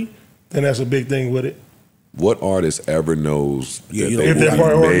priority, then that's a big thing with it. What artist ever knows that you they know, if will they're be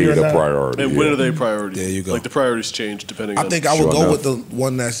priority made or a not. priority? And when are they priorities? There you go. Like the priorities change depending on. I think I would Sure go enough. with the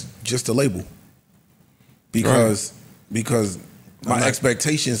one that's just a label. Because my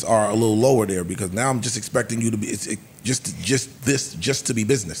expectations are a little lower there because now I'm just expecting you to be just to be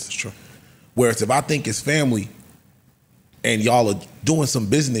business. That's true. Whereas if I think it's family and y'all are doing some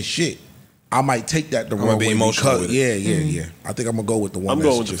business shit, I might take that the wrong be way. emotional because- with it. Yeah. I think I'm gonna go with the one. I'm that's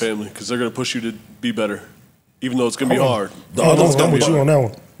going with the just, family because they're going to push you to be better, even though it's going to be hard. The other one's I'm gonna be with you on that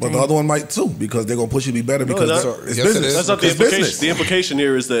one. But the other one might too because they're gonna push you to be better because No, it's yes, business. it is. That's not the It's implication. business. The implication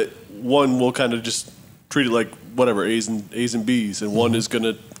here is that one will kind of just treat it like whatever A's and B's, and one is going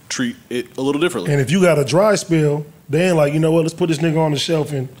to treat it a little differently. And if you got a dry spell, then like, you know what, let's put this nigga on the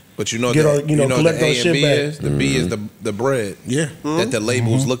shelf and But you know, get the, our, collect the our A shit and B back. is the B is the bread. Yeah. That the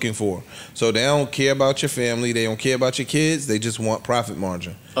label's looking for. So they don't care about your family. They don't care about your kids. They just want profit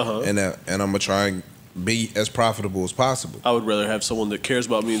margin. And I'm gonna try and be as profitable as possible. I would rather have someone that cares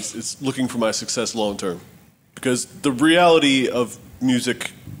about me and is looking for my success long term, because the reality of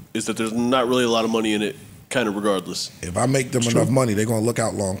music is that there's not really a lot of money in it, kind of regardless. If I make them enough money, they're gonna look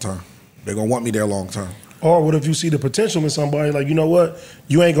out long term. They're gonna want me there long term. Or what if you see the potential in somebody, like, you know what,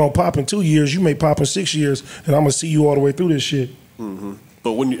 you ain't gonna pop in 2 years, you may pop in 6 years, and I'm gonna see you all the way through this shit.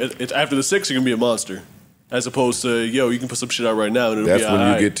 But when it's after the 6, you're gonna be a monster, as opposed to you can put some shit out right now and it'll That's be when you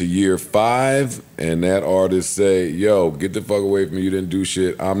alright. get to year 5 and that artist say, yo, get the fuck away from me, you didn't do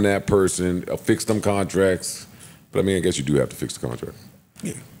shit. I'm that person. I'll fix them contracts. But I mean, I guess you do have to fix the contract.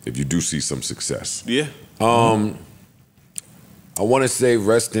 Yeah. If you do see some success. Yeah. I want to say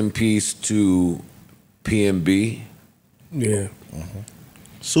rest in peace to PNB. Yeah.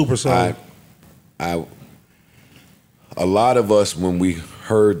 Super solid. A lot of us, when we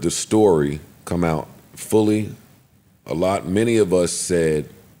heard the story come out fully, many of us said,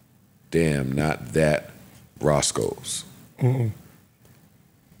 damn, not that Roscoe's.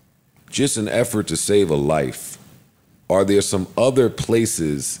 Just an effort to save a life. Are there some other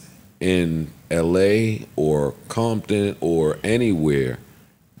places in LA or Compton or anywhere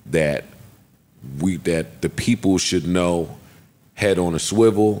that the people should know, head on a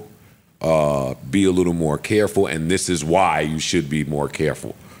swivel, be a little more careful, and this is why you should be more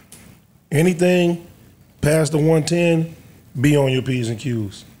careful? Anything past the 110, be on your P's and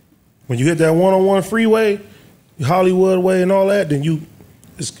Q's. When you hit that 101 freeway, Hollywood way and all that, then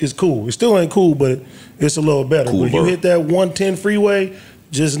it's cool. It still ain't cool, but it's a little better. When you hit that 110 freeway,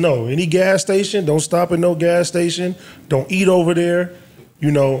 just know, any gas station, don't stop at no gas station. Don't eat over there.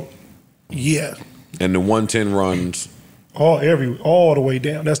 Yeah. And the 110 runs all the way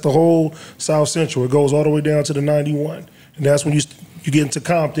down. That's the whole South Central. It goes all the way down to the 91. And that's when you get into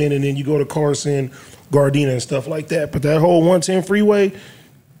Compton, and then you go to Carson, Gardena, and stuff like that. But that whole 110 freeway,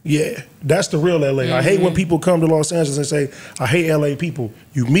 yeah, that's the real LA. I hate when people come to Los Angeles and say, I hate LA people.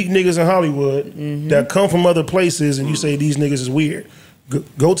 You meet niggas in Hollywood that come from other places, and you say these niggas is weird.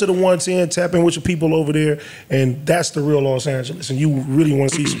 Go to the 110, tap in with your people over there, and that's the real Los Angeles. And you really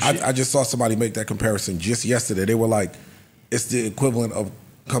want to see some shit. I just saw somebody make that comparison just yesterday. They were like, it's the equivalent of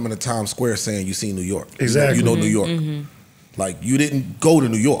coming to Times Square saying you see New York. Exactly. You know New York. Like, you didn't go to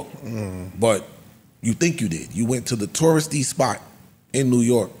New York, but you think you did. You went to the touristy spot in New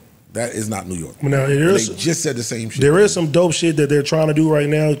York. That is not New York. Now, they just said the same shit. There is some dope shit that they're trying to do right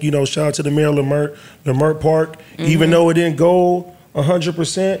now. Shout out to the mayor of Lemert Park. Even though it didn't go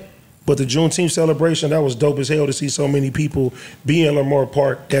 100%, but the Juneteenth celebration, that was dope as hell to see so many people be in Lemert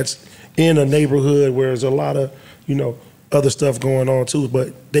Park. That's in a neighborhood where there's a lot of, other stuff going on too.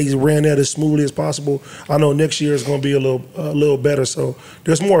 But they ran that as smoothly as possible. I know next year is going to be a little better. So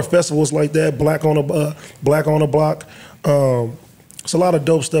there's more festivals like that. Black on the Block. It's a lot of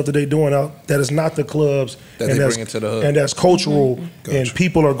dope stuff that they're doing out that is not the clubs that they bring into the hood, and that's cultural. And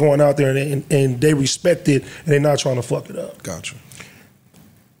people are going out there and they respect it, and they're not trying to fuck it up. Gotcha.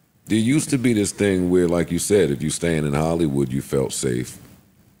 There used to be this thing where, like you said, if you staying in Hollywood, you felt safe.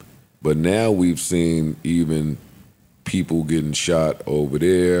 But now we've seen even people getting shot over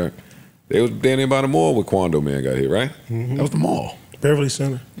there. They was standing by the mall when Quando Man got hit, right? That was the mall. Beverly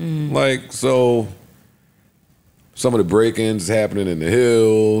Center. Like, so some of the break-ins happening in the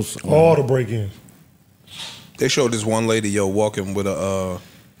hills. All the break-ins. They showed this one lady, walking with a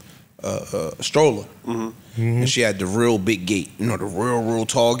stroller. And she had the real big gate. The real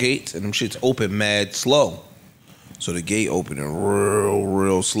tall gates. And them shits open mad slow. So the gate opening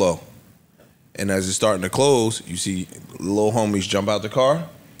real slow. And as it's starting to close, you see little homies jump out the car,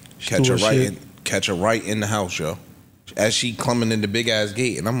 catch her right in the house, yo. As she coming in the big ass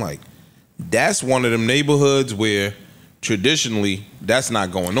gate. And I'm like, that's one of them neighborhoods where traditionally that's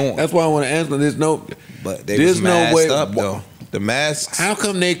not going on. That's why I want to ask them. But they was masked up though. The masks. How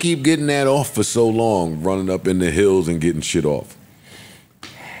come they keep getting that off for so long, running up in the hills and getting shit off?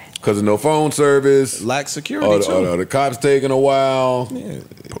 Because of no phone service, lack security too. Or the cops taking a while. Yeah.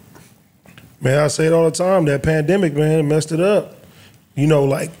 Man, I say it all the time. That pandemic, man, messed it up.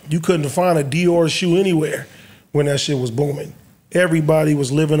 Like you couldn't find a Dior shoe anywhere when that shit was booming. Everybody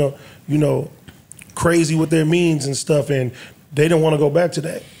was living crazy with their means and stuff, and they didn't want to go back to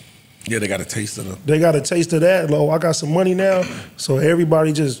that. Yeah, they got a taste of it. They got a taste of that. I got some money now, so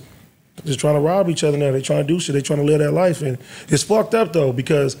everybody just trying to rob each other now. They trying to do shit. They trying to live that life, and it's fucked up though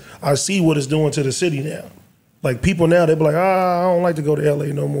because I see what it's doing to the city now. Like people now, they be like, I don't like to go to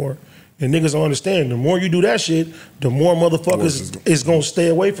LA no more. And niggas don't understand. The more you do that shit, the more motherfuckers is gonna stay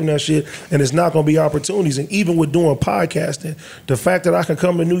away from that shit, and it's not gonna be opportunities. And even with doing podcasting, the fact that I can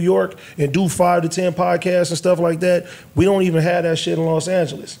come to New York and do 5 to 10 podcasts and stuff like that, we don't even have that shit in Los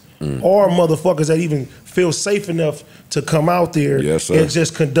Angeles. Or motherfuckers that even feel safe enough to come out there and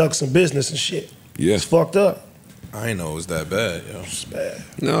just conduct some business and shit. Yeah. It's fucked up. I ain't know it was that bad, yo. It's bad.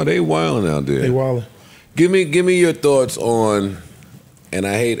 No, they wilding out there. They wilding. Give me your thoughts on, and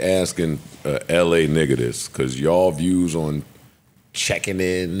I hate asking LA nigga this, because y'all views on checking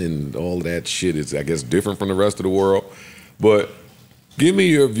in and all that shit is, I guess, different from the rest of the world. But give me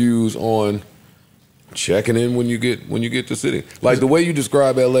your views on checking in when you get to city. Like the way you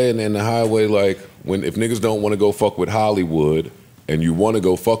describe LA and the highway, like if niggas don't want to go fuck with Hollywood and you want to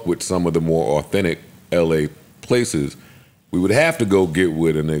go fuck with some of the more authentic LA places, we would have to go get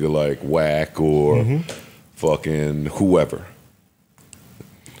with a nigga like Whack or fucking whoever.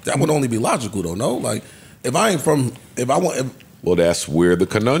 That would only be logical though, no? Like if I ain't from, well, that's where the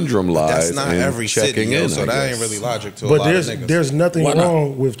conundrum lies. That's not every city, in, so that ain't really logic to a But lot of niggas. there's nothing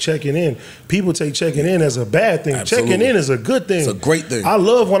wrong with checking in. People take checking in as a bad thing. Absolutely. Checking in is a good thing. It's a great thing. I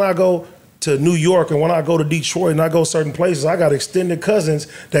love when I go to New York and when I go to Detroit and I go certain places, I got extended cousins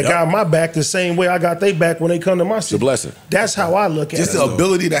that got my back the same way I got they back when they come to my city. It's a blessing. That's how I look at it. Just the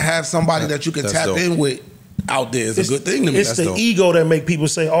ability to have somebody that you can tap in with out there is a good thing to me. It's the ego that make people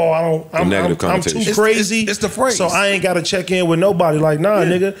say, "Oh, I'm too crazy." It's the phrase. So I ain't got to check in with nobody. Like, nah,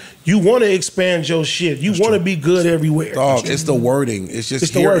 nigga, you want to expand your shit. You want to be good everywhere. Dog, it's the wording. It's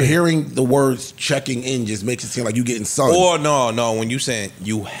just hearing the words "checking in" just makes it seem like you getting sun. Or no, when you saying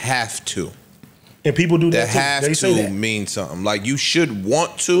you have to. And people do that. Have they say to that. mean something. Like you should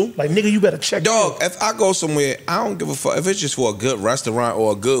want to. Like nigga, you better check. Dog, if I go somewhere, I don't give a fuck if it's just for a good restaurant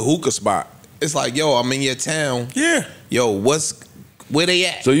or a good hookah spot. It's like, yo, I'm in your town. Yeah. Yo, where they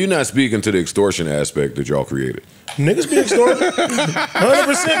at? So you're not speaking to the extortion aspect that y'all created. Niggas be extorted.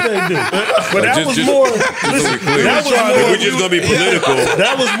 100% they do. But that was more. We're just gonna be political.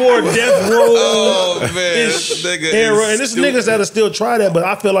 That was more death row. Oh man, nigga era. And this niggas that'll still try that, but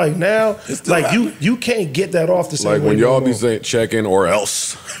I feel like now, like you can't get that off the same like way. when y'all be saying check in or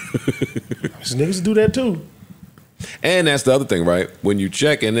else. Niggas do that too. And that's the other thing, right? When you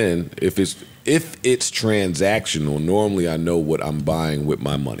checking in, if it's transactional, normally I know what I'm buying with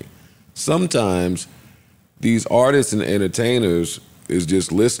my money. Sometimes these artists and entertainers is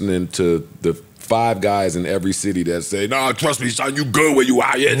just listening to the 5 guys in every city that say, "No, trust me, son, you good where you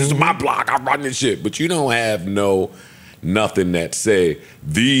are. Yeah, this is my block. I run this shit." But you don't have nothing that say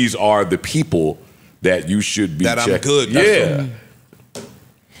these are the people that you should be checking. I'm good. Yeah.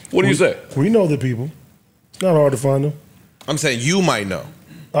 What do you say? We know the people. It's not hard to find them. I'm saying you might know.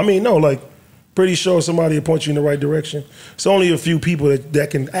 I mean, no, like pretty sure somebody will point you in the right direction. It's only a few people that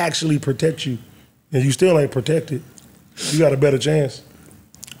can actually protect you, and you still ain't protected. You got a better chance.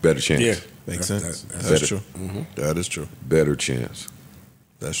 Better chance. Yeah. Makes sense. That's true. That is true. Better chance.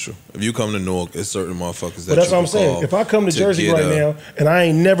 That's true. If you come to Newark, it's certain motherfuckers that But that's you what I'm can saying. call If I come to Jersey get right now and I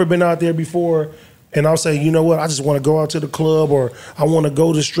ain't never been out there before, and I'll say, you know what, I just want to go out to the club, or I want to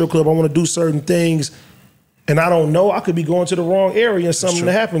go to the strip club, I want to do certain things, and I don't know, I could be going to the wrong area and something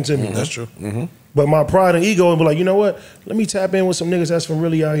to happen to me. That's true. But my pride and ego will be like, you know what? Let me tap in with some niggas that's from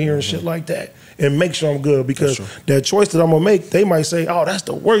really out here and shit like that, and make sure I'm good, because that choice that I'm gonna make, they might say, oh, that's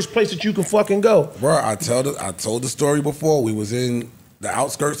the worst place that you can fucking go. Bro, I told the story before. We was in the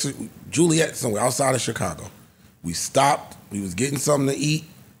outskirts of Juliet, somewhere outside of Chicago. We stopped. We was getting something to eat.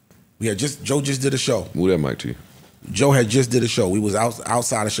 Joe just did a show. Move that mic to you. Joe had just did a show. We was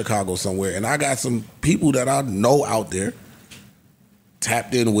outside of Chicago somewhere, and I got some people that I know out there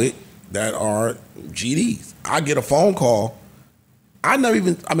tapped in with that are GDs. I get a phone call. I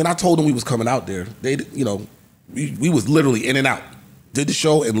told them we was coming out there. They, we was literally in and out. Did the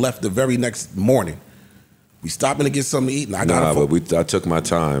show and left the very next morning. We stopped in to get something to eat, and I got a phone. But I took my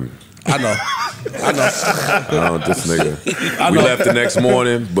time. I know. This nigga. We left the next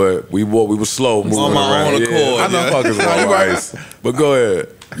morning, but we were slow moving on my around. own accord. I know. Fuckers on ice. But go ahead.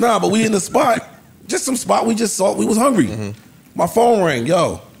 Nah, but we in the spot, just some spot we just saw. We was hungry. My phone rang.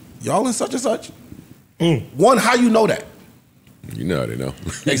 Yo, y'all in such and such? One, how you know that? You know how they know.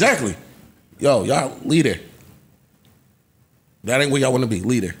 Exactly. Yo, y'all lead there. That ain't where y'all want to be.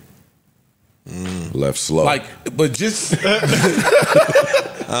 Lead there. Left slow. But just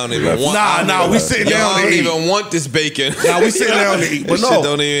I don't even want. We sitting down to eat. I don't even want this bacon. We sitting down to eat. But This shit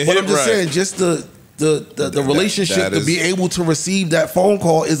don't even but hit I'm just right. saying, just the relationship that to is- be able to receive that phone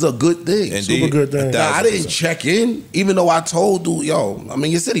call is a good thing. Indeed. Super good thing. Now, I didn't check in, even though I told dude, yo, I'm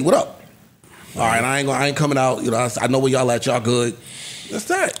in your city. What up? All right, I ain't coming out. I know where y'all at. Y'all good. That's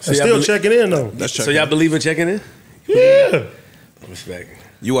that. So still checking in though. So y'all believe in checking in? Yeah. Respect.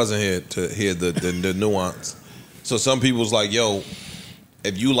 You wasn't here to hear the nuance. So some people's like, yo,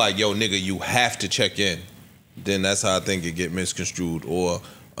 if you like, yo, nigga, you have to check in, then that's how I think it get misconstrued. Or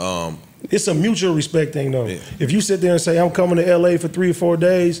It's a mutual respect thing though. Yeah. If you sit there and say, I'm coming to LA for 3 or 4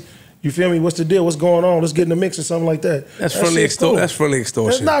 days, you feel me? What's the deal? What's going on? Let's get in the mix or something like that. That's friendly extortion. That's friendly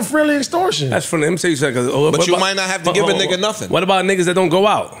extortion. That's not friendly extortion. That's friendly. Let me tell you something. But you might not have to give a nigga nothing. What about niggas that don't go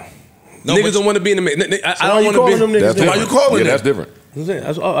out? No, Niggas but don't want to be in the mix. I why don't you want to be. calling them niggas? That's Why you different. calling Yeah, them? that's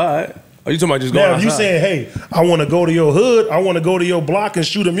different. All right. Are you talking about just going now, outside? If you saying, hey, I want to go to your hood, I want to go to your block and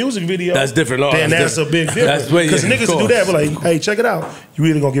shoot a music video. That's different. Then that's a big difference. Because niggas do that, but like, hey, check it out. You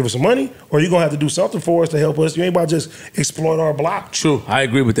either gonna give us some money or you gonna have to do something for us to help us. You ain't about to just exploit our block. True, I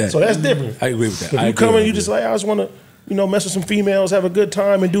agree with that. So that's different. I agree with that. If you come in, you just like, I just want to, mess with some females, have a good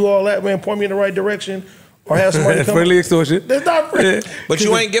time, and do all that, man. Point me in the right direction, or have somebody come. Friendly extortion. That's not friendly. But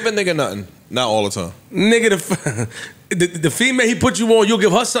you ain't giving nigga nothing. Not all the time. Nigga, the female he put you on, you'll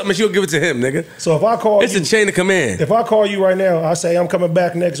give her something and she'll give it to him, nigga. So if I call it's a chain of command. If I call you right now, I say I'm coming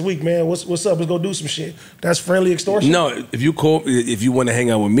back next week, man. What's up? Let's go do some shit. That's friendly extortion. No, if you want to hang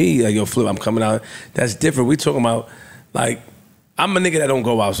out with me, like yo, Flip, I'm coming out. That's different. We talking about like I'm a nigga that don't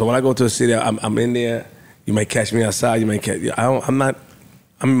go out. So when I go to a city, I'm in there. You might catch me outside. You might catch. I'm not.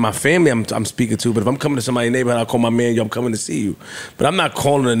 I mean, my family I'm speaking to, but if I'm coming to somebody's neighborhood, I'll call my man, yo, I'm coming to see you. But I'm not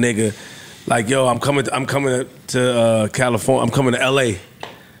calling a nigga like, yo, I'm coming to California, I'm coming to LA.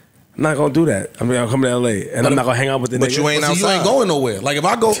 I'm not gonna do that. I mean, I'm coming to LA, and I'm not gonna hang out with the nigga. But you ain't outside. You ain't going nowhere. Like if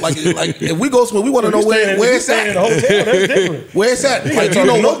I go, like if we go somewhere, we want to know where it's at. In a hotel, that's different. Where it's at. Like, you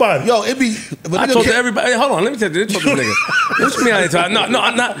know nobody. Yo, it be. I talk to everybody. Hey, hold on, let me tell you. Talk to this nigga. What you mean I ain't talking? No,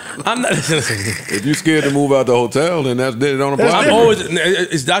 I'm not. If you scared to move out the hotel, then that's it on the I'm always.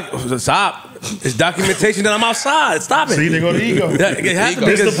 Stop. It's documentation that I'm outside. Stop it. See, they go to ego.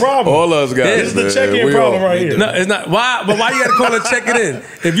 This is the problem. All us guys. This is the check-in problem right here. No, it's not. Why? But why you gotta call it check it in?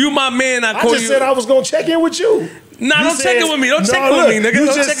 If you my man, I call you. I just said I was gonna check in with you. Nah, don't check in with me. Don't check in with me, nigga. You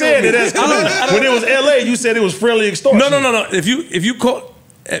Don't just check said in it with as me. when it was LA. You said it was friendly extortion. No. If you call.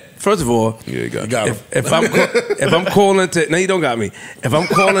 First of all, yeah, you got if I'm calling to no, you don't got me. If I'm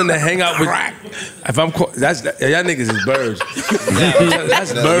calling to hang out with, y'all niggas is birds.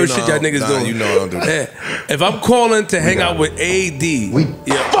 That's bird shit y'all niggas doing. You know I don't do that. Yeah. If I'm calling to hang out with AD, we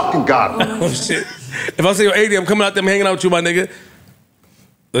fucking got him. Oh shit. If I say yo AD, I'm coming out there, I'm hanging out with you, my nigga.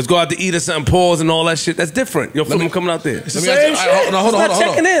 Let's go out to eat or something, pause and all that shit. That's different. Yo, Flip, I'm coming out there. It's the same shit. Hold on.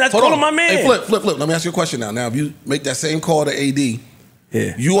 Checking in. That's calling my man. Hey, Flip. Let me ask you a question now. Now, if you make that same call to AD,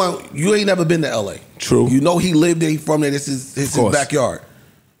 yeah, you ain't never been to LA. True. You know he lived there, he from there. This is his backyard.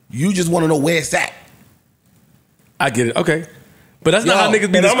 You just want to know where it's at. I get it. Okay. But that's not how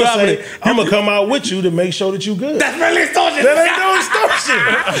niggas be describing it. I'm gonna come out with you to make sure that you good. That's really extortion. That ain't no extortion.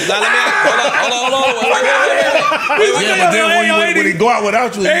 Hold on. Yeah, but then when he go out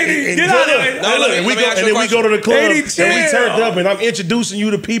without you, get out of it. And then we go to the club and we turned up and I'm introducing you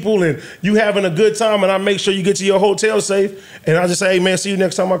to people and you having a good time and I make sure you get to your hotel safe and I just say, hey man, see you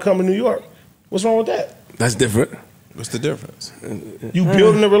next time I come to New York. What's wrong with that? That's different. What's the difference? You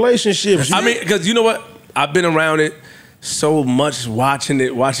building a relationship. I mean, because you know what? I've been around it so much, watching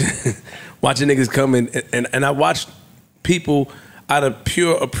niggas come in, and I watched people out of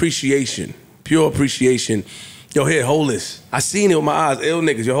pure appreciation. Yo, here, hold this. I seen it with my eyes. Ill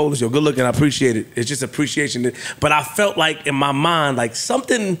niggas, yo, hold this. Yo, good looking. I appreciate it. It's just appreciation. But I felt like in my mind, like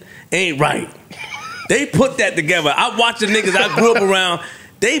something ain't right. They put that together. I watched the niggas I grew up around.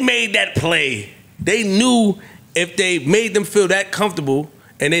 They made that play. They knew if they made them feel that comfortable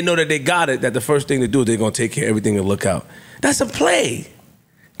and they know that they got it, that the first thing to do is they're going to take care of everything and look out. That's a play.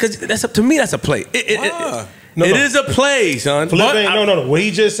 Because to me, that's a play. It is a play, son. No. What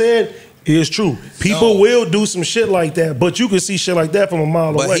he just said is true. People will do some shit like that, but you can see shit like that from a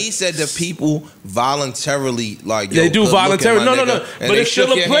mile away. But he said that people voluntarily, like, they do voluntarily. No. And but they it's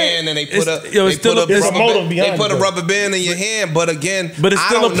still a play. And they put a rubber band in your hand. But again, but it's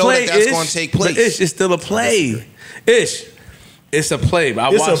still I don't know that that's going to take place. It's still a play. It's a play.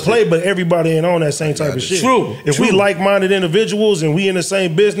 But everybody ain't on that same type of shit. True. If we like-minded individuals and we in the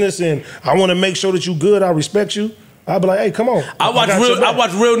same business and I want to make sure that you good, I respect you, I'll be like, hey, come on. I watch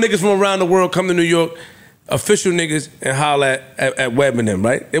real niggas from around the world come to New York, official niggas, and holler at Webb and them,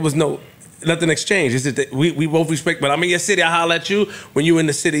 right? It was nothing exchanged. It's just that we both respect, but I'm in your city, I holler at you. When you in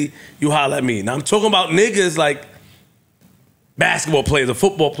the city, you holler at me. Now I'm talking about niggas like basketball players or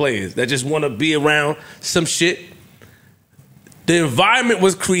football players that just want to be around some shit. The environment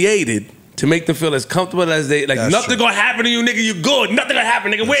was created to make them feel as comfortable as they like. That's nothing gonna happen to you, nigga. You good. Nothing gonna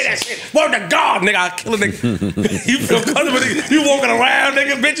happen, nigga. Wear that shit. Word to God, nigga. I'll kill a nigga. You feel comfortable, nigga. You walking around,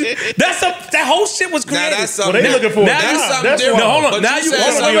 nigga, bitch. That whole shit was created. Now that's something. They looking for that's something different. No, hold on. Now you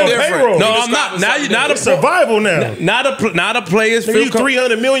want something different. No, I'm not. Now you not a survival now. Not a players feel. You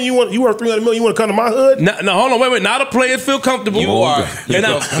 300 million. You worth 300 million. You want to come to my hood? No, hold on. Wait. Not a players feel comfortable. You are.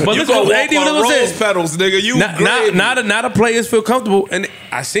 But listen, AD, what I'm saying. Pedals, nigga. You not a players feel comfortable, and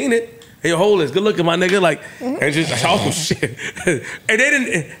I seen it. Hey, hold this. Good looking, my nigga. Like, and just, oh, shit. And they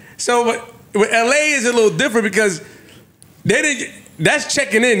didn't. So, with LA is a little different because They didn't. That's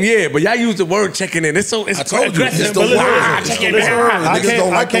checking in, yeah, but y'all use the word checking in. It's so it's aggressive. I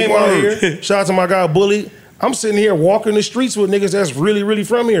came out here. Shout out to my guy Bully. I'm sitting here walking the streets with niggas that's really, really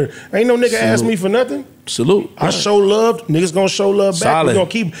from here. Ain't no nigga ask me for nothing. Salute. I show love. Niggas gonna show love back. Solid. We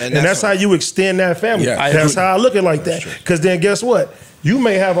gonna keep, and that's how you extend that family. Yeah, that's how I look at it like that. Because then guess what? You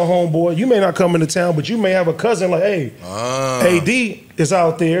may have a homeboy. You may not come into town, but you may have a cousin like, hey, AD is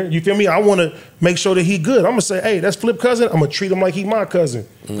out there. You feel me? I want to make sure that he good. I'm gonna say, hey, that's Flip cousin. I'm gonna treat him like he my cousin.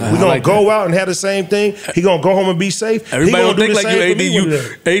 We gonna go out and have the same thing. He gonna go home and be safe. Everybody don't think like you,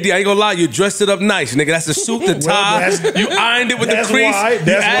 AD. AD, I ain't gonna lie, you dressed it up nice, nigga. That's the suit, the tie. You ironed it with the crease.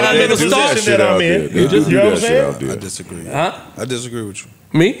 You add a little starch that I'm in. You know what I'm saying? I disagree. Huh? I disagree with you.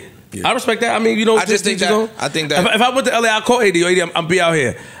 Me? Yeah. I respect that. I mean, you know, I just think that. I think that if I went to LA, I'll call AD. I'm be out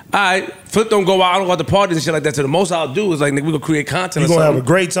here. All right, Flip don't go out. I don't go out to parties and shit like that. So the most I'll do is like, nigga, we gonna create content. You gonna have a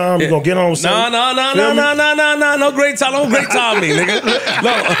great time. You gonna get home. No great time. No great time, me, nigga. No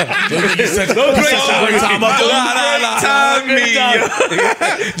great time me.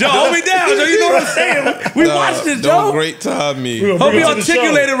 Joe, hold me down, Joe. You know what I'm saying? We watched this, Joe. No great time me. Hope you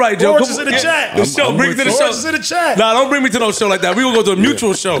articulated right, Joe. Oranges in the chat. The show, bring me to the show. Oranges in the chat. Nah, don't bring me to no show like that. We gonna go to a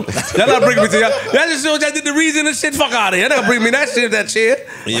mutual show. Y'all not bringing me to y'all. Y'all just show y'all did the reason and shit. Fuck out of here. Y'all never bring me that shit, that chair.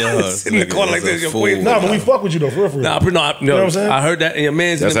 Yeah, sit in the corner like this. Nah, but we fuck with you though, for real. Nah, you know what I'm saying? I heard that, and your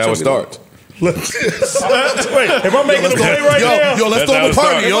man's. That's how it starts. Wait, if I'm making a play right now, yo, let's throw a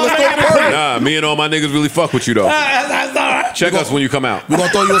party. Yo, let's throw a party. Nah, me and all my niggas really fuck with you though. Check us when you come out. We're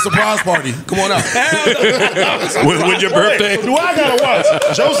gonna throw you a surprise party. Come on out. When your birthday? Do I gotta watch?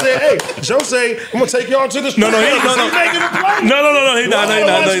 Joe said, "Hey, Joe say I'm gonna take y'all to the street." No. He making a play. No. He not.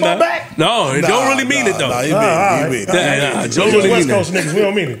 No, he don't really mean it though. Nah, he mean it. Joe really West mean Coast niggas, we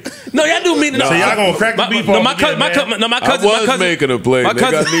don't mean it. No, y'all do mean it. So y'all gonna crack the beef off again, man. My cousin. I was making a play. Nigga,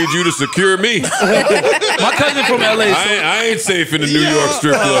 I need you to secure me. My cousin from LA. I ain't safe in the New York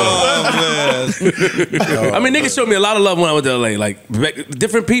strip club. I mean, niggas showed me a lot of love when I went to LA. Like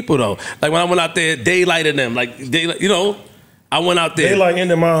different people though. Like when I went out there, Daylight and them. Like Daylight, you know, I went out there. Daylight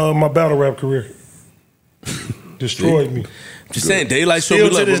ended my battle rap career. Destroyed me. Just saying, Daylight showed me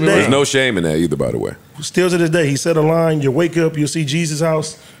love. There's no shame in that either, by the way. Still to this day, he said a line, you wake up, you'll see Jesus'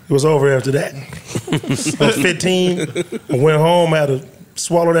 house. It was over after that. I was 15. I went home, I had to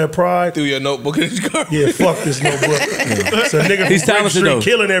swallow that pride. Threw your notebook in his car. Yeah, fuck this notebook. So nigga he's from Street though.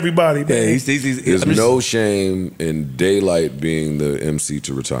 Killing everybody, man. Yeah, There's no shame in Daylight being the MC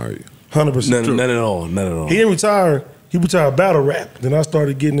to retire you. 100% true. None at all. He didn't retire. He retired battle rap. Then I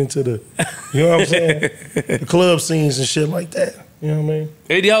started getting into the, you know what I'm saying? The club scenes and shit like that. You know what I mean?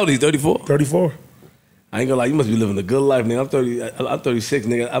 80 how old is he? 34? 34. I ain't gonna lie, you must be living a good life, nigga. I'm 36,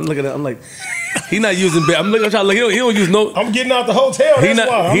 nigga. I'm looking at, I'm like, he not using bed. I'm trying to look. He don't use no. I'm getting out the hotel. That's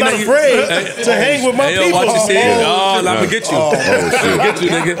why. I'm not afraid to hang with my people. Watch your shit. I'm gonna get you. I'm gonna get you,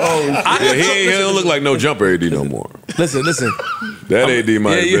 nigga. Yeah, he don't look like no jumper AD no more. Listen. That AD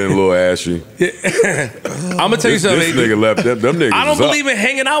might have been a little ashy. I'm gonna tell you something. This nigga left them niggas. I don't believe in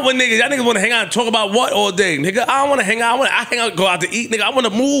hanging out with niggas. Y'all niggas want to hang out and talk about what all day, nigga? I don't want to hang out. I hang out, go out to eat, nigga. I want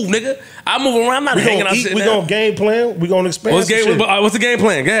to move, nigga. I move around. I'm not hanging out. We gonna game plan. We gonna expand. What's the game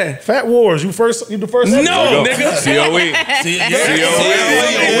plan? Go ahead. Fat Wars. You the first. No, nigga. COE.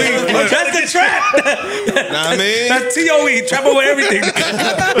 That's the trap. Know what I mean? That's TOE. Trap over everything.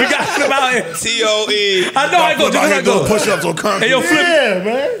 We got them out here. TOE. I know. I go. Just I go. Push-ups on concrete. Hey, yo, Flip. Yeah,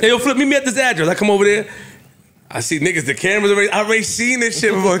 man. Hey, yo, Flip. Meet me at this address. I come over there. I see niggas. The cameras already. I already seen this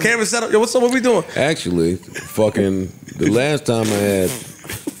shit before. The camera set up. Yo, what's up? What we doing? Actually, fucking the last time I had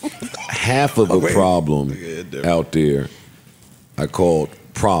half of a problem out there, I called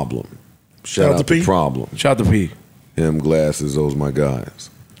Problem. Shout out to Problem. Shout out to P. Him, Glasses, those my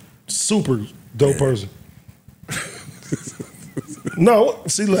guys. Super dope person. No,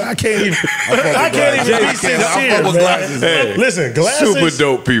 see, look, I can't even be sincere, man. Hey, listen, Glasses. Super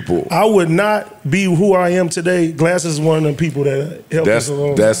dope people. I would not be who I am today. Glasses is one of them people that helped us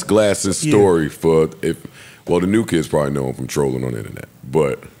along. That's Glasses' story the new kids probably know him from trolling on the internet.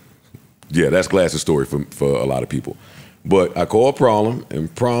 But yeah, that's Glasses' story for a lot of people. But I called Problem,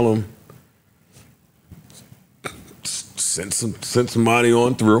 and Problem sent somebody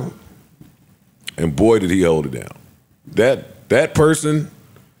on through, and boy did he hold it down. That person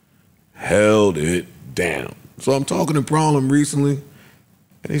held it down. So I'm talking to Problem recently,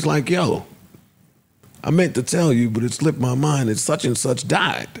 and he's like, yo, I meant to tell you, but it slipped my mind that such and such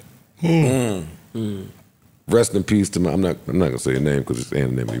died. Rest in peace to my, I'm not gonna say a name because it's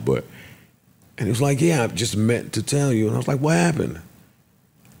anonymity, but, and he was like, yeah, I just meant to tell you. And I was like, what happened?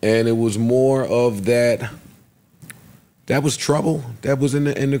 And it was more of that was trouble that was in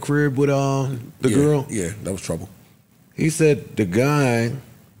the crib with the girl. Yeah, that was trouble. He said the guy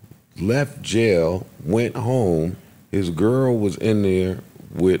left jail, went home. His girl was in there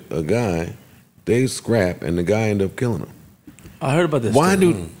with a guy. They scrapped, and the guy ended up killing him. I heard about this.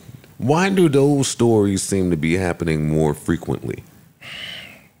 Why do those stories seem to be happening more frequently?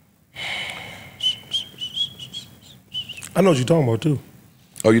 I know what you're talking about too.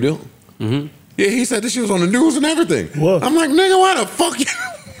 Oh, you do? Mm-hmm. Yeah, he said this shit was on the news and everything. What? I'm like, nigga, why the fuck you?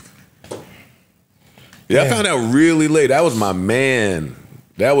 Yeah, I found out really late. That was my man.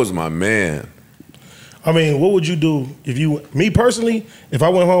 I mean, what would you do if you, me personally, if I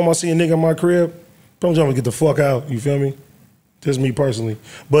went home, I see a nigga in my crib, I'm trying to get the fuck out, you feel me? Just me personally.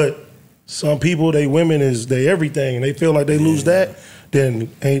 But some people, they women is they everything, and they feel like they lose that, then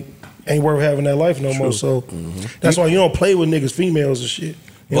ain't worth having that life no more. So that's why you don't play with niggas, females and shit.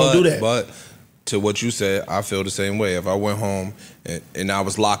 You don't do that. But to what you said, I feel the same way. If I went home and I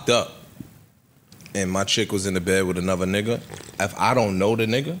was locked up and my chick was in the bed with another nigga, if I don't know the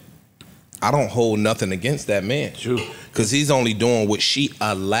nigga, I don't hold nothing against that man. True. Because he's only doing what she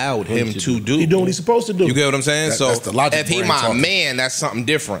allowed him to do. He doing what he's supposed to do. You get what I'm saying? So that's the logic if he brain my talking. man, that's something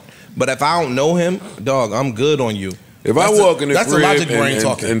different. But if I don't know him, dog, I'm good on you. If I walk in the that's the logic crib brain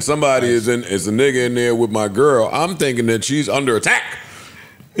talking. and somebody is a nigga in there with my girl, I'm thinking that she's under attack.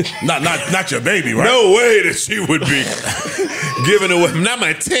 Not your baby, right? No way that she would be giving away. Not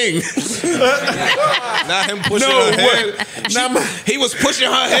my ting. Not him pushing her head. He was pushing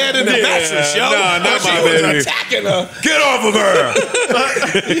her head in the mattress, yo. Nah, not my She was baby. attacking her. Get off of her.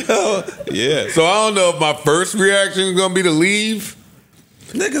 Yeah. So I don't know if my first reaction is gonna be to leave.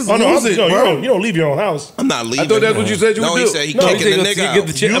 Niggas Oh, no, lose it, bro. you don't leave your own house. I'm not leaving. I thought that's what you said you would do. No, he said he No, kicking the nigga out. Get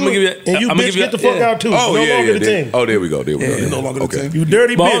the chick. I'm gonna give you. And you I'ma bitch give you get the fuck out too. Oh, no yeah, longer yeah. the team. Oh, there we go. You're no longer the team. You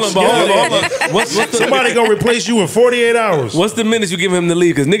dirty But bitch. hold on. What's the, Somebody gonna replace you in 48 hours. what's the minutes you give him to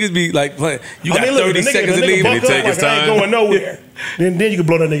leave? Because niggas be like, playing. You got look, 30 the nigga- seconds the to nigga leave. buck And up he take like, his I ain't time. going nowhere. Then you can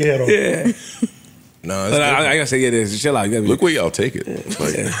blow that nigga head off. Yeah. No, it's But I different. gotta say, yeah, this. Chill out. You gotta be- Look where y'all take it.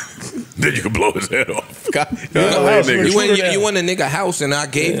 Like, then you can blow his head off. God, house, nigga. You in a nigga house and I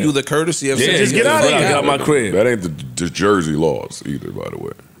gave you the courtesy of Yeah, just get out of here. Get out my crib. That ain't the Jersey laws either, by the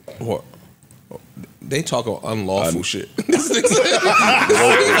way. What? They talk about unlawful shit. Well,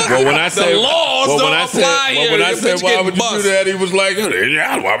 when I said, The laws well, when don't I said, apply well, when here. I Your said, bitch why getting would you bust. do that? He was like,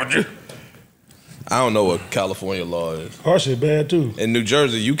 yeah, why would you? I don't know what California law is. Our shit bad too. In New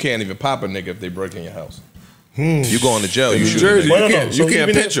Jersey, you can't even pop a nigga if they break in your house. You going to jail. In You New shoot Jersey, a you nigga. can't, So you can't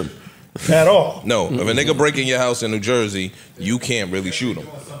even pinch him. At all. No, if a nigga break in your house in New Jersey, you can't really shoot him.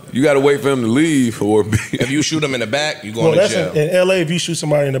 You got to wait for him to leave or be. If you shoot him in the back, you Well, going to that's jail. in LA. If you shoot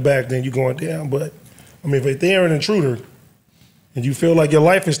somebody in the back, then you going down. But I mean, if they're an intruder and you feel like your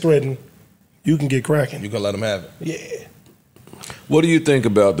life is threatened, you can get cracking. You can let him have it. Yeah, What do you think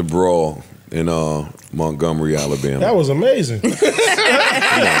about the brawl in Montgomery, Alabama? that was amazing.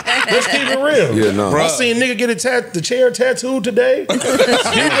 Let's keep it real. Yeah, no. I seen nigga get the chair tattooed today. People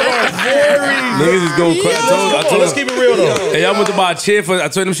are very. Niggas is going crazy. I told Let's keep it real though. Hey, y'all went to buy a chair for. I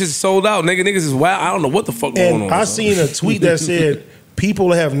told them shit's sold out. Niggas is wild. I don't know what the fuck going on. And I seen a tweet that said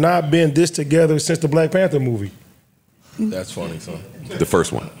people have not been this together since the Black Panther movie. That's funny, son. The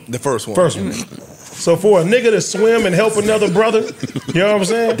first one. The first one. First one. So for a nigga to swim and help another brother, you know what I'm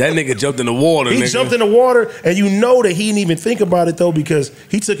saying? That nigga jumped in the water. He nigga. jumped in the water, and you know that he didn't even think about it though because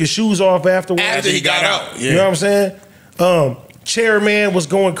he took his shoes off afterwards. After he got out. You know what I'm saying? Chairman was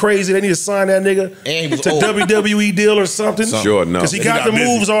going crazy. They need to sign that nigga And he was to old. WWE deal or something. Sure enough. Because he got got the busy.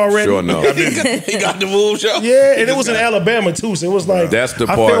 moves already. Sure enough. He got the moves, yo. Yeah, and it was in Alabama too, so it was like That's the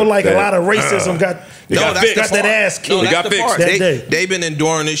I part felt like a that- lot of racism got got that's fixed. the got that part. ass kicked. No, It that's got the fixed part. that day. They've been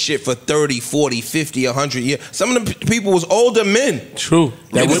enduring this shit for 30, 40, 50, 100 years. Some of them people was older men. True.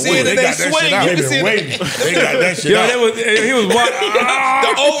 You can see it in they they got that swing. shit out. You They can see been it. waiting. They got that shit Yo, out. he was what?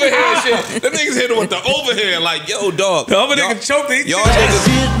 The overhead shit. Them niggas hit him with the overhead like, yo, dog. The other nigga choked it. Y'all niggas.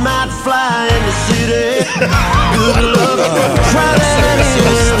 Shit might fly in the city. Good luck. Try that in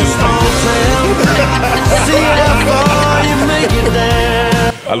a small town. See how far you make it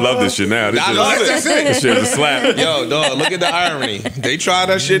there. I love this shit now. This I shit, love it. This shit is a slap. Yo, dog, look at the irony. They tried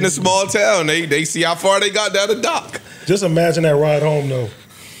that shit in a small town. They see how far they got down the dock. Just imagine that ride home though.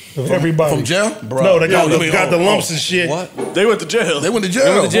 Of everybody. From jail? No, they got, No, I mean, got the lumps and shit. What? They went to jail. They went to jail.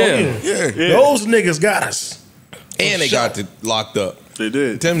 They went to jail. Yeah. Those niggas got us. And they got locked up. They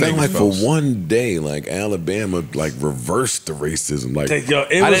did. Them Felt niggas like for felt- one day, like Alabama, like reversed the racism. Like Yo,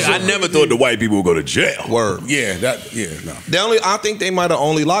 it was I never thought the white people would go to jail. Word. Yeah, no. I think they might have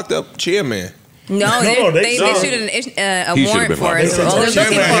only locked up Chairman. No, they issued a warrant for us. Well, they're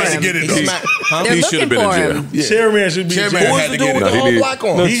looking for him. They're looking for him. Chairman should be. Chairman had to get it. With the all black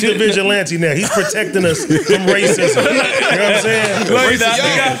on. He's the vigilante now. He's protecting us from racism. You know what I'm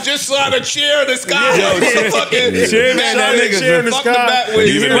saying? Just saw the chair in the sky. Chairman, that nigga chair in the sky.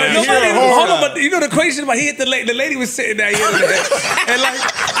 Hold on, but you know the crazy thing about he hit the lady was sitting there, and like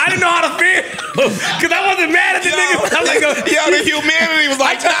I didn't know how to feel because I wasn't mad at the nigga. I'm like, the humanity was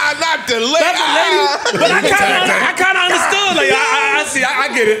like, nah, not the lady. But I kind of understood. Like I see,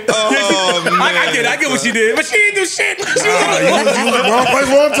 I get it. I get it. I get what she did, but she didn't do shit. She was wrong place,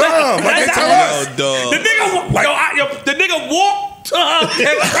 wrong time. The nigga walked to her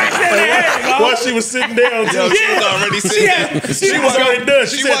and cracked her in the head. While she was sitting down, she was already sitting. She was already done.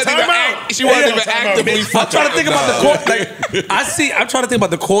 She said, "Time out." She wasn't even actively. I'm trying to think about the court. Like I'm trying to think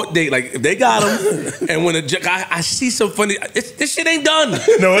about the court date. Like if they got him, and when I see some funny. This shit ain't done.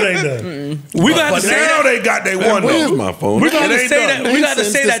 No, it ain't done. We gonna have to say now that. they got they won. Where's my phone? We gonna have to say that. We got to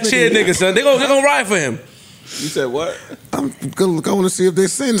say that chair nigga, son. They gonna ride for him. You said what? I'm gonna look. I want to see if they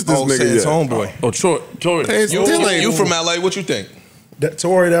sentenced this nigga yet. Homeboy. Oh, Tory. You from LA? What you think?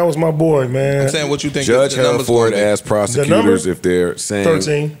 Tory, that was my boy, man. I'm saying, what you think? Judge Hereford asked prosecutors if they're saying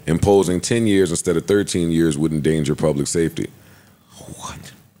 13. Imposing 10 years instead of 13 years would endanger public safety.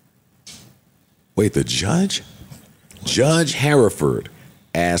 What? Wait, the judge? Judge Hereford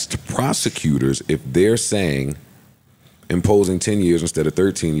asked prosecutors if they're saying imposing 10 years instead of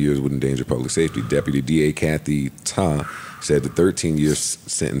 13 years would endanger public safety. Deputy DA Kathy Ta said the 13-year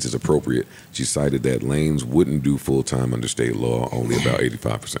sentence is appropriate. She cited that lanes wouldn't do full-time under state law, only about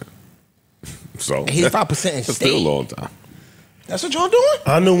 85%. So 85% in that's state. still a long time. That's what y'all doing?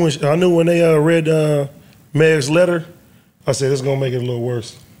 I knew when they read Meg's letter. I said it's gonna make it a little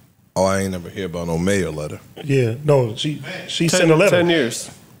worse. Oh, I ain't never hear about no mayor letter. Yeah, no, she sent a letter. 10 years.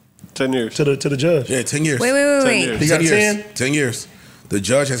 10 years. To the judge. Yeah, 10 years. Wait. He got 10? 10 years. The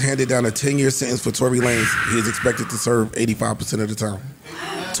judge has handed down a 10-year sentence for Tory Lanez. He is expected to serve 85% of the time.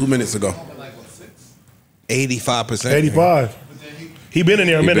 2 minutes ago. 85%. 85. He been in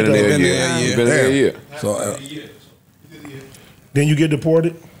there a minute though. Been in there a year. So, then you get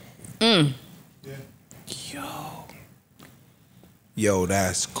deported. Yo,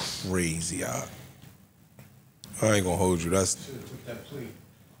 that's crazy. I ain't gonna hold you. That's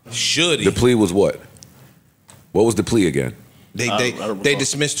should he? The plea was what? What was the plea again? They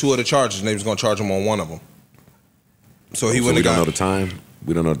dismissed 2 of the charges and they was gonna charge him on one of them. So he So wouldn't we don't have know got the time.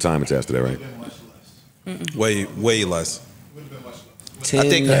 We don't know the time attached to that, right? way less. 10 I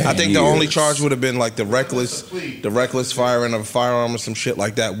think the years. only charge would have been like the reckless firing of a firearm or some shit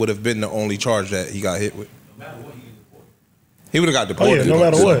like that would have been the only charge that he got hit with. He would have got deported. no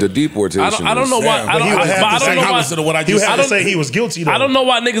matter what. The deportation. I don't know why. I He would have to say he was guilty though. I don't know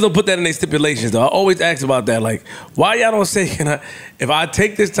why niggas don't put that in their stipulations though. I always ask about that. Like, why y'all don't say, if I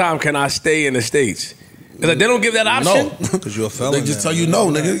take this time, can I stay in the States? It's like they don't give that option. no. Because you're a felon. They just tell you no,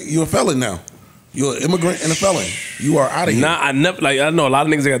 nigga. You're a felon now. You're an immigrant and a felon. You are out of here. Nah, I never. Like, I know a lot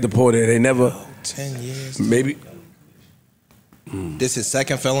of niggas that got deported. They never. 10 years. Maybe. This is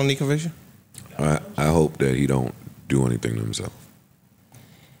second felony conviction? I hope that he don't do anything to himself.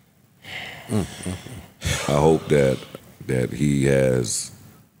 I hope that he has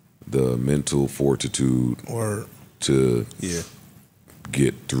the mental fortitude to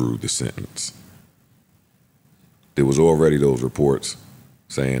get through the sentence. There was already those reports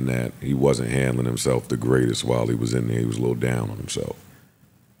saying that he wasn't handling himself the greatest while he was in there. He was a little down on himself.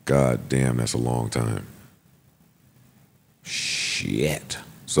 God damn, that's a long time. Shit.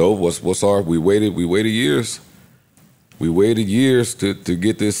 So what's our? We waited years. We waited years to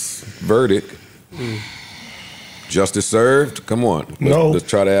get this verdict. Justice served? Come on. Let's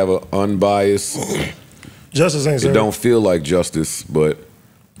try to have an unbiased. Justice ain't served. It don't feel like justice, but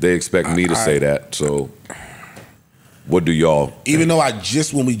they expect me to say that. So what do y'all? Even though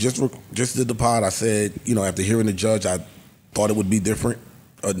when we just did the pod, I said, after hearing the judge, I thought it would be different.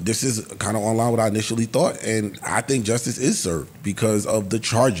 This is kind of online what I initially thought, and I think justice is served because of the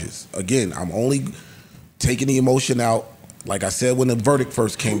charges. Again, I'm only taking the emotion out. Like I said when the verdict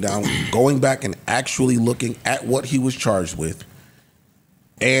first came down, going back and actually looking at what he was charged with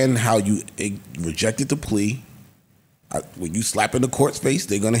and how you rejected the plea. When you slap in the court's face,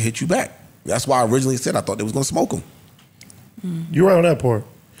 they're going to hit you back. That's why I originally said I thought they was going to smoke him. You're right on that part.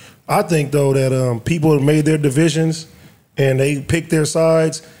 I think, though, that people have made their divisions and they picked their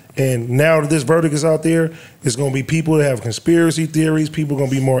sides. And now that this verdict is out there, it's going to be people that have conspiracy theories. People are going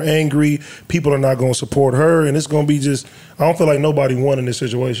to be more angry. People are not going to support her. And it's going to be just, I don't feel like nobody won in this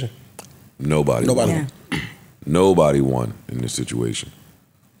situation. Nobody won. Nobody won in this situation.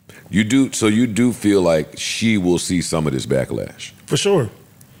 You do feel like she will see some of this backlash. For sure.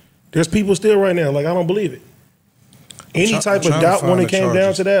 There's people still right now, like, I don't believe it. Any type of doubt when it came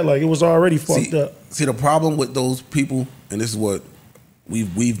down to that, like, it was already fucked up. See, the problem with those people, and this is what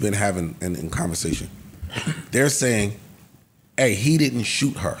we've been having in conversation. They're saying, hey, he didn't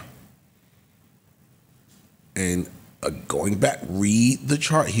shoot her. And going back, read the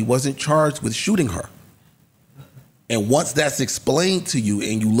chart. He wasn't charged with shooting her. And once that's explained to you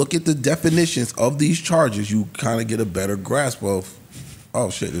and you look at the definitions of these charges, you kind of get a better grasp of, oh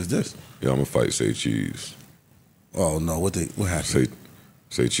shit, is this? Yeah, I'm gonna fight Say Cheese. Oh no, what happened?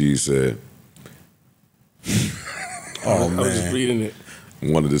 Say Cheese said. Oh man, I was just reading it.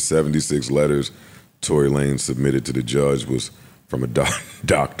 One of the 76 letters Tory Lanez submitted to the judge was from a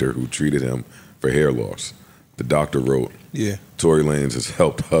doctor who treated him for hair loss. The doctor wrote, "Yeah, Tory Lanez has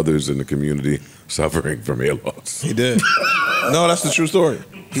helped others in the community suffering from hair loss." He did. No, that's the true story.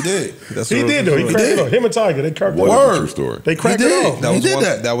 He did. He did though. He cracked it off. Him and Tiger, they cracked it off. What is the true story? They cracked it off.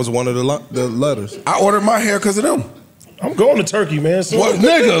 That was one of the letters. I ordered my hair because of them. I'm going to Turkey, man. So what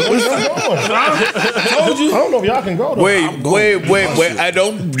nigga? Told you. I don't know if y'all can go though. Wait. I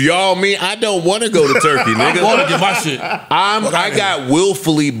don't want to go to Turkey, nigga. I want to get my shit. I got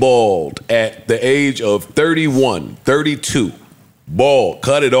willfully bald at the age of 31, 32. Bald,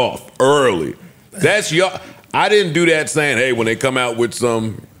 cut it off early. That's y'all. I didn't do that saying, hey, when they come out with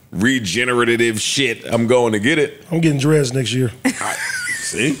some regenerative shit, I'm going to get it. I'm getting dressed next year.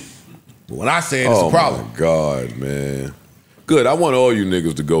 See? When I say it, it's a problem. Oh my God, man. Good. I want all you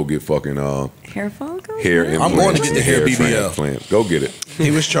niggas to go get fucking hair follicles. Hair implants. I'm going to get the hair BBL. Transplant. Go get it. He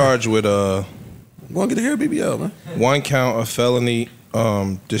was charged with I'm going to get the hair BBL, man. 1 count of felony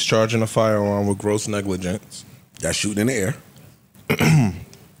discharging a firearm with gross negligence. That's shooting in the air.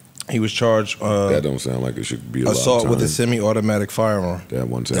 He was charged that don't sound like it should be a assault with a semi-automatic firearm. That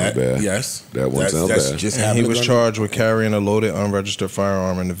one sounds bad. Yes. That one sounds bad. Just and he was charged with carrying a loaded unregistered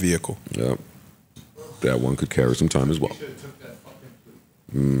firearm in the vehicle. Yep. That one could carry some time as well.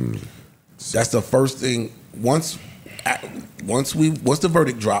 That's the first thing. Once the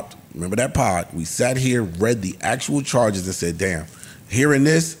verdict dropped, remember that pod, we sat here, read the actual charges and said, damn, hearing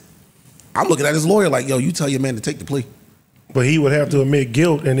this, I'm looking at his lawyer like, yo, you tell your man to take the plea. But he would have to admit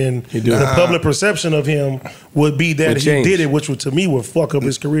guilt, and then the public perception of him would be that he did it, which would, to me, would fuck up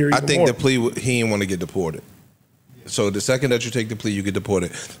his career even I think more. the plea, he didn't want to get deported. So the second that you take the plea, you get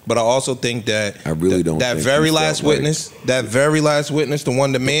deported. But I also think that I really don't that think very he last felt witness, the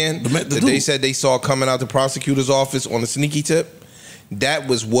one, the man that they said they saw coming out the prosecutor's office on a sneaky tip, that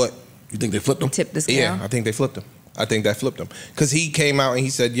was what. You think they flipped him? Tip the scale? Yeah, I think they flipped him. I think that flipped him. Because he came out and he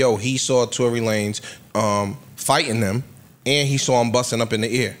said, yo, he saw Tory Lanez fighting them, and he saw him busting up in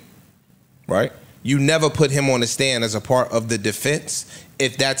the ear. Right? You never put him on the stand as a part of the defense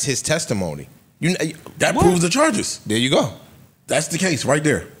if that's his testimony. That proves the charges. There you go. That's the case right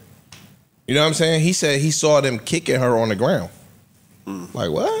there. You know what I'm saying? He said he saw them kicking her on the ground.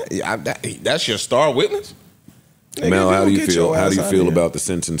 Like, what? That's your star witness? Mel, how do you feel? How do you feel about the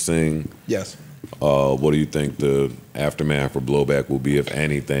sentencing? Yes. What do you think the aftermath or blowback will be, if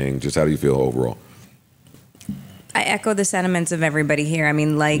anything? Just how do you feel overall? I echo the sentiments of everybody here. I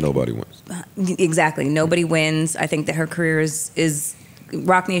mean, like, nobody wins. Exactly. Nobody wins. I think that her career is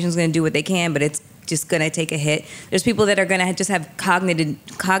Rock Nation's going to do what they can, but it's just going to take a hit. There's people that are going to just have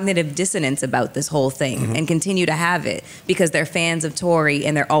cognitive dissonance about this whole thing and continue to have it because they're fans of Tory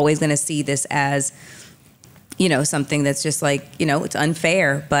and they're always going to see this as, you know, something that's just like, you know, it's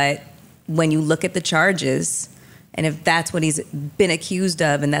unfair. But when you look at the charges, and if that's what he's been accused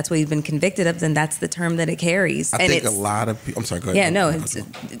of and that's what he's been convicted of, then that's the term that it carries. I think a lot of people, I'm sorry, go ahead. Yeah, no,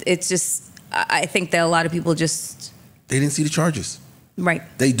 it's just, I think that a lot of people just... They didn't see the charges. Right.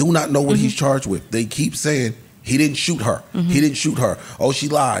 They do not know what he's charged with. They keep saying, he didn't shoot her. He didn't shoot her. Oh, she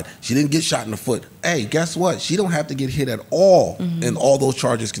lied. She didn't get shot in the foot. Hey, guess what? She don't have to get hit at all, and all those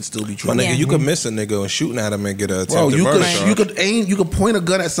charges can still be true. My nigga, you could miss a nigga and shooting at him and get a attempted murder charge. You could point a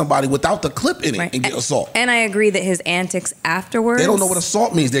gun at somebody without the clip in it and get assault. And I agree that his antics afterwards, they don't know what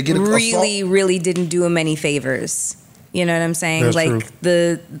assault means. They get really didn't do him any favors. You know what I'm saying? That's like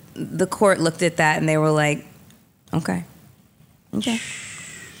true. the court looked at that and they were like, okay.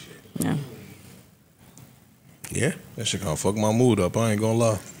 Yeah. Yeah, that shit gonna fuck my mood up. I ain't gonna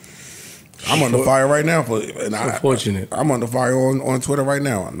lie. I'm under fire right now. Unfortunate. I'm under fire on Twitter right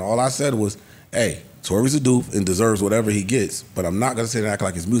now. And all I said was, hey, Tory's a doof and deserves whatever he gets, but I'm not going to sit and act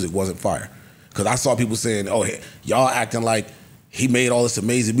like his music wasn't fire. Because I saw people saying, oh, hey, y'all acting like he made all this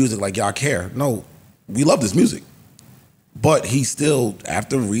amazing music like y'all care. No, we love this music. But he still,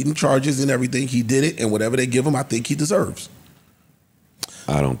 after reading charges and everything, he did it, and whatever they give him, I think he deserves.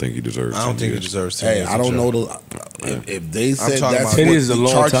 I don't think he deserves. I don't think he deserves 10 years. I don't know if they said that's 10 what years is a the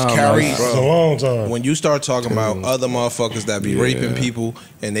long charge time, carries. It's a long time. When you start talking about other motherfuckers that be raping people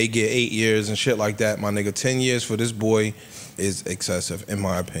and they get 8 years and shit like that, my nigga, 10 years for this boy is excessive, in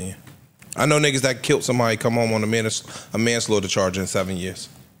my opinion. I know niggas that killed somebody come home on a manslaughter charge in 7 years.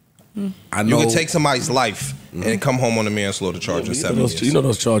 I know you can take somebody's life and come home on a manslaughter charge in 7 years. You know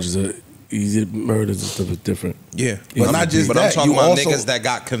those charges are easy murders and stuff is different. Yeah, but not just but that. I'm talking You about also, niggas that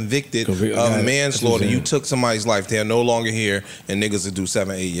got convicted of manslaughter. You took somebody's life; they are no longer here, and niggas that do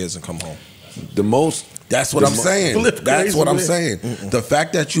 7, 8 years and come home. That's what I'm saying. That's what I'm saying. The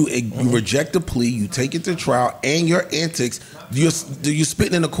fact that you reject the plea, you take it to trial, and your antics, you're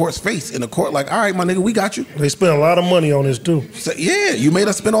spitting in the court's face. In the court, like, all right, my nigga, we got you. They spent a lot of money on this too. So, yeah, you made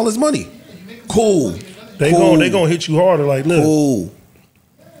us spend all this money. Cool. They gonna hit you harder. Like, look. Cool.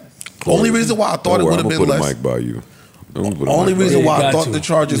 Only reason why I thought it would have been less. I'm gonna put a mic by you. Only reason why I thought the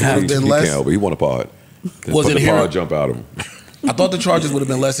charges would have been less. He want a pod. Wasn't the hearing- pod jump out of him. I thought the charges would have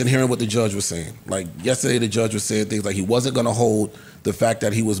been less in hearing what the judge was saying. Like yesterday, the judge was saying things like he wasn't going to hold the fact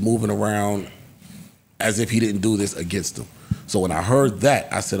that he was moving around as if he didn't do this against him. So when I heard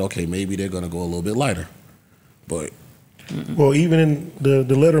that, I said, okay, maybe they're going to go a little bit lighter. But well, even in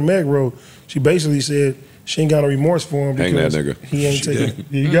the letter Meg wrote, she basically said she ain't got no remorse for him Hang because that nigga. he ain't taking.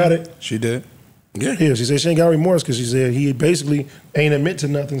 You got it. She did. Yeah, she said she ain't got remorse because she said he basically ain't admit to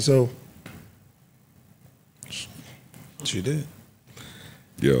nothing. So she did.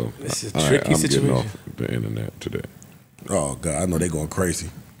 Yo, It's a I'm tricky situation. getting off the internet today. Oh God, I know they going crazy.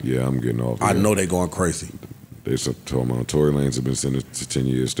 Yeah, I'm getting off. I know they going crazy. They told me Tory Lanez have been sentenced to 10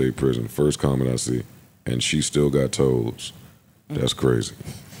 years state prison. First comment I see, and she still got toes. That's crazy.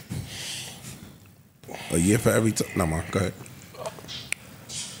 A year for every time. No, man, go ahead.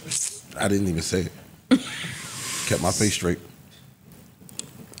 I didn't even say it. Kept my face straight.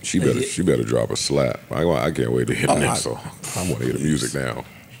 She better drop a slap. I can't wait to hit the next song. I want to hear the music now.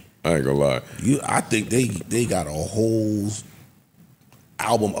 I ain't gonna lie. I think they got a whole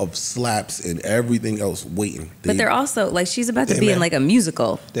album of slaps and everything else waiting. But they're also like she's about to be in like a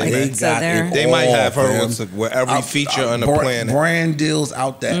musical. They might have her with every feature on the planet. Brand deals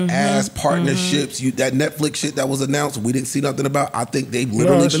out that ass partnerships. That Netflix shit that was announced, we didn't see nothing about. I think they've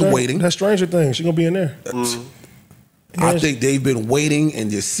literally been waiting. That Stranger Things, she gonna be in there. I think they've been waiting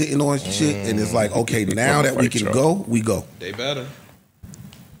and just sitting on shit, and it's like, okay, now that we can go, we go. They better.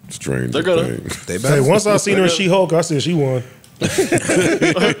 Stranger Things. They better. Hey, once I seen her in She-Hulk, I said she won.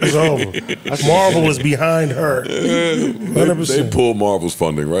 It's over. Marvel was behind her. 100%. They pulled Marvel's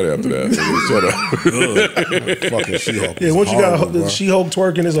funding right after that. Shut up. Fucking She-Hulk. Yeah, once you got the She-Hulk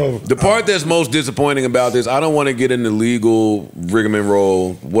twerking, it's over. The part that's most disappointing about this, I don't want to get into legal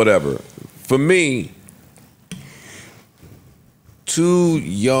rigmarole, whatever. For me, two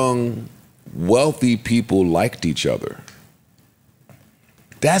young, wealthy people liked each other.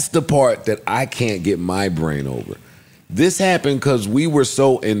 That's the part that I can't get my brain over. This happened because we were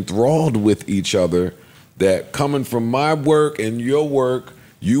so enthralled with each other that coming from my work and your work,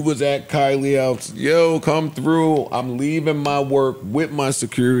 you was at Kylie House, yo, come through. I'm leaving my work with my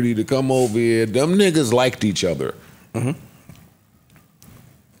security to come over here. Them niggas liked each other.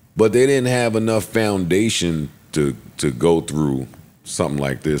 But they didn't have enough foundation to go through something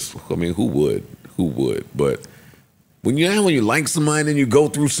like this. I mean, who would? Who would? But when you like somebody and you go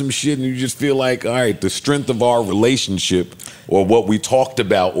through some shit and you just feel like, all right, the strength of our relationship or what we talked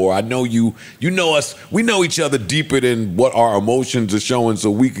about, or I know you know us, we know each other deeper than what our emotions are showing so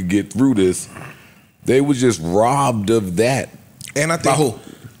we could get through this. They were just robbed of that. And I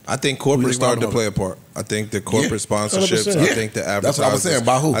think corporate started to play a part. I think the corporate sponsorships, 100%. I think the advertisers. That's what I was saying.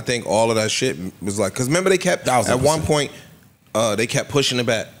 By who? I think all of that shit was like, because remember they kept, at one point, they kept pushing it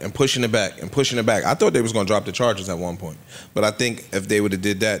back and pushing it back and pushing it back. I thought they was going to drop the charges at one point. But I think if they would have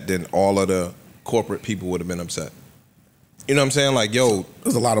did that, then all of the corporate people would have been upset. You know what I'm saying? Like, yo.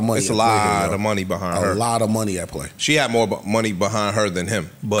 There's a lot of money. It's a lot of money behind her. A lot of money at play. She had more money behind her than him.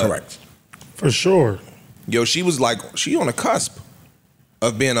 But correct. For sure. Yo, she was like, she on the cusp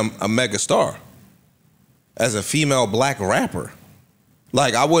of being a mega star as a female black rapper.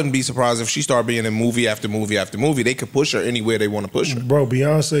 Like, I wouldn't be surprised if she started being in movie after movie after movie. They could push her anywhere they want to push her. Bro,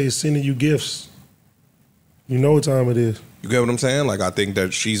 Beyonce is sending you gifts. You know what time it is. You get what I'm saying? Like, I think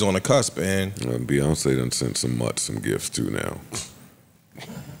that she's on the cusp, and Beyonce done sent some gifts too now.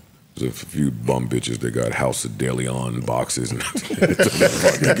 There's a few bum bitches that got House of DeLeon boxes. And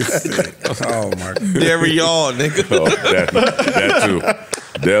oh my God. Darion, nigga. Oh, that too.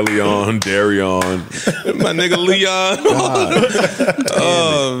 Darion. My nigga Leon.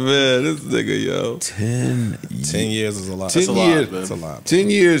 Oh man, this nigga, yo. 10 years is a lot. 10 years. That's a lot. 10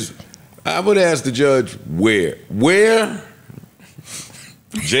 years. I would ask the judge where?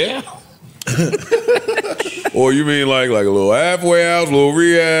 Jail? Or you mean like a little halfway house, a little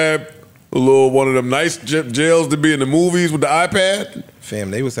rehab, a little one of them nice jails to be in the movies with the iPad? Fam,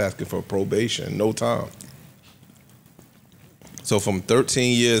 they was asking for probation, no time. So from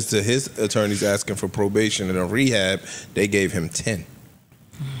 13 years to his attorneys asking for probation and a rehab, they gave him 10.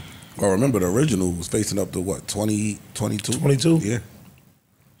 Well, remember the original was facing up to what, 20, 22? 22? Yeah.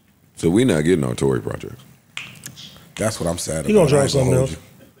 So we not getting our Tory projects. That's what I'm sad about. He gonna try something else.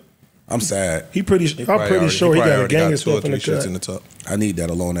 I'm sad. I'm pretty sure he got a gang of stuff in the cut. In the top. I need that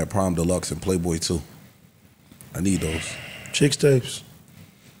alone at Prom Deluxe and Playboy too. I need those. Chicks tapes.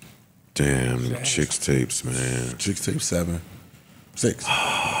 Damn, Chicks tapes, man. Chicks tape 7. 6.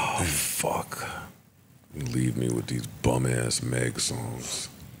 Oh, fuck. You leave me with these bum-ass Meg songs.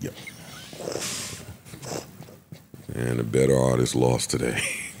 Yep. And the better artist lost today.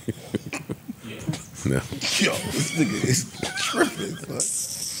 No. Yo, this nigga is tripping.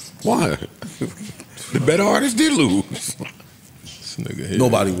 Why? The better artist did lose. This nigga here.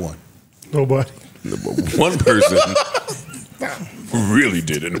 Nobody won. Nobody. One person really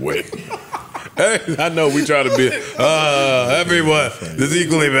didn't win. Hey, I know we try to be everyone is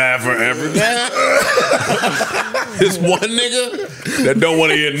equally bad for everyone. This one nigga that don't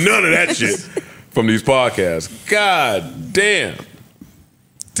want to hear none of that shit from these podcasts. God damn.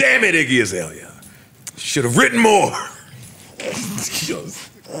 Damn it, Iggy Azalea. Should have written more.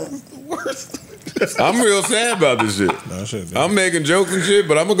 I'm real sad about this shit. I'm making jokes and shit,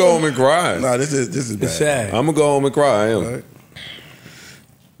 but I'm gonna go home and cry. Nah, this is bad. Sad. I'm gonna go home and cry. I am. Right.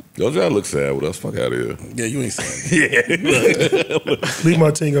 Y'all try to look sad with us. Fuck out of here. Yeah, you ain't sad. Yeah. Leave my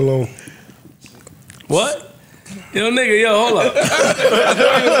ting alone. What? Yo, nigga, hold up. I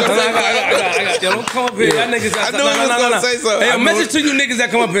got. Yo, don't come up here. Y'all niggas. I knew he was gonna say something. Hey, a message to you niggas that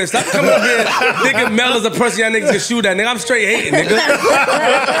come up here. Stop coming up here thinking Mel is a person y'all niggas can shoot at. Nigga, I'm straight hating, nigga.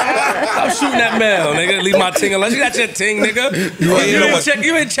 Stop shooting at Mel, nigga. Leave my ting alone. You got your ting, nigga. You ain't check it.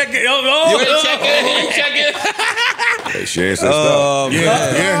 You ain't check it. Hey, she ain't say stop.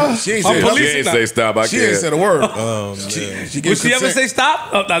 Yeah. She ain't say stop. I she can't. ain't said a word. Would she ever say stop?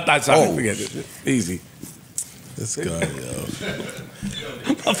 Oh, that's sorry. Forget it. Easy. This guy, yo.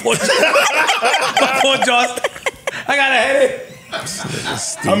 My poor Josh. I got a headache.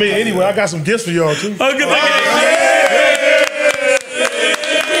 I mean, anyway, I got some gifts for y'all too. Oh, good.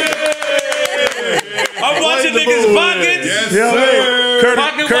 I'm watching niggas' pockets.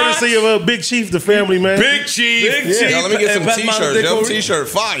 Courtesy of Big Chief, the family man. Big Chief. Yo, let me get some t-shirts. Yo, t-shirt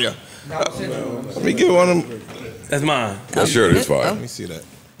fire. Let me get one of them. That's mine. That shirt is fire. Let me see that.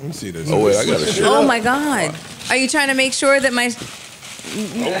 Let me see this. Oh wait, I got a shirt. Oh my God. Are you trying to make sure that my...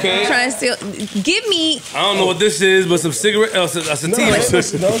 Okay. Trying to steal... Give me... I don't know what this is, but some cigarette... a sativa. No. I'm going to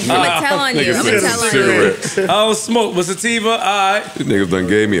tell on you. I'm going to tell on you. Cigarettes. I don't smoke, but sativa, all right. These niggas done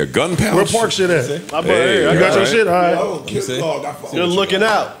gave me a gun pouch. Where Park shit at? Hey, You got your shit? All right. You're looking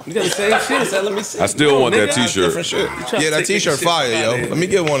out. You got the same shit. So let me see. I still want that t-shirt. Yeah, that t-shirt fire, yo. Let me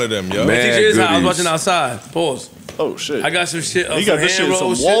get one of them, yo. Man. T-shirt is hot. I was goodies. watching outside. Pause. Oh shit! I got some shit. You got this shit in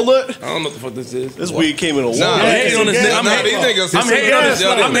some walnut? I don't know what the fuck this is. This weed came in a walnut. I'm hating on this nigga. I'm hating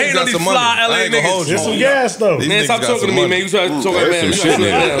on these fly LA niggas. There's some gas though. Man, stop talking to me, man. You try to talk like man. Some shit in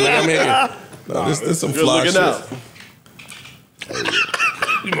there. I'm here. This some You're fly looking shit. out.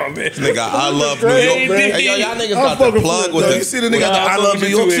 You my man. Nigga, I love New York. Hey, yo, y'all niggas got the plug with You the... see the nigga got the I love New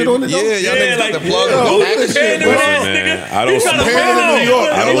York shit on it? Yeah, y'all niggas got the plug with the action shit, bro. Man, I don't smoke.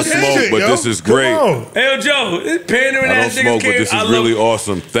 I don't smoke, but this is great. Hey, yo, Joe, this pandering I don't ass niggas smoke, but can't- this is I love- really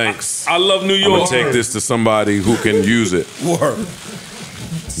awesome. Thanks. I love New I'm York. gonna take this to somebody who can use it. Word.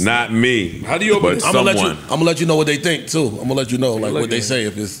 Not me. How do you open but this? I'm someone. gonna let you know what they think too. I'm gonna let you know like what they say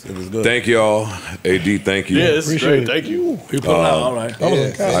if it's good. Thank y'all. AD, thank you. Yeah, it's Appreciate great. it. Thank you. You pull out, all right.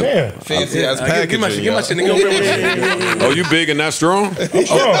 Damn. Fancy ass Get packaging, my shit, yo. nigga. Oh, you big and not strong? I'm You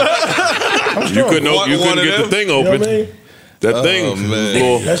strong. couldn't, One you of couldn't get them? the thing You know open. what I mean? That thing. man.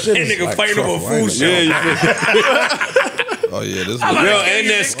 Little, That shit That is nigga fighting over food shit. Oh, yeah, this Yo, and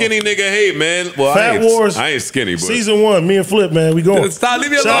that skinny nigga hate, man. Well, Fat Wars. I ain't skinny, but Season 1, me and Flip, man, we going. Stop,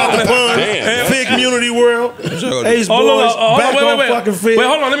 leave me Shout out to alone. Pun, Damn. Fig Community World, Ace Hold on, Boys, hold on, back wait, on wait. fucking Fig. Wait,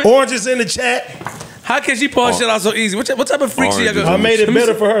 hold on, let me- Oranges in the chat. How can she pull shit out so easy? What type of freak she Oranges. I made it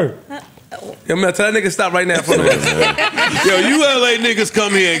better for her. Yo, man, tell that nigga stop right now in front of us. yo, you LA niggas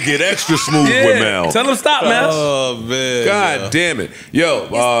come here and get extra smooth with Mel. Tell him stop, man. Oh, man. God damn it. Yo,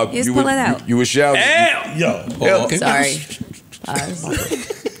 Just you pull it out. You was shouting. Damn. Yo. Yo, Sorry. I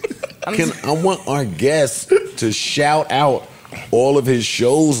want our guest to shout out all of his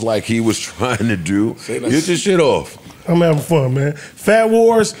shows like he was trying to do. Get your shit off. I'm having fun, man. Fat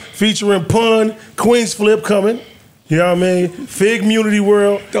Wars featuring Pun, Queen's Flip coming. You know what I mean? Fig Community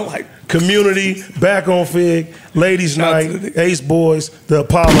World. Don't like Community, back on Fig, Ladies Night, Ace Boys, the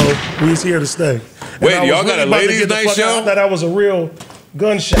Apollo. We's here to stay. Wait, y'all got a Ladies Night show? I thought that was a real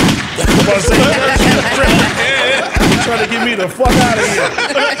gunshot. I'm about to say You're trying to get me the fuck out of here.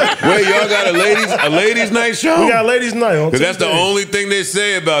 Wait, y'all got a ladies night show? We got Ladies Night on Because that's the only thing they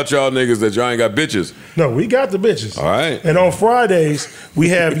say about y'all niggas, that y'all ain't got bitches. No, we got the bitches. All right. And on Fridays, we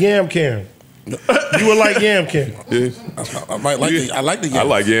have Yam Cam. You would like Yam Cam. Yeah. I might like the I like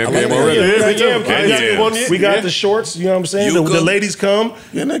Yam Cam already. We got the shorts, you know what I'm saying? The ladies come,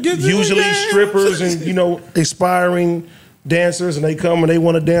 usually strippers and, aspiring dancers, and they come and they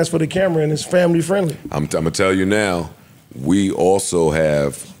want to dance for the camera, and it's family friendly. I'm going to tell you now, we also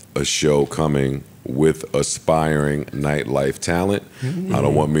have a show coming with aspiring nightlife talent. Mm-hmm. I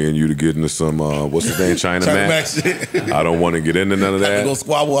don't want me and you to get into some, what's his name, China Max? I don't want to get into none of that. Go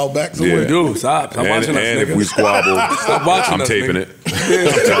squabble out back somewhere. Yeah. Dude, stop watching us, And nigga. if we squabble, I'm taping it.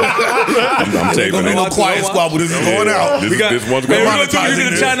 I'm taping it. No quiet squabble. This is going out. This one's Man, going we're gonna do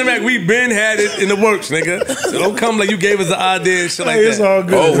the China Mac. We been had it in the works, nigga. So don't come like you gave us the idea and shit like that. It's all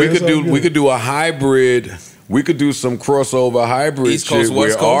good. Oh, we could do a hybrid. We could do some crossover hybrid East Coast, shit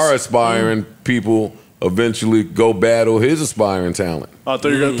West where our Coast. aspiring people eventually go battle his aspiring talent. I thought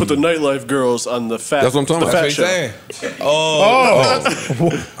you were gonna put the nightlife girls on the fat. That's what I'm talking the about. Fat show.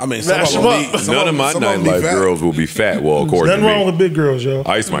 I mean, some Mash of them them up. None of my nightlife girls will be fat. Well, according Nothing to wrong me. with big girls, yo.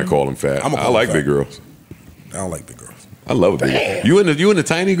 Ice might call them fat. I'ma I call like them big fat. girls. I don't like big girls. I love big girls. You into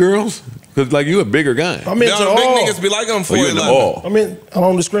tiny girls? Because like you a bigger guy. I'm into Big all. niggas be like them Oh, you into 4'11". all? I mean, I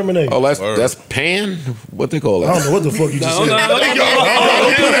don't discriminate. Oh, that's pan? What they call I that? don't know what the fuck you just said. Don't do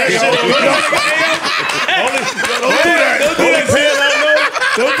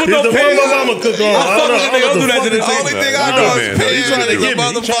Don't put no The one pants my on. mama cooked on. I Don't do that to the The only thing I No, know man, is no, pants. he's trying to get me.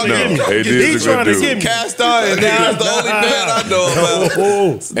 No, hey, He's dude's a trying good to get dude. me. Cast iron. That's the only band I know about.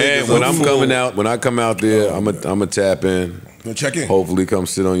 And when I'm coming out, when I come out there, I'm a tap in. Go check in. Hopefully, come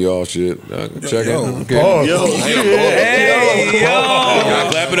sit on y'all shit. Check in. Okay. Oh, Hey, yo.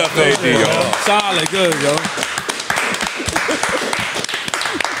 Clap it up for AD, y'all. Solid, good, yo.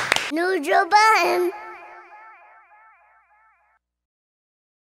 New Joe Budden.